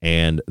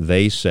 And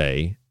they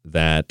say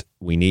that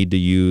we need to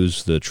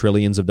use the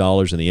trillions of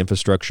dollars in the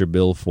infrastructure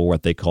bill for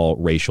what they call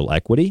racial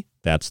equity.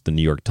 That's the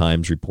New York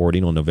Times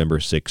reporting on November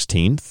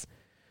 16th.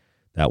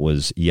 That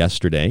was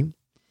yesterday.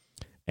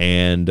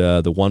 And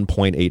the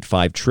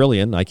 $1.85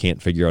 trillion, I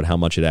can't figure out how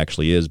much it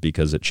actually is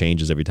because it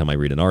changes every time I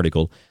read an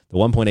article. The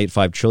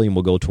 $1.85 trillion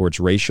will go towards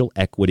racial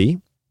equity.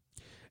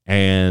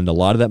 And a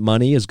lot of that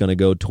money is going to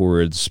go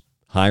towards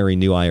hiring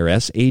new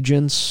IRS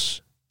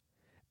agents.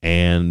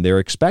 And they're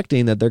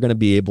expecting that they're going to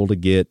be able to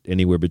get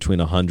anywhere between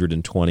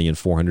 120 and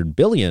 400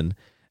 billion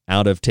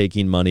out of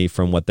taking money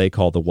from what they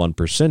call the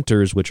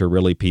 1%ers, which are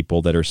really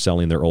people that are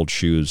selling their old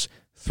shoes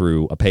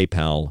through a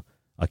PayPal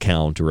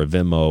account or a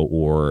Venmo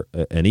or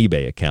an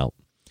eBay account.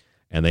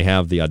 And they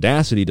have the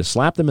audacity to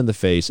slap them in the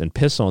face and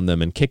piss on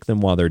them and kick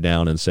them while they're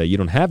down and say, you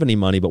don't have any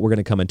money, but we're going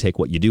to come and take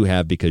what you do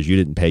have because you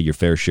didn't pay your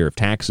fair share of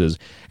taxes.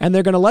 And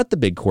they're going to let the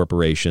big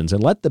corporations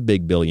and let the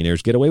big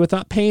billionaires get away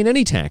without paying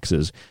any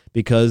taxes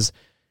because,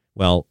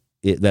 well,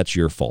 that's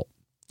your fault.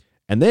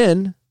 And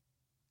then,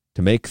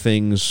 to make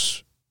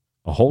things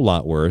a whole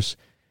lot worse,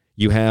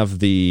 you have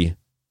the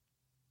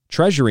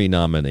Treasury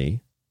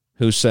nominee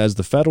who says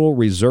the Federal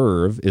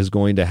Reserve is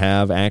going to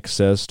have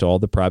access to all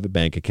the private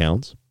bank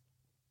accounts.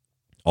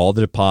 All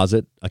the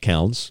deposit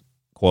accounts,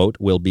 quote,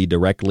 will be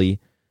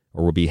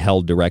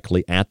held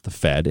directly at the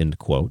Fed, end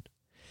quote.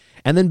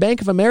 And then Bank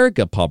of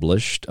America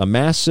published a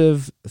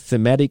massive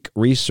thematic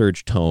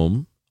research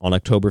tome on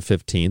October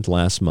 15th,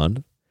 last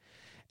month.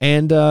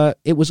 And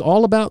it was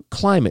all about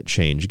climate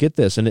change. Get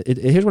this. And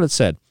here's what it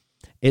said.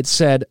 It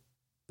said,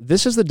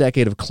 this is the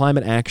decade of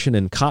climate action,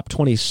 and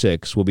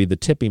COP26 will be the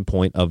tipping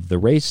point of the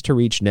race to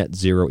reach net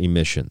zero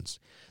emissions,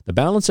 the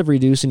balance of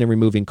reducing and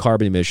removing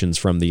carbon emissions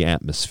from the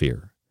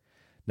atmosphere.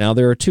 Now,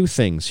 there are two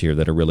things here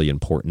that are really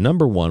important.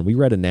 Number one, we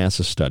read a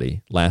NASA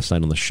study last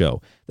night on the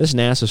show. This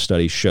NASA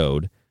study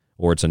showed,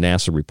 or it's a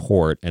NASA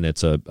report, and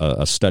it's a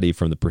study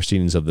from the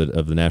proceedings of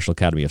the National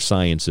Academy of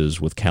Sciences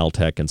with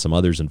Caltech and some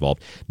others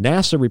involved.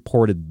 NASA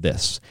reported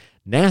this.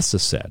 NASA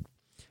said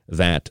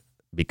that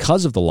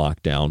because of the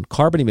lockdown,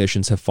 carbon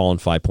emissions have fallen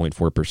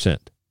 5.4%.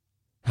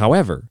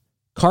 However,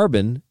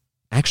 carbon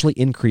actually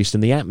increased in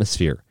the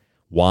atmosphere.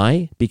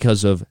 Why?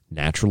 Because of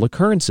natural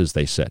occurrences,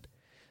 they said.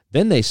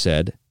 Then they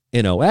said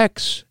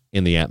NOx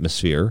in the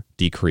atmosphere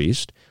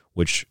decreased,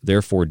 which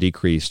therefore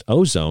decreased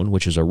ozone,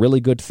 which is a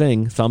really good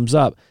thing, thumbs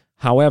up.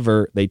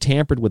 However, they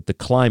tampered with the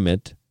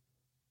climate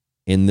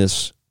in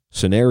this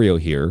scenario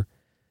here.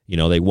 You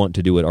know, they want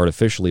to do it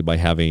artificially by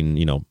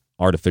having,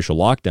 artificial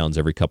lockdowns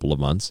every couple of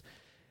months.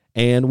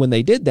 And when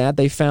they did that,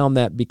 they found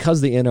that because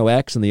the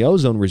NOx and the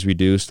ozone was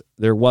reduced,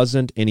 there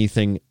wasn't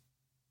anything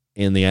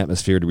in the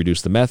atmosphere to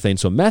reduce the methane.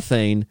 So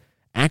methane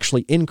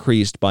actually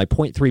increased by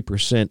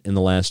 0.3% in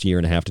the last year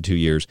and a half to 2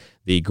 years,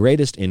 the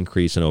greatest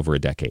increase in over a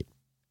decade.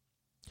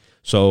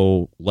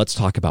 So let's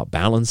talk about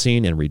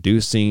balancing and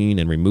reducing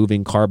and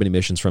removing carbon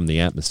emissions from the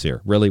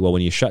atmosphere. Really, well,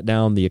 when you shut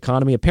down the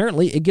economy,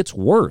 apparently it gets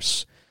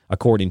worse,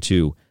 according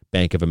to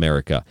Bank of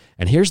America.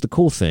 And here's the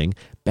cool thing.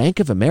 Bank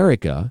of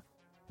America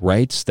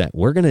writes that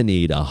we're going to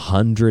need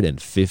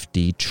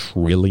 $150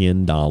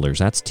 trillion.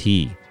 That's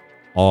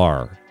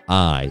TRILLION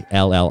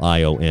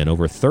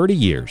over 30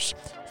 years.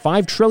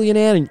 $5 trillion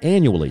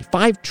annually.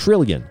 $5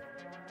 trillion.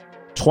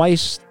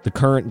 Twice the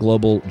current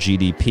global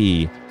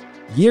GDP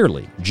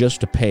yearly just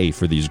to pay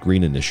for these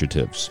green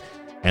initiatives.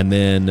 And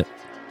then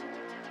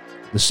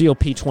the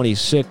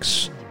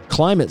COP26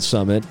 climate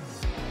summit,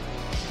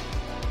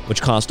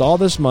 which cost all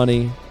this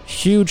money,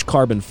 huge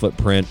carbon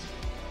footprint.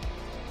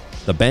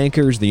 The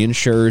bankers, the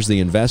insurers,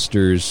 the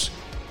investors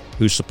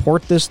who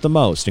support this the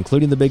most,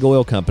 including the big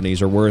oil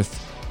companies, are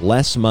worth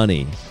less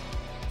money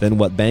than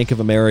what Bank of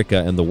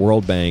America and the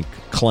World Bank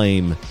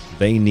claim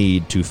they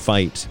need to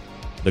fight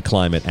the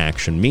climate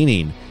action,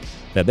 meaning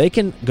that they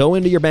can go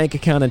into your bank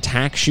account and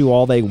tax you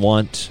all they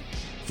want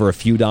for a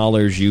few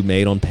dollars you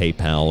made on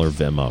PayPal or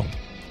Venmo.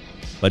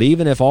 But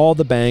even if all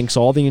the banks,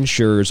 all the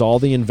insurers, all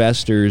the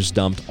investors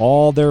dumped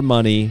all their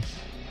money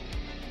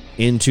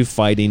into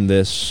fighting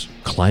this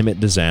climate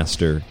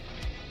disaster,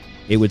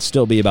 it would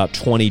still be about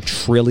 $20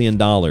 trillion,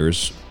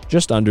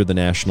 just under the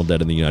national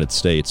debt in the United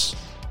States,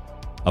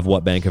 of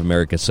what Bank of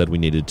America said we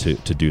needed to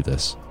do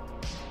this.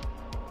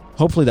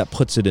 Hopefully that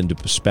puts it into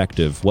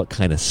perspective what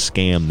kind of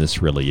scam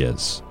this really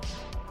is.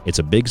 It's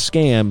a big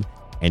scam,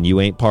 and you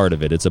ain't part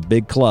of it. It's a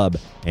big club,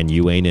 and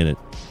you ain't in it.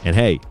 And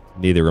hey,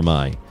 neither am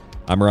I.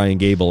 I'm Ryan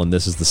Gable, and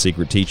this is The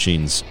Secret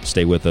Teachings.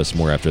 Stay with us.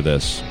 More after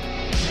this.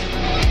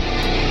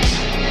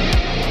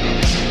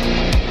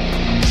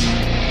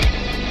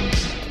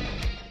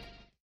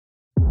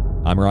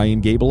 I'm Ryan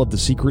Gable of The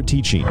Secret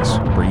Teachings,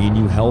 bringing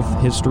you health,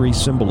 history,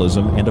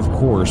 symbolism, and of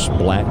course,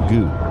 black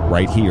goo,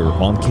 right here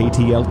on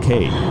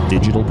KTLK,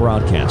 Digital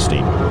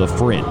Broadcasting, The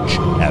Fringe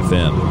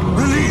FM.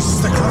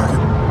 Release the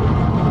Kraken!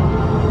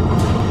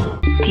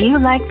 Do you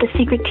like The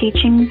Secret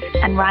Teachings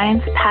and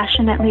Ryan's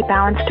passionately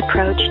balanced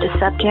approach to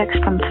subjects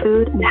from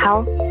food and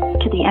health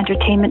to the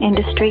entertainment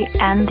industry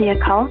and the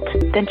occult?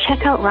 Then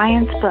check out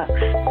Ryan's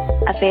books,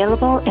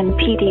 available in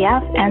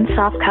PDF and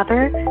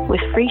softcover with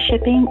free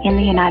shipping in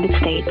the United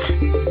States.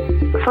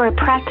 For a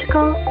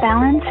practical,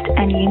 balanced,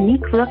 and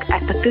unique look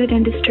at the food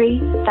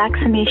industry,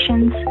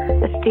 vaccinations,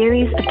 the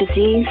theories of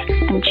disease,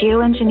 and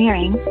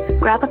geoengineering,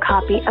 grab a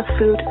copy of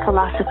Food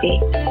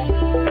Philosophy.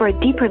 For a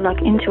deeper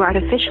look into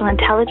artificial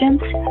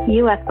intelligence,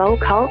 UFO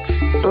cults,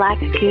 black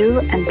goo,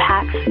 and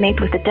pacts made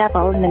with the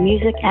devil in the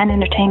music and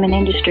entertainment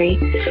industry,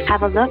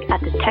 have a look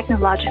at the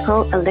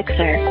Technological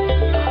Elixir.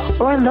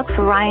 Or look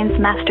for Ryan's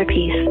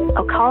masterpiece,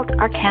 Occult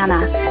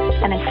Arcana,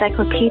 an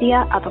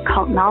encyclopedia of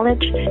occult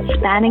knowledge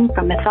spanning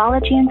from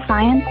mythology and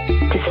science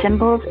to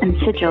symbols and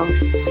sigils,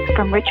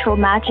 from ritual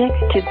magic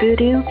to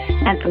voodoo,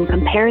 and from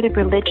comparative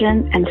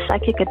religion and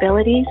psychic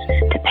abilities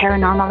to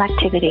paranormal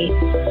activity.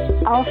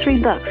 All three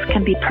books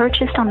can be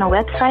purchased on the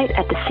website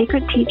at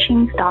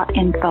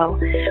thesecretteachings.info,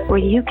 where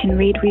you can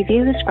read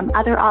reviews from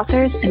other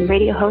authors and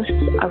radio hosts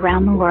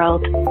around the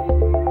world.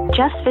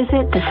 Just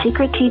visit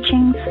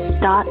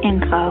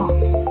thesecretteachings.info.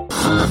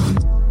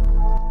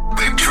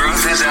 The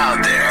truth is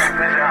out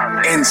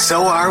there, and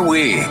so are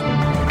we.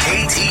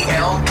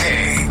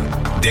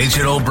 KTLK,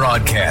 Digital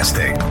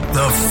Broadcasting,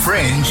 The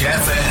Fringe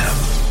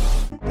FM.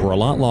 For a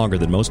lot longer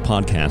than most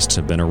podcasts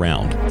have been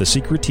around, The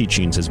Secret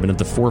Teachings has been at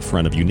the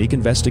forefront of unique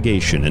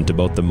investigation into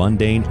both the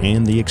mundane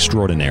and the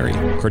extraordinary.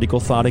 Critical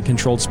thought and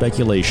controlled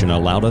speculation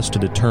allowed us to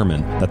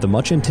determine that the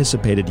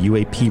much-anticipated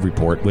UAP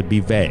report would be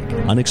vague,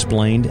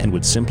 unexplained, and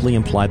would simply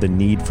imply the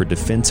need for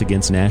defense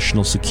against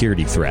national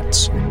security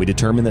threats. We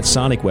determined that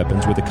sonic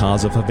weapons were the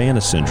cause of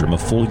Havana Syndrome a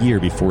full year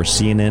before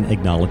CNN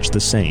acknowledged the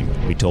same.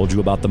 We told you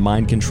about the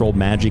mind control,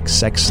 magic,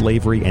 sex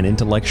slavery, and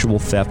intellectual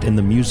theft in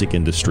the music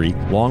industry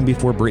long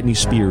before Britney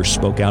Spears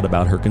spoke out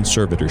about her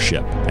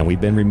conservatorship, and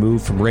we've been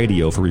removed from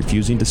radio for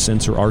refusing to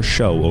censor our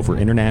show over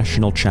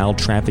international child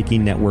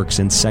trafficking networks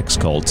and sex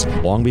cults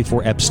long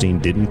before Epstein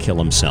didn't kill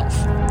himself.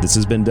 This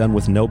has been done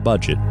with no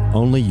budget,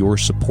 only your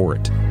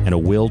support, and a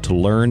will to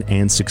learn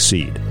and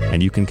succeed.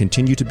 And you can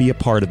continue to be a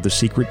part of the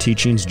Secret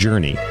Teachings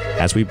journey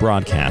as we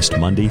broadcast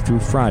Monday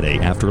through Friday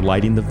after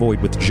Lighting the Void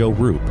with Joe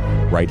Roop,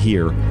 right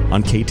here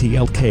on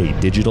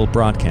KTLK Digital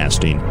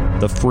Broadcasting,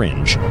 The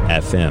Fringe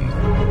FM.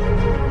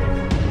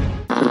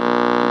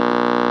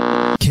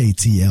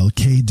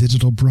 KTLK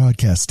Digital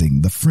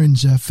Broadcasting, The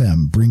Fringe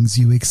FM brings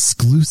you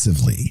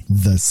exclusively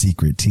The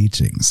Secret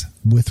Teachings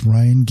with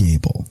Ryan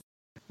Gable.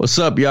 What's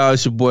up, y'all?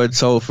 It's your boy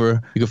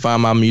Topher. You can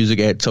find my music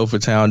at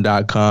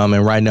tophertown.com.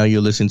 And right now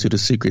you're listening to The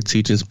Secret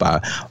Teachings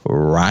by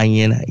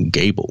Ryan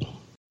Gable.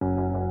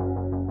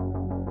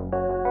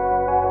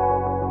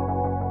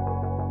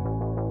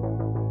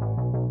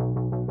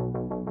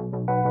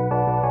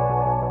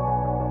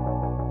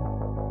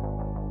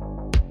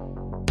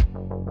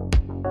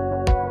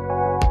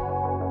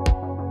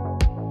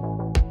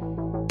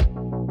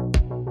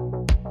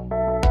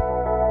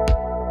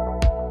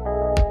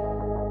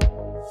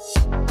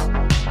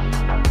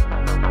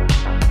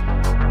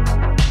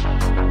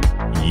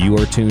 You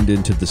are tuned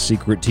into The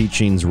Secret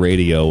Teachings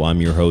Radio. I'm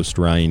your host,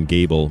 Ryan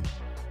Gable.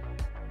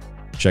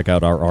 Check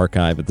out our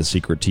archive at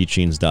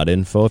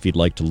thesecretteachings.info if you'd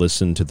like to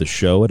listen to the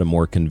show at a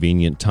more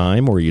convenient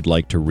time or you'd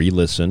like to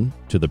re-listen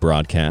to the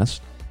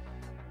broadcast.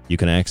 You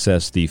can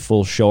access the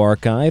full show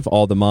archive,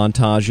 all the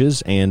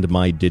montages, and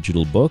my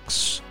digital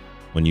books.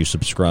 When you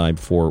subscribe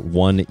for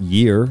 1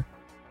 year,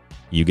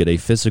 you get a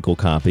physical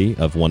copy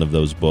of one of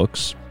those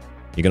books.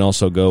 You can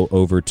also go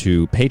over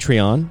to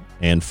Patreon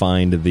and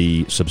find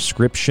the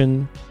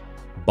subscription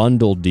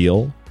bundle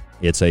deal.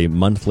 It's a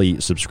monthly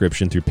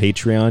subscription through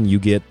Patreon. You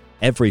get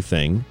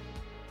everything,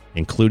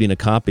 including a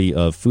copy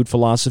of Food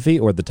Philosophy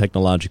or The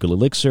Technological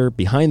Elixir,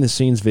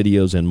 behind-the-scenes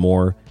videos, and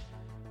more.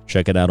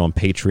 Check it out on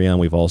Patreon.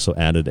 We've also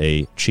added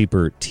a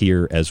cheaper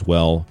tier as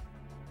well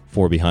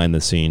for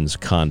behind-the-scenes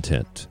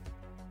content.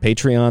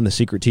 Patreon,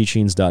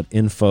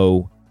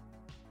 thesecretteachings.info,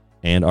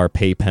 and our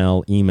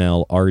PayPal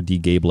email,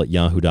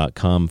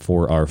 rdgable@yahoo.com,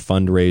 for our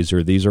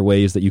fundraiser. These are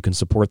ways that you can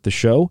support the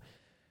show,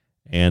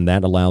 and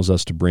that allows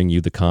us to bring you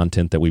the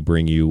content that we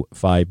bring you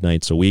 5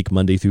 nights a week,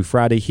 Monday through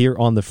Friday, here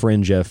on the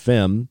Fringe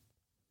FM,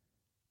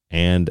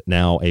 and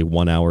now a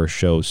 1-hour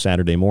show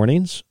Saturday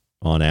mornings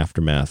on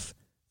Aftermath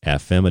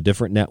FM, a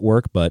different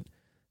network, but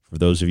for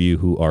those of you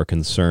who are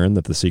concerned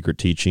that the Secret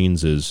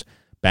Teachings is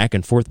back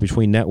and forth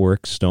between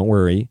networks, don't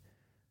worry.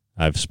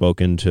 I've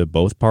spoken to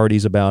both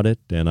parties about it,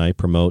 and I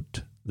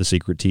promote the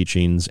Secret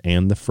Teachings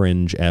and the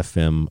Fringe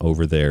FM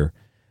over there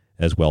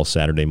as well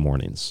Saturday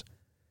mornings.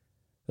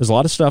 There's a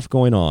lot of stuff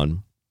going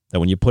on that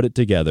when you put it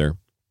together,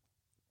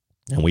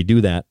 and we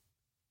do that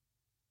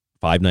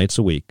 5 nights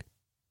a week,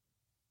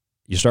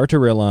 you start to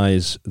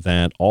realize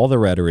that all the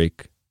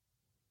rhetoric,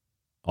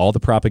 all the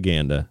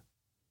propaganda,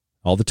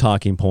 all the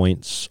talking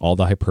points, all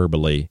the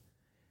hyperbole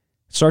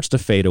starts to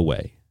fade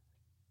away.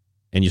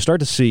 And you start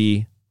to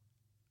see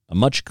a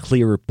much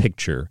clearer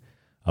picture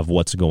of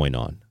what's going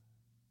on.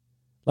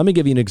 Let me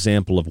give you an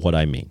example of what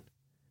I mean.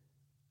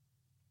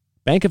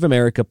 Bank of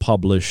America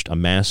published a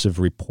massive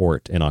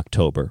report in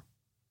October.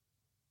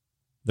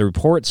 The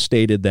report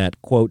stated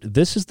that, quote,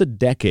 "This is the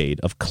decade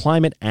of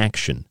climate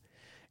action,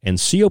 and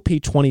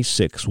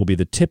COP26 will be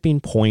the tipping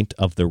point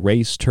of the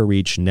race to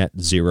reach net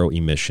zero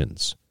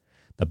emissions,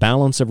 the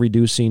balance of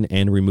reducing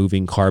and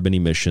removing carbon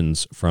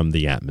emissions from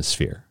the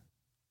atmosphere."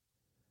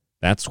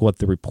 That's what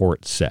the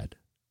report said.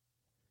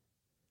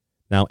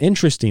 Now,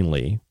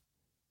 interestingly,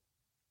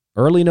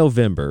 early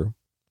November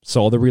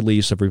saw the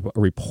release of a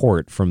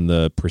report from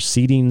the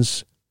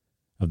Proceedings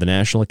of the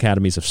National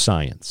Academies of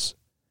Science,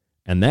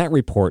 and that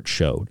report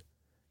showed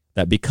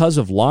that because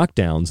of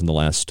lockdowns in the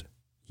last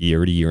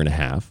year to year and a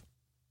half,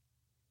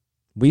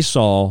 we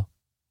saw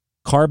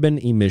carbon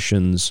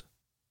emissions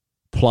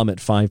plummet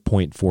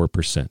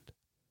 5.4%.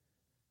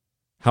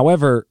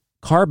 However,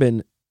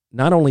 carbon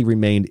not only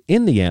remained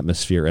in the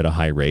atmosphere at a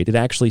high rate, it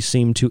actually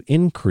seemed to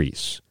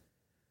increase.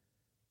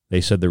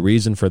 They said the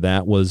reason for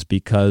that was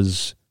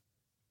because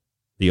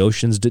the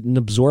oceans didn't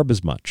absorb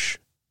as much,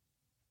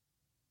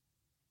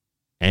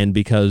 and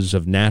because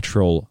of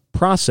natural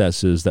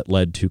processes that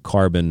led to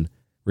carbon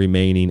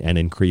remaining and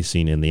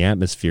increasing in the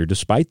atmosphere,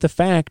 despite the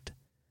fact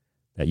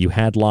that you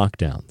had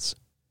lockdowns.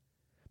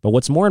 But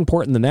what's more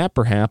important than that,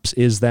 perhaps,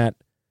 is that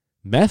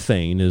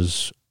methane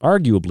is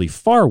arguably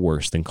far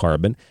worse than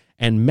carbon,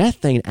 and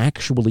methane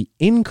actually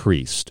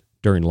increased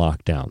during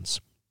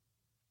lockdowns.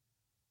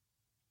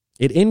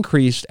 It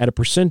increased at a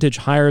percentage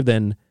higher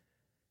than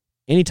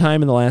any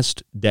time in the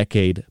last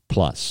decade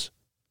plus.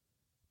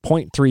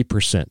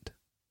 0.3%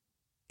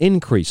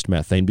 increased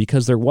methane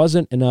because there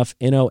wasn't enough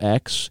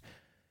NOx,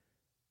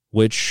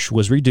 which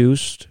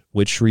reduced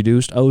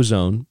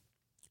ozone,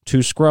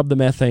 to scrub the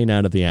methane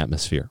out of the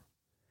atmosphere.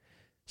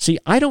 See,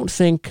 I don't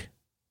think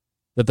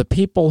that the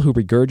people who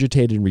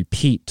regurgitate and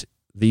repeat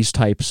these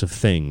types of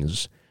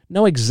things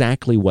know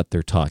exactly what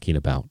they're talking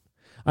about.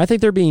 I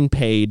think they're being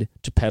paid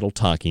to peddle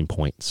talking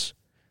points.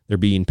 They're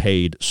being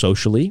paid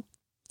socially,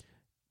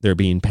 they're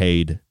being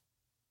paid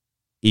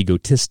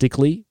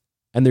egotistically,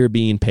 and they're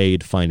being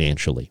paid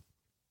financially.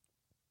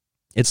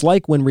 It's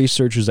like when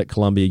researchers at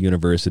Columbia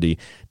University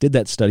did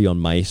that study on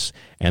mice,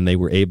 and they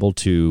were able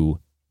to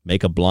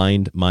make a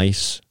blind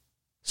mouse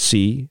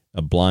see,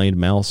 and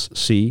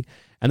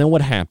then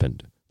what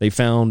happened? They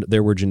found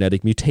there were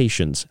genetic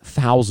mutations,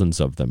 thousands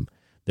of them.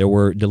 There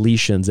were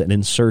deletions and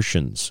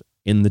insertions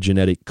in the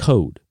genetic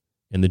code,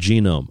 in the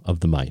genome of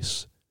the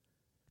mice.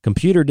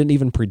 Computer didn't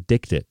even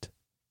predict it.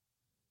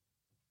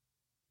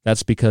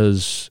 That's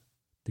because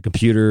the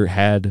computer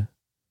had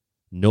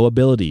no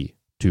ability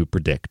to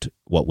predict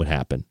what would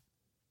happen.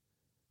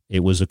 It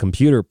was a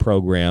computer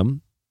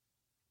program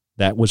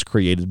that was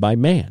created by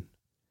man.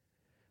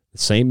 The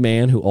same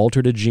man who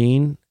altered a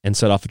gene and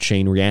set off a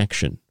chain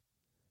reaction.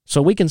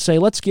 So we can say,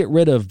 let's get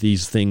rid of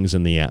these things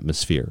in the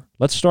atmosphere.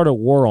 Let's start a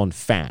war on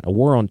fat, a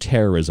war on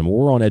terrorism, a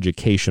war on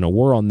education, a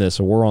war on this,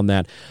 a war on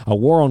that, a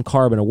war on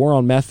carbon, a war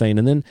on methane.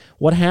 And then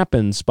what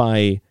happens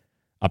by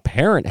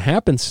apparent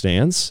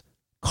happenstance?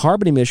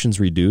 Carbon emissions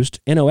reduced,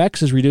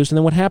 NOx is reduced, and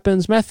then what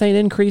happens? Methane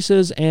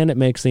increases, and it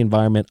makes the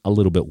environment a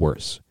little bit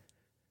worse.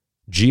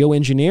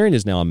 Geoengineering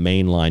is now a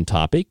mainline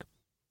topic.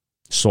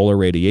 Solar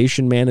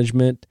radiation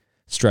management,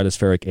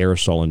 stratospheric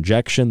aerosol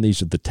injection,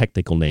 these are the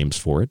technical names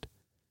for it.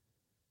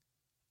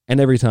 And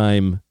every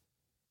time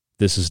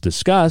this is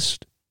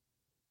discussed,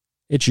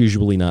 it's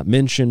usually not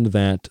mentioned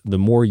that the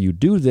more you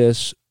do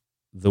this,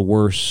 the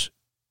worse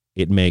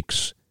it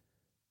makes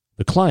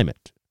the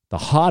climate, the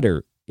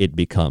hotter it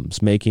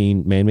becomes,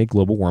 making man-made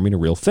global warming a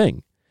real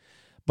thing.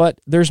 But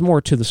there's more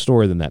to the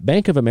story than that.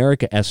 Bank of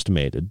America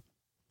estimated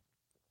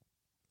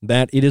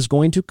that it is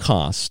going to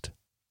cost,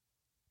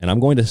 and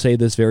I'm going to say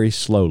this very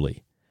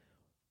slowly,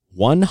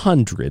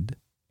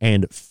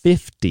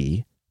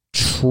 $150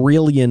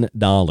 trillion.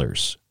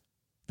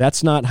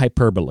 That's not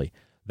hyperbole.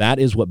 That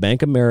is what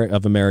Bank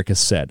of America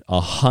said.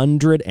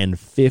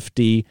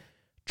 $150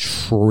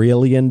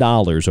 trillion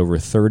over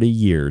 30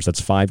 years.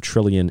 That's $5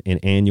 trillion in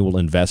annual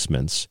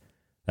investments.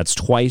 That's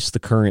twice the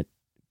current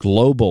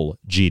global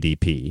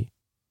GDP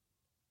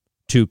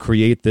to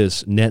create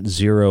this net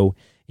zero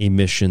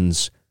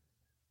emissions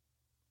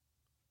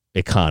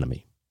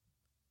economy.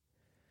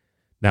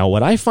 Now,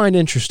 what I find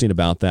interesting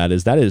about that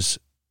is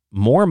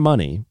more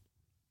money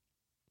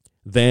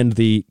than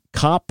the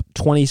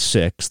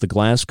COP26, the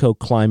Glasgow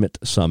Climate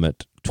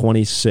Summit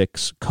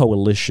 26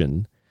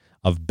 coalition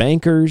of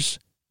bankers,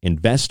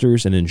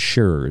 investors, and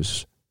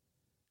insurers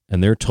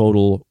and their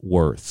total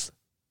worth.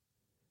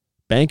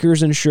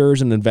 Bankers,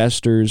 insurers, and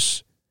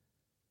investors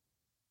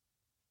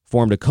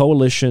formed a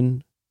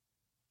coalition,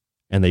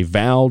 and they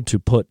vowed to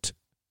put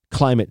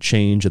climate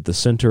change at the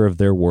center of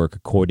their work,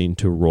 according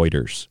to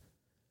Reuters.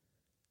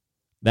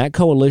 That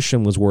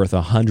coalition was worth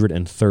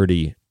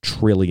 $130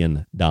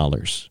 trillion.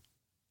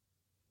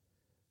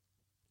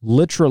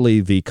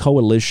 Literally, the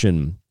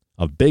coalition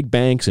of big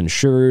banks,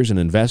 insurers, and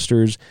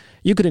investors,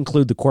 you could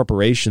include the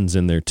corporations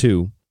in there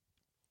too.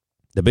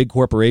 The big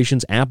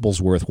corporations,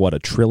 Apple's worth, what,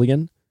 $1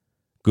 trillion?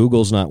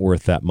 Google's not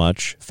worth that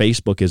much.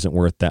 Facebook isn't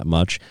worth that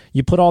much.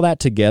 You put all that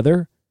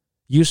together,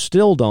 you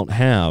still don't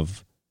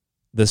have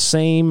the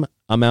same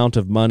amount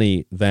of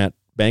money that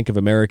Bank of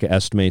America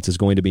estimates is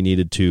going to be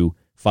needed to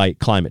fight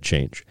climate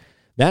change.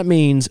 That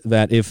means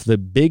that if the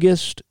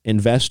biggest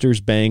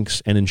investors,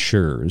 banks, and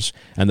insurers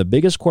and the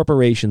biggest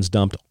corporations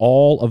dumped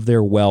all of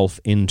their wealth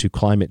into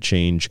climate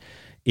change,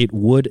 it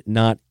would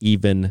not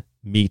even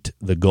meet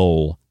the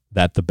goal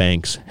that the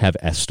banks have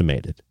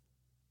estimated.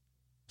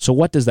 So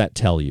what does that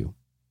tell you?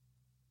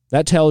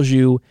 That tells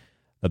you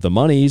that the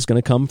money is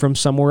going to come from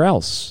somewhere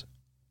else.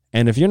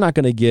 And if you're not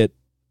going to get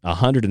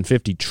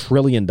 $150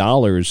 trillion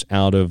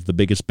out of the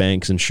biggest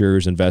banks,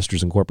 insurers,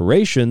 investors, and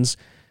corporations,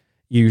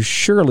 you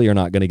surely are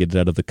not going to get it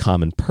out of the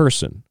common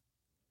person.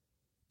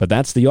 But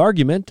that's the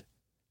argument.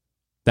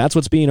 That's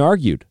what's being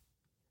argued.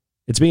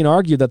 It's being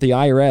argued that the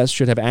IRS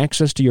should have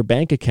access to your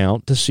bank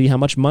account to see how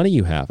much money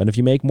you have. And if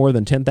you make more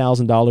than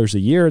 $10,000 a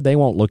year, they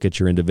won't look at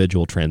your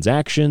individual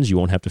transactions. You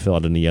won't have to fill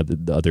out any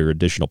other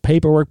additional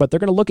paperwork, but they're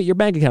going to look at your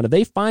bank account. If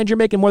they find you're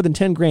making more than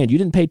 $10,000, you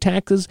didn't pay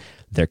taxes,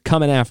 they're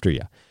coming after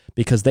you.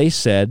 Because they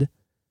said,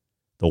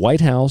 the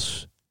White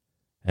House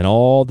and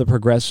all the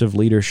progressive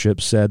leadership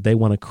said they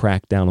want to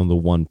crack down on the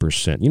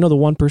 1%. You know the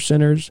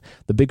 1%ers,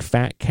 the big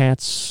fat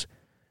cats,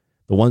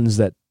 the ones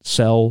that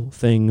sell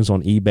things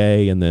on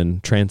eBay and then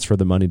transfer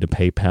the money to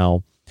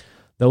PayPal.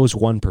 Those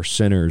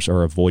 1%ers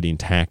are avoiding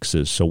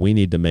taxes, so we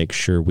need to make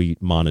sure we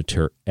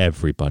monitor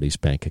everybody's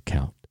bank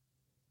account.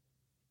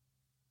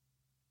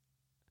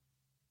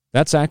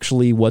 That's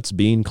actually what's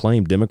being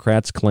claimed.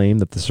 Democrats claim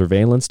that the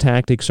surveillance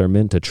tactics are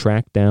meant to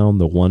track down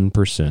the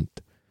 1%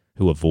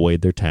 who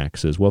avoid their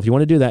taxes. Well, if you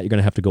want to do that, you're going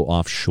to have to go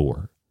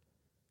offshore.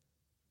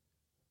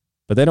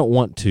 But they don't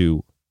want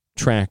to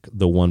track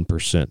the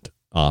 1%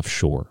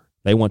 offshore.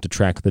 They want to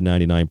track the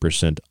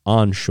 99%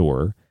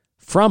 onshore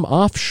from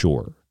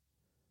offshore.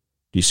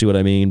 Do you see what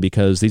I mean?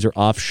 Because these are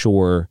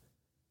offshore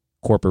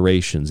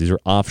corporations. These are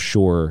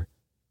offshore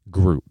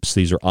groups.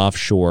 These are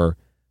offshore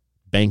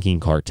banking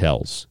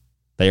cartels.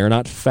 They are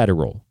not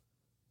federal.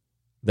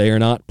 They are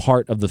not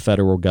part of the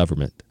federal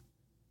government.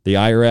 The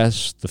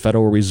IRS, the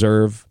Federal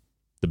Reserve,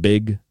 the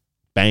big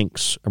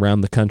banks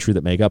around the country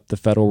that make up the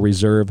Federal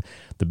Reserve,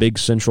 the big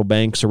central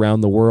banks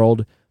around the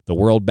world, the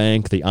World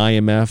Bank, the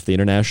IMF, the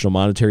International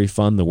Monetary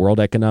Fund, the World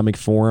Economic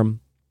Forum,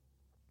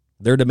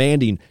 they're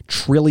demanding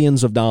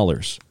trillions of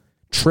dollars.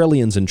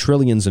 Trillions and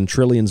trillions and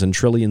trillions and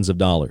trillions of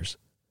dollars.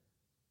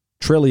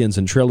 Trillions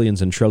and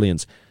trillions and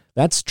trillions.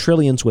 That's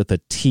trillions with a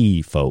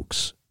T,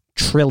 folks.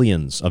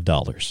 Trillions of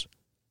dollars.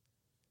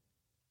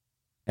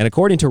 And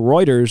according to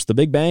Reuters, the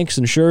big banks,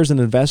 insurers, and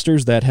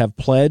investors that have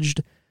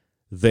pledged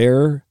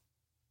their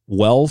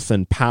wealth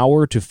and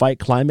power to fight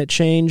climate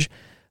change,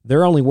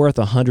 they're only worth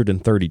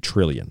 $130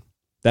 trillion.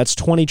 That's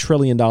 $20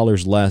 trillion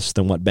less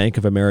than what Bank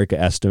of America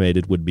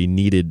estimated would be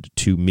needed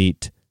to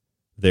meet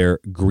their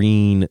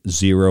green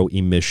zero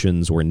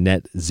emissions or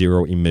net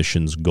zero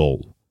emissions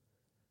goal.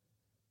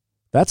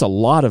 That's a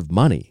lot of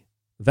money.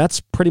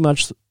 That's pretty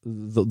much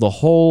the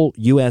whole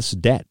U.S.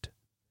 debt.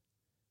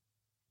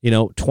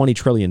 $20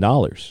 trillion.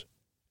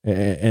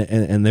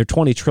 And they're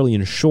 $20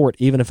 trillion short,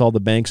 even if all the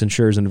banks,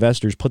 insurers,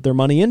 investors put their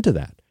money into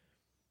that.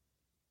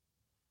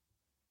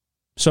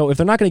 So if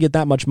they're not going to get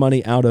that much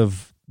money out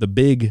of the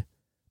big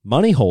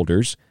money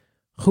holders,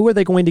 who are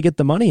they going to get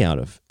the money out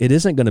of? It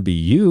isn't going to be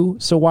you.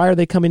 So why are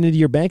they coming into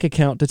your bank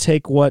account to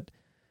take what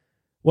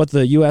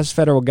the U.S.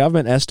 federal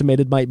government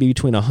estimated might be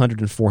between $100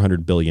 and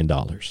 $400 billion?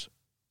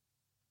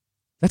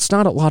 That's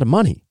not a lot of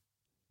money.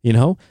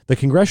 The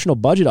Congressional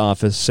Budget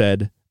Office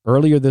said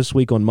earlier this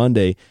week on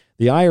Monday,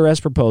 the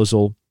IRS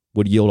proposal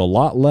would yield a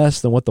lot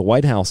less than what the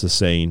White House is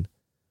saying,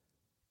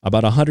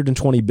 about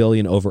 $120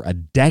 billion over a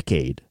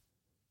decade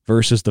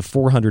versus the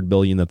 $400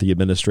 billion that the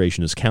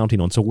administration is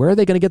counting on. So where are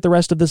they going to get the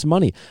rest of this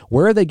money?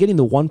 Where are they getting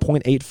the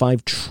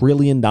 $1.85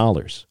 trillion?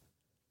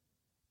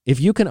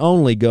 If you can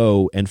only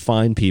go and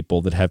find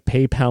people that have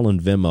PayPal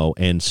and Venmo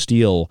and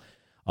steal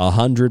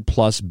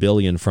 $100+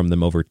 billion from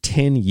them over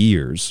 10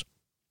 years,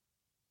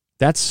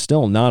 that's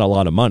still not a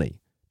lot of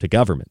money to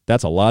government.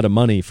 That's a lot of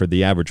money for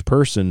the average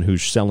person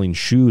who's selling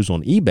shoes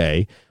on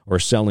eBay or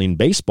selling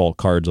baseball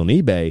cards on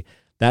eBay.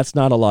 That's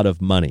not a lot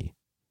of money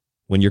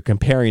when you're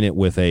comparing it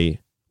with a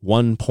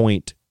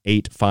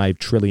 $1.85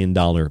 trillion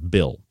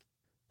bill.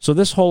 So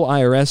this whole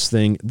IRS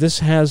thing, this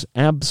has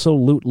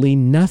absolutely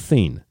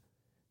nothing.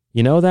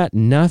 You know that?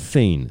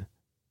 Nothing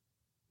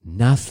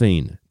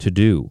to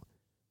do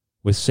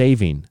with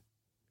saving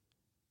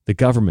the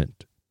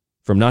government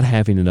from not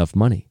having enough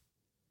money.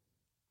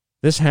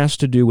 This has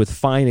to do with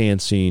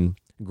financing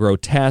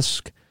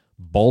grotesque,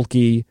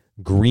 bulky,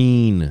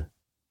 green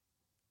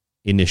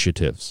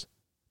initiatives.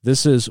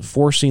 This is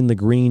forcing the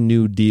Green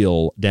New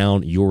Deal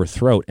down your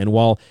throat. And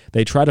while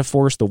they try to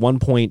force the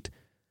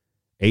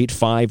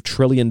 $1.85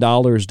 trillion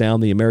down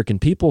the American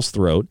people's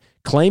throat,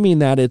 claiming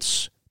that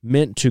it's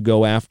meant to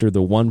go after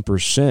the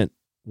 1%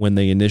 when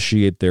they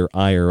initiate their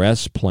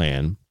IRS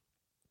plan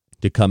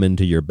to come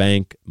into your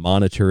bank,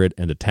 monitor it,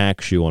 and to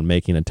tax you on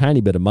making a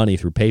tiny bit of money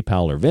through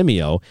PayPal or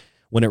Vimeo,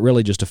 when it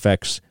really just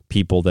affects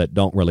people that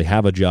don't really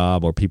have a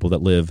job, or people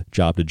that live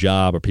job to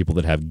job, or people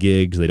that have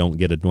gigs. They don't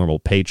get a normal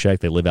paycheck.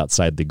 They live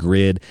outside the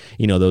grid,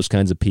 those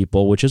kinds of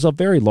people, which is a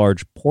very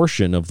large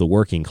portion of the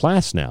working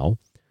class now.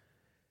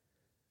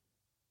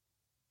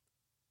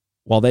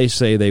 While they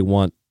say they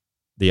want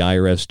the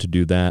IRS to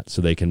do that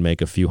so they can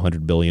make a few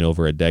 $100 billion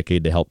over a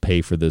decade to help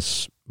pay for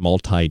this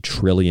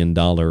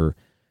multi-trillion-dollar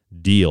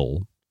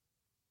deal,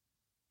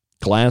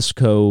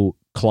 Glasgow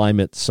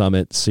Climate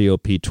Summit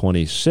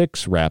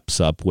COP26 wraps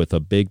up with a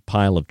big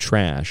pile of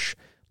trash,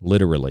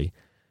 literally.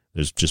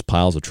 There's just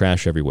piles of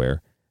trash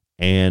everywhere.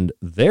 And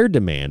they're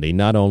demanding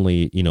not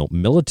only,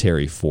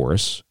 military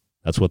force,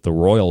 that's what the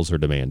royals are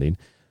demanding.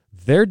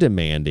 They're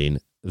demanding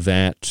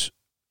that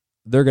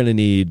they're going to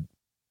need,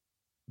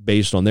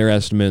 based on their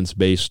estimates,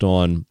 based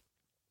on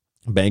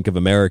Bank of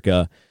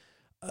America,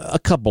 a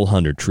couple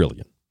 $100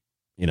 trillion.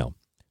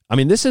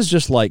 This is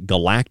just like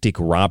galactic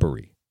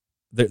robbery.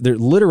 They're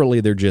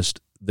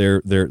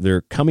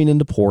coming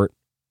into port,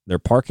 they're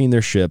parking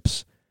their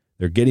ships,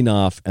 they're getting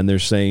off, and they're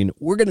saying,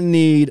 we're going to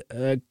need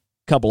a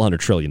couple $100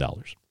 trillion.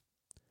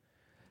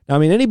 Now,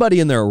 anybody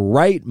in their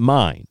right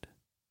mind,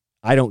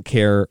 I don't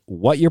care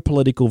what your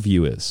political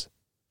view is,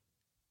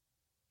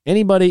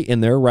 anybody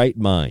in their right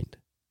mind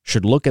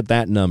should look at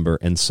that number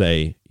and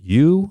say,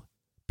 you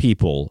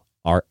people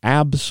are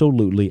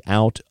absolutely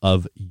out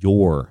of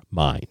your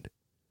mind.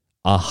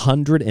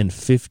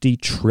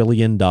 $150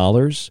 trillion.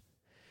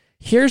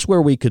 Here's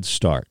where we could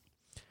start.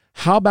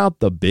 How about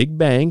the big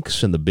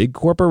banks and the big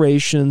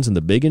corporations and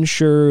the big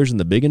insurers and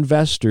the big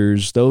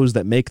investors, those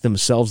that make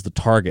themselves the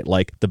target?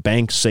 Like the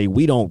banks say,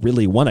 we don't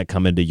really want to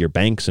come into your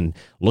banks and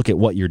look at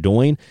what you're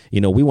doing.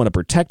 We want to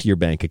protect your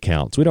bank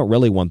accounts. We don't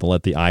really want to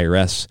let the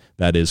IRS,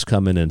 that is,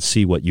 come in and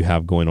see what you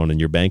have going on in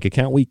your bank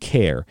account. We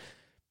care.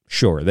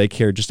 Sure, they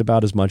care just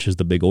about as much as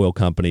the big oil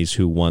companies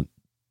who want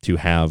to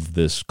have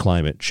this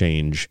climate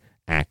change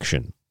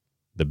action.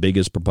 The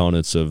biggest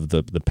proponents of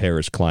the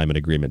Paris Climate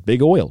Agreement.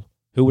 Big oil.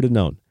 Who would have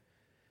known?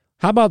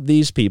 How about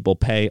these people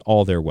pay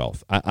all their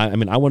wealth? I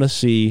mean, I want to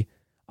see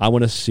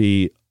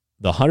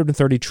the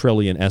 $130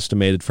 trillion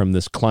estimated from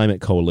this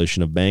climate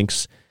coalition of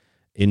banks,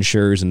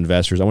 insurers, and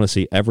investors. I want to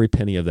see every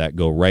penny of that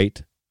go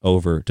right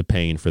over to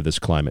paying for this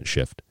climate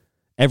shift.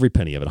 Every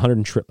penny of it,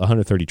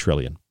 $130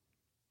 trillion.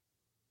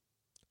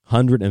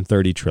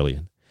 $130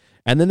 trillion.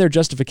 And then their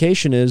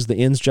justification is the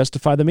ends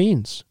justify the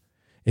means.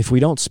 If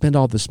we don't spend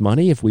all this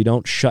money, if we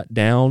don't shut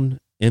down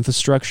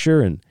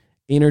infrastructure and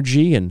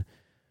energy and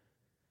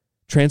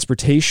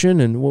transportation,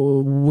 and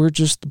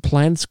the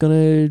planet's going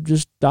to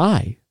just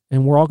die,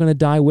 and we're all going to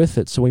die with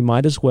it. So we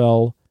might as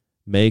well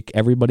make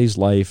everybody's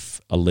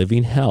life a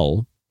living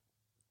hell.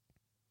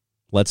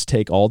 Let's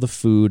take all the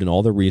food and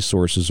all the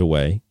resources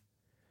away.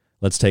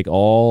 Let's take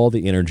all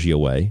the energy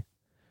away.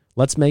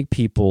 Let's make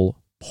people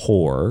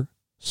poor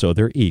so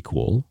they're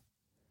equal.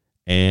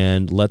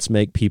 And let's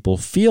make people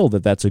feel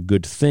that that's a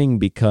good thing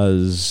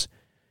because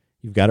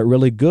you've got it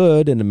really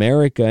good in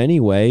America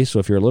anyway, so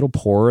if you're a little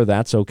poorer,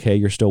 that's okay.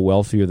 You're still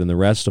wealthier than the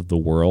rest of the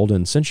world.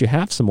 And since you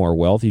have some more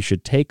wealth, you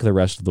should take the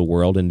rest of the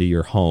world into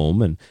your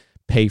home and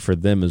pay for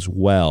them as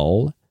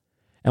well.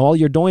 And while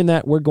you're doing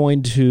that, we're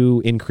going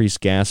to increase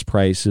gas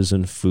prices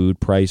and food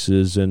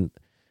prices and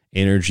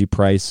energy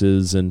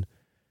prices and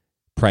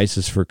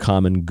prices for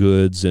common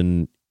goods.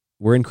 And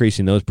we're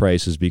increasing those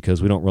prices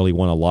because we don't really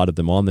want a lot of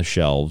them on the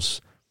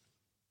shelves.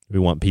 We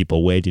want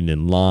people waiting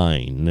in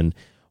line. And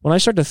when I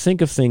start to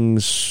think of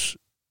things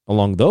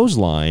along those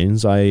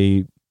lines,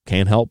 I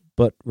can't help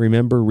but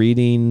remember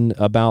reading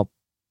about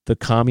the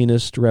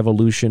communist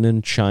revolution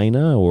in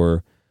China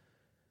or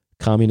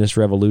communist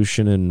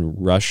revolution in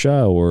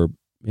Russia or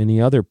any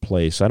other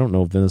place. I don't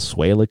know if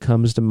Venezuela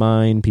comes to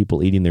mind,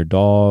 people eating their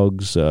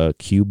dogs.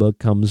 Cuba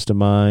comes to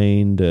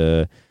mind.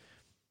 A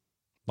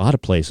lot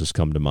of places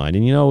come to mind.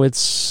 And,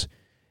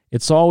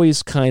 it's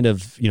always kind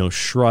of,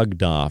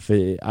 shrugged off.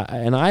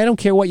 And I don't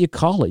care what you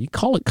call it. You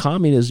call it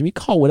communism. You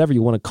call it whatever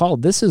you want to call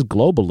it. This is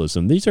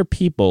globalism. These are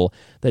people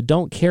that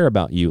don't care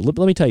about you. Let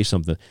me tell you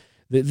something.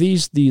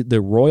 The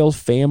royal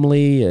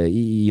family,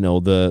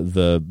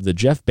 the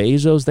Jeff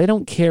Bezos, they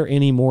don't care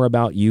any more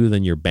about you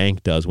than your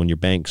bank does when your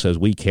bank says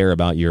we care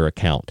about your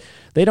account.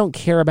 They don't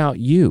care about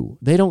you.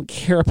 They don't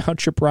care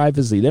about your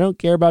privacy. They don't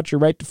care about your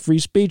right to free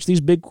speech.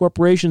 These big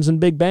corporations and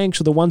big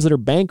banks are the ones that are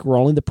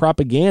bankrolling the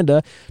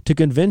propaganda to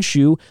convince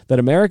you that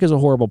America is a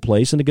horrible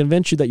place and to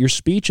convince you that your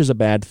speech is a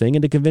bad thing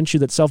and to convince you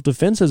that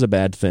self-defense is a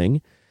bad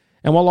thing.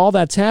 And while all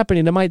that's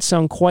happening, it might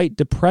sound quite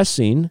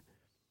depressing.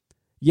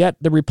 Yet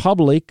the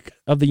Republic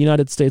of the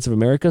United States of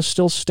America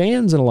still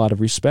stands in a lot of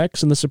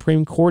respects, and the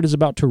Supreme Court is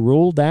about to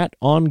rule that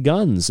on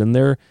guns. And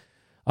they're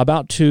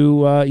about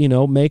to,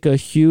 make a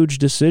huge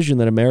decision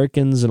that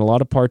Americans in a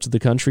lot of parts of the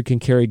country can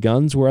carry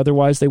guns where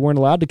otherwise they weren't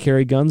allowed to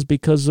carry guns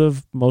because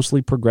of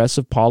mostly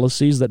progressive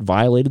policies that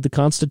violated the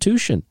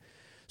Constitution.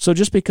 So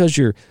just because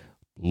your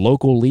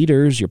local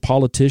leaders, your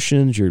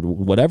politicians, your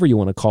whatever you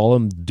want to call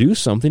them, do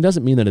something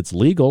doesn't mean that it's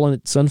legal, and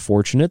it's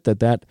unfortunate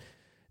that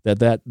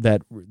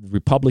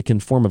Republican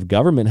form of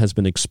government has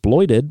been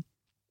exploited,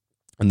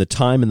 and the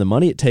time and the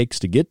money it takes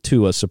to get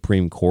to a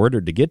Supreme Court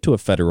or to get to a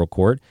federal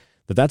court,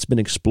 that's been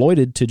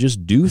exploited to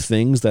just do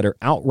things that are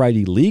outright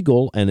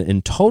illegal and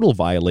in total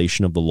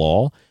violation of the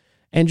law,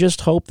 and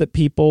just hope that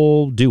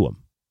people do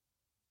them,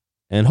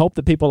 and hope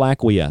that people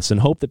acquiesce,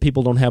 and hope that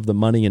people don't have the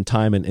money and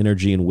time and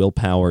energy and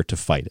willpower to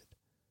fight it.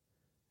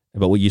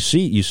 But what you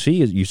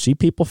see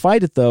people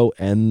fight it, though,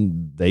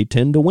 and they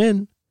tend to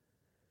win.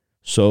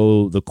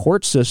 So the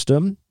court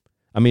system,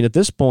 at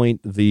this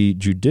point, the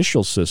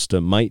judicial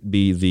system might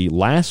be the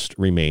last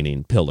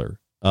remaining pillar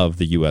of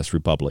the U.S.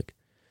 Republic.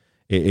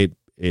 It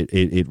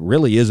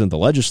really isn't the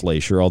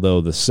legislature,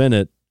 although the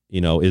Senate,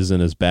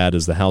 isn't as bad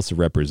as the House of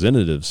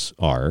Representatives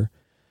are.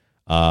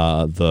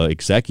 The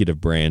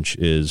executive branch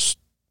is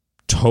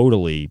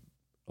totally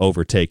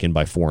overtaken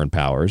by foreign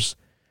powers.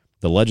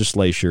 The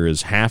legislature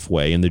is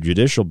halfway, and the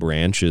judicial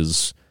branch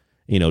is,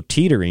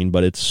 teetering,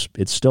 but it's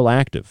still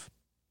active.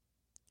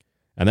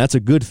 And that's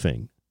a good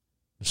thing,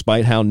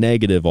 despite how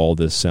negative all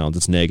this sounds.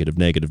 It's negative.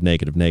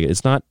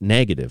 It's not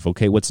negative,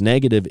 okay? What's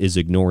negative is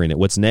ignoring it.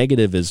 What's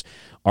negative is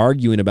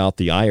arguing about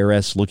the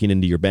IRS looking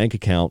into your bank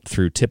account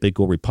through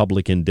typical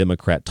Republican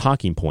Democrat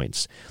talking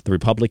points. The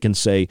Republicans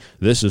say,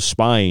 this is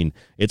spying,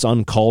 it's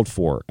uncalled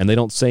for, and they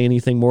don't say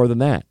anything more than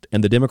that.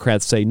 And the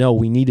Democrats say, no,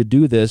 we need to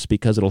do this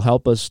because it'll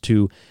help us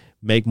to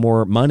make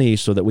more money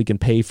so that we can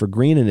pay for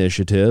green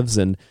initiatives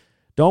and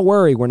Don't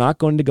worry, we're not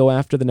going to go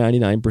after the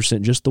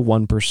 99%, just the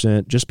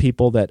 1%, just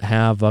people that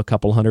have a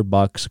couple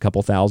 $100, a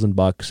couple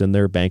 $1,000 in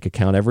their bank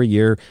account every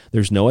year.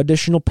 There's no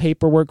additional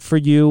paperwork for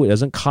you. It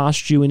doesn't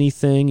cost you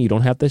anything. You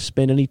don't have to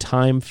spend any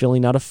time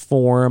filling out a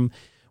form.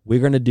 We're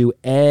going to do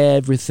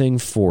everything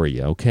for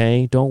you,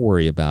 okay? Don't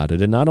worry about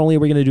it. And not only are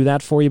we going to do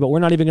that for you, but we're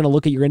not even going to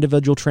look at your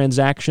individual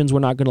transactions. We're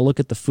not going to look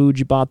at the food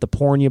you bought, the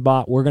porn you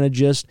bought. We're going to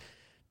just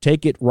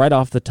take it right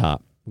off the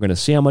top. We're going to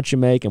see how much you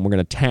make, and we're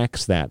going to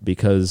tax that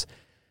because,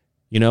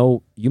 you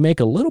know, you make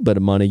a little bit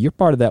of money, you're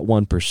part of that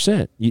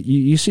 1%.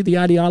 You see the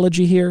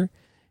ideology here?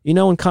 You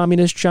know, in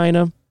communist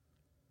China,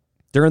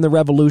 during the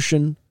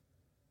revolution,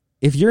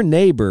 if your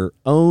neighbor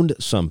owned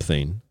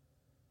something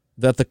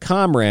that the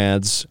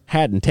comrades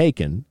hadn't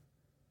taken,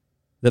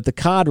 that the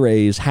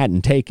cadres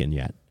hadn't taken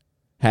yet,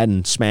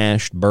 hadn't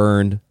smashed,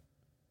 burned,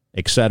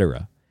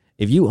 etc.,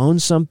 if you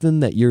owned something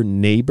that your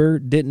neighbor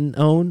didn't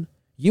own,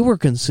 you were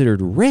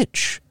considered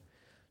rich.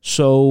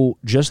 So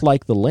just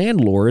like the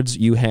landlords,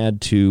 you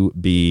had to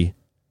be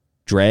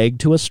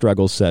dragged to a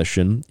struggle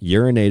session,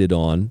 urinated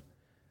on,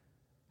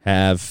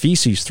 have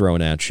feces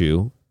thrown at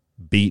you,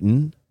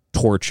 beaten,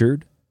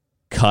 tortured,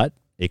 cut,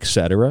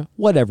 etc.,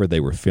 whatever they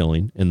were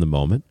feeling in the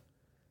moment.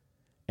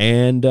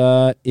 And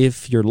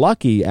if you're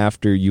lucky,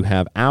 after you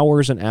have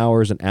hours and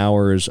hours and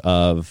hours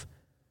of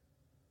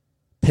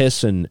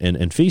piss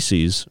and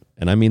feces,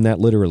 and I mean that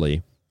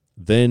literally,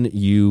 then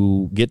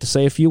you get to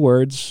say a few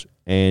words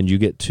and you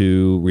get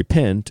to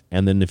repent,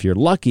 and then if you're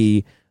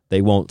lucky,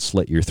 they won't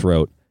slit your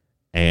throat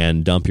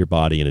and dump your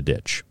body in a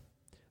ditch.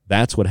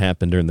 That's what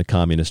happened during the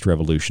communist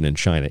revolution in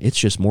China. It's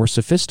just more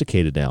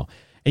sophisticated now.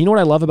 And you know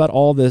what I love about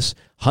all this?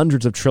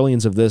 Hundreds of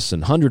trillions of this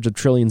and hundreds of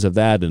trillions of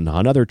that and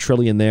another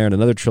trillion there and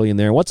another trillion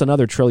there. What's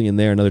another trillion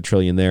there, another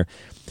trillion there?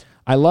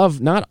 I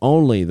love not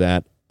only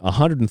that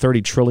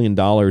 $130 trillion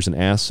in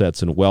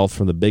assets and wealth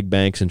from the big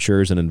banks,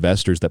 insurers, and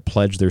investors that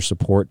pledge their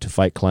support to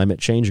fight climate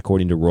change,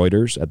 according to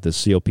Reuters at the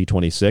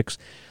COP26,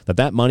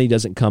 that money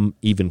doesn't come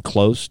even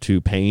close to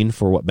paying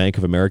for what Bank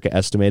of America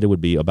estimated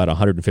would be about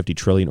 $150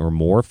 trillion or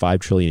more, $5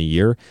 trillion a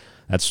year.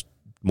 That's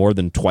more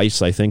than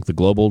twice, I think, the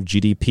global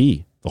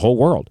GDP, the whole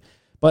world.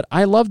 But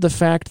I love the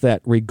fact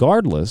that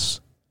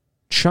regardless,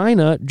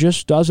 China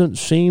just doesn't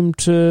seem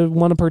to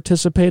want to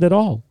participate at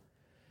all.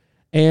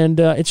 And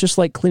it's just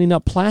like cleaning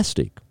up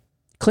plastic.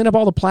 Clean up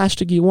all the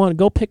plastic you want.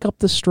 Go pick up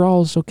the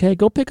straws, okay?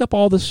 Go pick up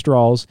all the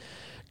straws.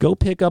 Go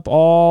pick up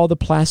all the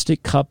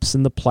plastic cups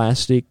and the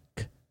plastic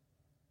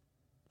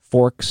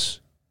forks,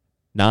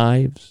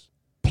 knives,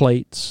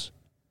 plates.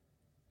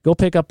 Go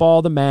pick up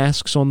all the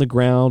masks on the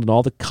ground and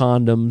all the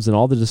condoms and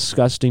all the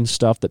disgusting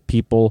stuff that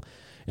people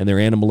in their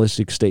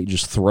animalistic state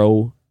just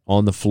throw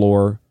on the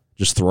floor,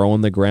 just throw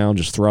on the ground,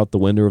 just throw out the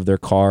window of their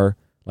car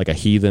like a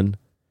heathen.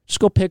 Just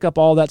go pick up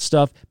all that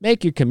stuff.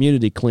 Make your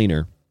community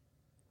cleaner.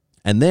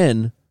 And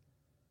then,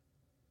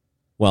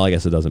 well, I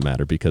guess it doesn't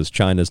matter because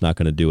China's not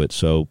going to do it.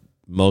 So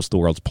most of the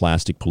world's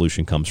plastic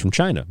pollution comes from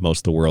China. Most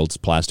of the world's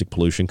plastic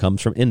pollution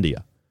comes from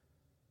India.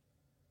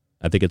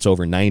 I think it's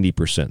over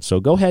 90%. So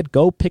go ahead,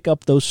 go pick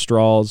up those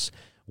straws,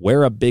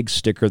 wear a big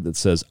sticker that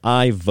says,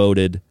 I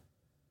voted,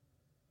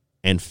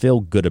 and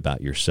feel good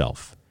about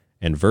yourself.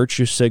 And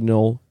virtue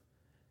signal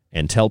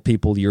and tell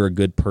people you're a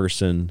good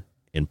person.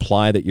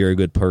 Imply that you're a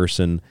good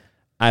person.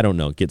 I don't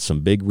know. Get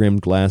some big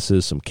rimmed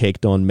glasses, some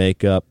caked on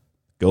makeup.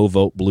 Go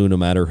vote blue no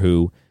matter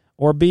who.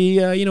 Or be,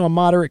 a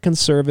moderate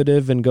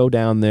conservative and go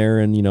down there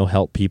and,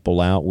 help people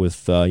out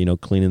with,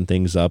 cleaning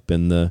things up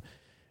in the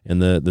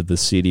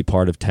seedy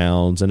part of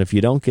towns. And if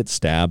you don't get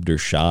stabbed or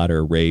shot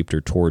or raped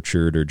or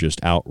tortured or just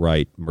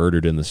outright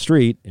murdered in the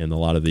street in a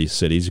lot of these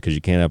cities because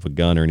you can't have a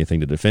gun or anything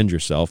to defend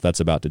yourself, that's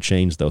about to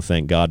change, though,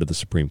 thank God, to the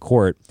Supreme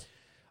Court.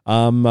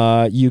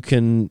 You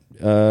can,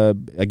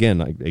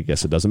 again, I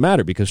guess it doesn't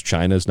matter because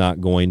China's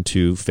not going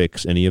to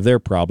fix any of their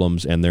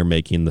problems, and they're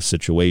making the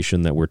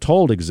situation that we're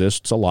told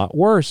exists a lot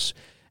worse.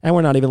 And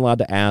we're not even allowed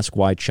to ask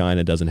why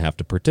China doesn't have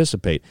to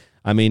participate.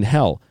 I mean,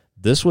 hell,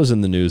 this was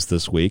in the news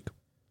this week.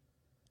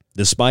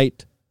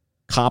 Despite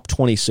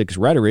COP26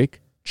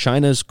 rhetoric,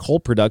 China's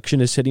coal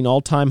production is hitting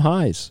all-time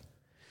highs.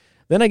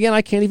 Then again,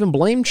 I can't even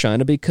blame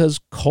China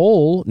because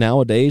coal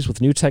nowadays with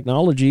new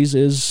technologies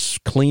is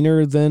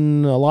cleaner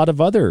than a lot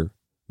of other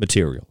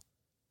material.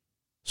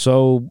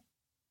 So,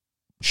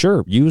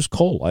 sure, use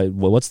coal.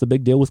 What's the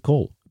big deal with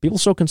coal? People are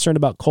so concerned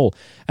about coal.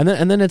 And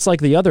then it's like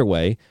the other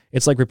way.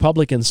 It's like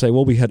Republicans say,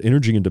 well, we had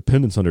energy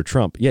independence under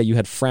Trump. Yeah, you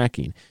had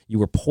fracking. You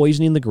were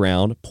poisoning the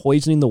ground,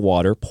 poisoning the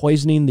water,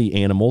 poisoning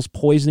the animals,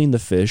 poisoning the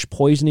fish,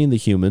 poisoning the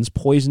humans,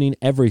 poisoning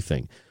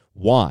everything.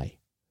 Why?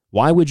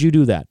 Why would you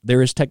do that?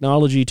 There is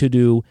technology to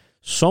do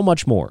so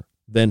much more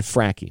than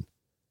fracking.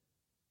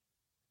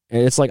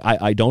 And it's like,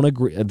 I don't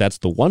agree. That's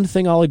the one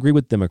thing I'll agree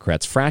with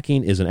Democrats.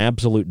 Fracking is an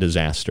absolute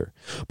disaster.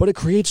 But it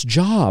creates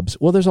jobs.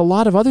 Well, there's a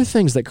lot of other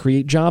things that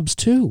create jobs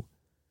too.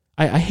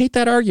 I hate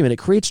that argument. It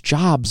creates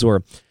jobs,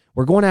 or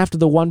we're going after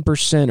the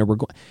 1%,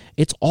 or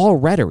it's all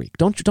rhetoric.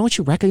 Don't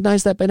you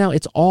recognize that by now?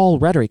 It's all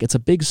rhetoric. It's a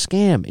big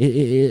scam.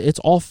 It's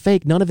all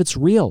fake. None of it's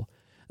real.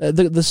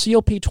 The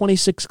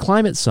COP26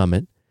 Climate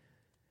Summit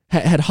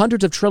had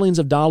hundreds of trillions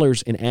of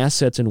dollars in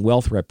assets and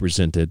wealth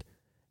represented.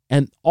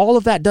 And all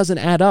of that doesn't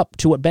add up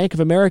to what Bank of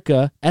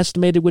America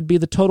estimated would be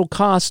the total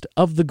cost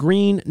of the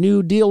Green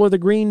New Deal or the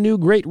Green New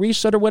Great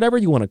Reset or whatever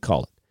you want to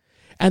call it.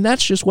 And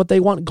that's just what they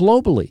want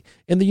globally.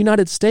 In the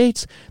United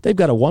States, they've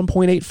got a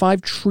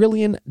 $1.85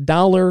 trillion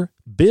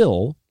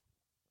bill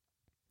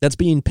that's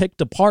being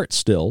picked apart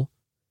still.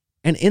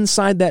 And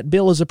inside that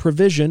bill is a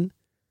provision,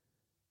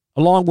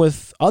 along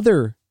with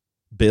other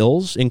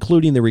bills,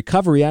 including the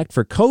Recovery Act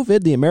for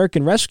COVID, the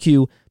American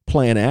Rescue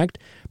Plan Act,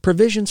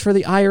 provisions for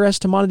the IRS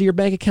to monitor your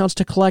bank accounts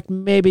to collect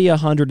maybe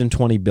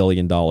 $120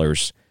 billion,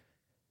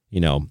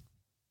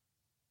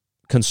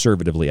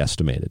 conservatively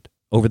estimated,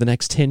 over the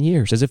next 10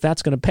 years, as if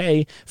that's going to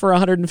pay for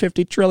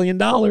 $150 trillion,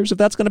 if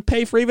that's going to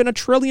pay for even $1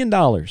 trillion.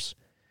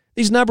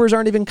 These numbers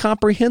aren't even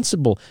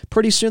comprehensible.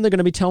 Pretty soon they're going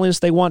to be telling us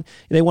they want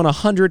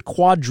 100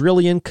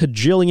 quadrillion,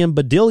 cajillion,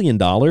 badillion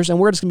dollars, and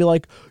we're just going to be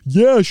like,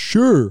 yeah,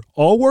 sure,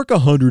 I'll work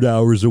 100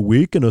 hours a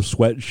week in a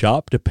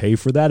sweatshop to pay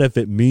for that if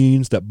it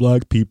means that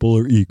black people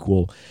are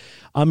equal.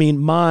 I mean,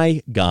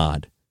 my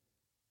God.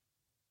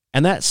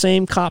 And that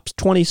same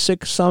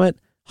COP26 summit,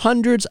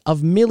 hundreds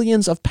of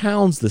millions of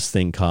pounds this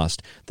thing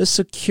cost. The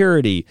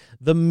security,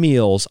 the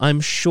meals,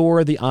 I'm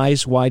sure the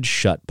eyes wide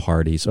shut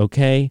parties,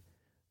 okay?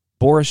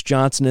 Boris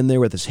Johnson in there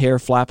with his hair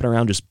flapping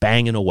around, just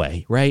banging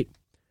away, right?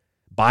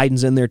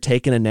 Biden's in there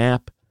taking a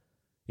nap,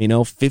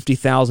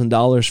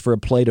 $50,000 for a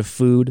plate of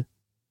food.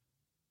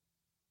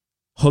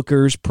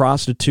 Hookers,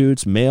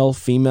 prostitutes, male,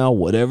 female,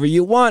 whatever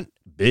you want.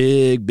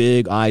 Big,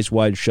 big eyes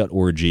wide shut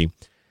orgy.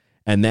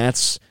 And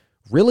that's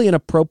really an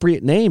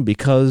appropriate name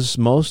because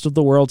most of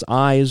the world's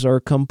eyes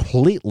are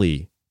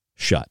completely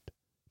shut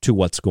to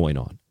what's going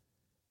on.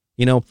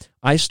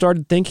 I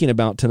started thinking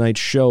about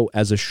tonight's show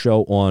as a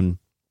show on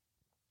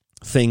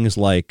things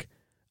like,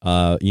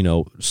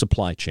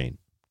 supply chain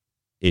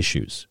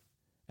issues.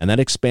 And that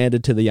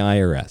expanded to the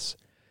IRS.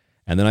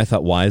 And then I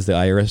thought, why is the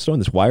IRS doing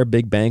this? Why are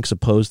big banks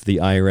opposed to the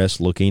IRS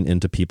looking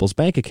into people's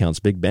bank accounts?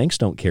 Big banks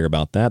don't care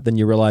about that. Then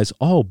you realize,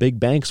 big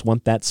banks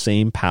want that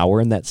same power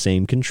and that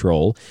same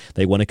control.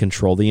 They want to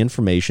control the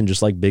information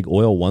just like big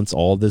oil wants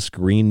all this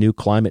green new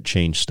climate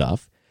change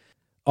stuff.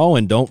 Oh,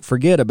 and don't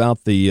forget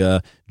about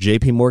the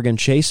J.P. Morgan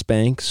Chase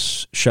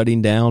banks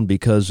shutting down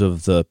because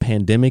of the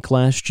pandemic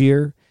last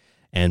year.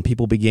 And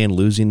people began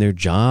losing their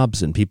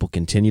jobs, and people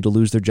continue to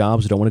lose their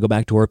jobs. They don't want to go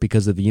back to work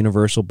because of the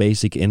universal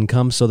basic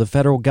income. So the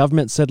federal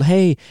government said,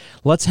 hey,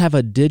 let's have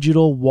a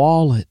digital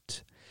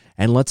wallet,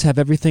 and let's have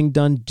everything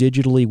done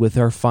digitally with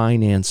our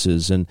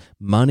finances. And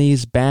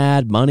money's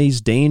bad, money's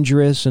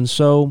dangerous. And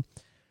so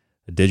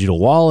a digital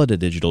wallet, a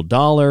digital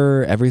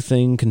dollar,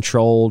 everything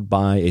controlled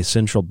by a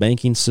central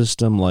banking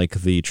system. Like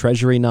the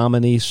Treasury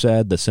nominee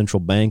said, the central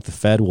bank, the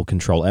Fed, will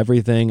control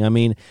everything. I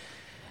mean,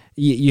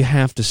 you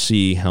have to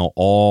see how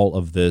all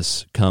of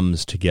this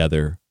comes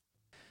together.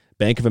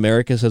 Bank of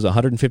America says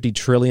 $150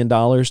 trillion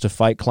to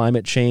fight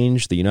climate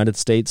change. The United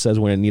States says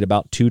we're going to need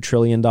about $2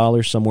 trillion,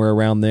 somewhere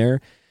around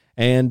there.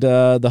 And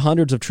the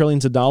hundreds of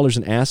trillions of dollars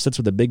in assets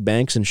with the big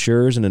banks,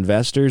 insurers, and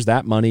investors,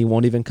 that money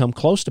won't even come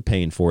close to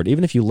paying for it.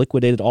 Even if you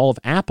liquidated all of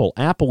Apple,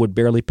 Apple would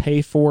barely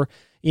pay for,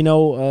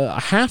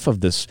 half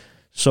of this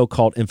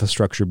so-called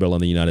infrastructure bill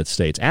in the United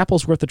States.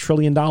 Apple's worth $1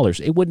 trillion.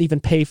 It wouldn't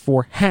even pay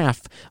for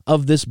half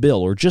of this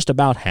bill, or just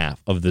about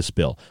half of this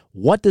bill.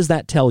 What does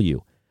that tell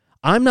you?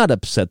 I'm not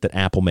upset that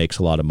Apple makes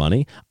a lot of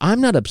money. I'm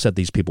not upset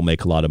these people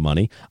make a lot of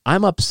money.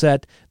 I'm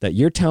upset that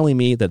you're telling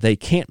me that they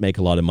can't make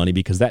a lot of money,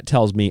 because that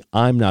tells me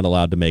I'm not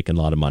allowed to make a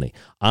lot of money.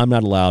 I'm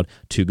not allowed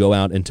to go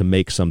out and to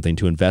make something,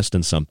 to invest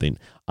in something.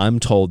 I'm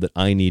told that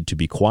I need to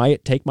be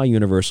quiet, take my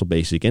universal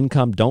basic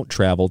income, don't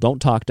travel,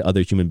 don't talk to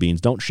other human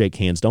beings, don't shake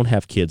hands, don't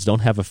have kids, don't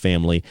have a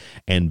family,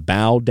 and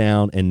bow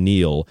down and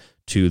kneel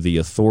to the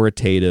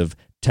authoritative,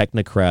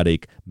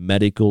 technocratic,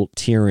 medical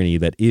tyranny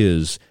that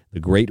is the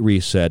Great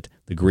Reset,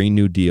 the Green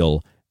New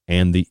Deal,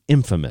 and the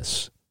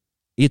infamous,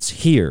 it's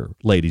here,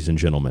 ladies and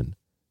gentlemen,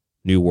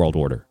 New World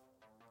Order.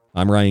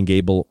 I'm Ryan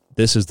Gable.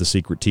 This is The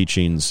Secret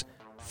Teachings.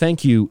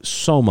 Thank you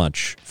so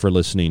much for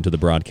listening to the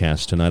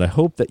broadcast tonight. I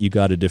hope that you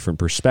got a different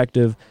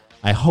perspective.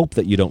 I hope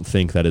that you don't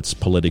think that it's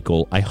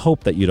political. I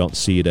hope that you don't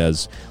see it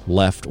as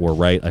left or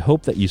right. I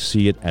hope that you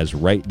see it as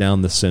right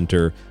down the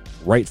center,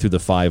 right through the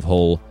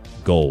five-hole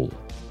goal.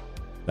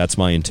 That's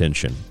my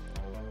intention.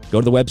 Go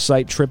to the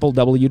website,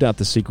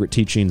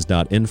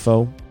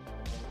 www.thesecretteachings.info,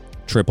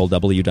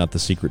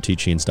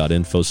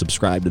 www.thesecretteachings.info.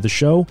 Subscribe to the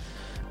show.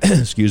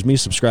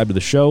 Subscribe to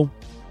the show.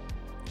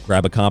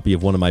 Grab a copy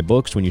of one of my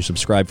books. When you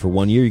subscribe for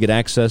 1 year, you get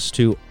access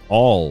to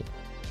all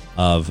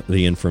of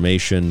the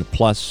information.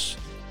 Plus,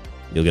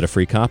 you'll get a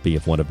free copy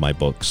of one of my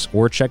books.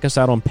 Or check us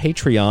out on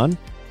Patreon.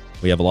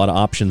 We have a lot of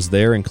options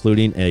there,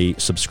 including a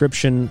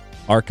subscription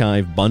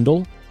archive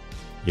bundle.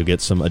 You'll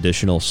get some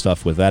additional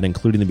stuff with that,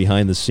 including the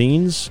behind the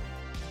scenes.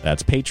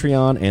 That's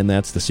Patreon, and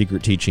that's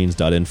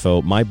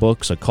thesecretteachings.info. My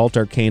books, Occult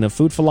Arcana,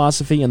 Food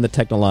Philosophy, and The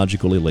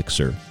Technological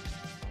Elixir.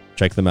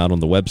 Check them out on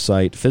the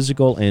website.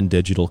 Physical and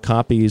digital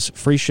copies,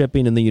 free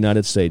shipping in the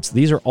United States.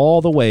 These are all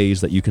the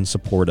ways that you can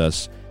support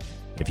us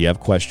If you have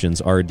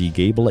questions,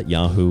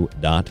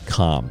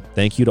 rdgable@yahoo.com.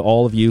 Thank you to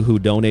all of you who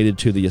donated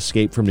to the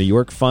Escape from New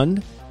York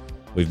Fund.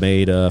 We've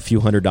made a few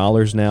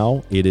 $100s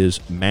now. It is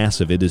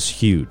massive. It is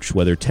huge.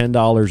 Whether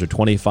 $10 or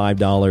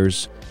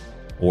 $25,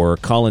 or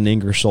Colin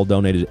Ingersoll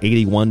donated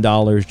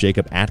 $81,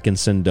 Jacob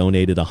Atkinson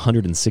donated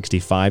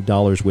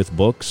 $165 with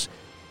books.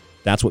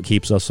 That's what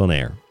keeps us on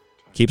air.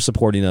 Keep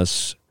supporting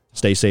us.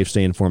 Stay safe,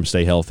 stay informed,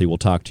 stay healthy. We'll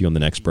talk to you on the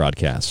next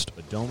broadcast.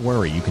 But don't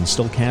worry, you can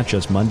still catch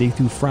us Monday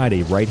through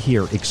Friday right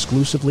here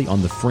exclusively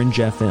on the Fringe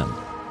FM.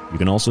 You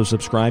can also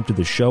subscribe to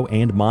the show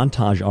and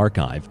montage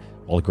archive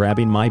while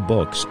grabbing my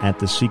books at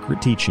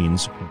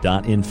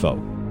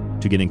thesecretteachings.info.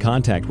 To get in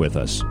contact with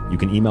us, you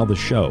can email the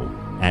show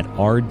at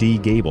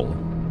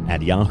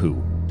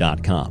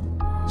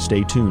rdgable@yahoo.com.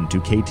 Stay tuned to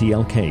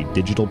KTLK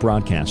Digital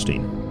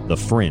Broadcasting, The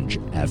Fringe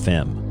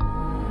FM.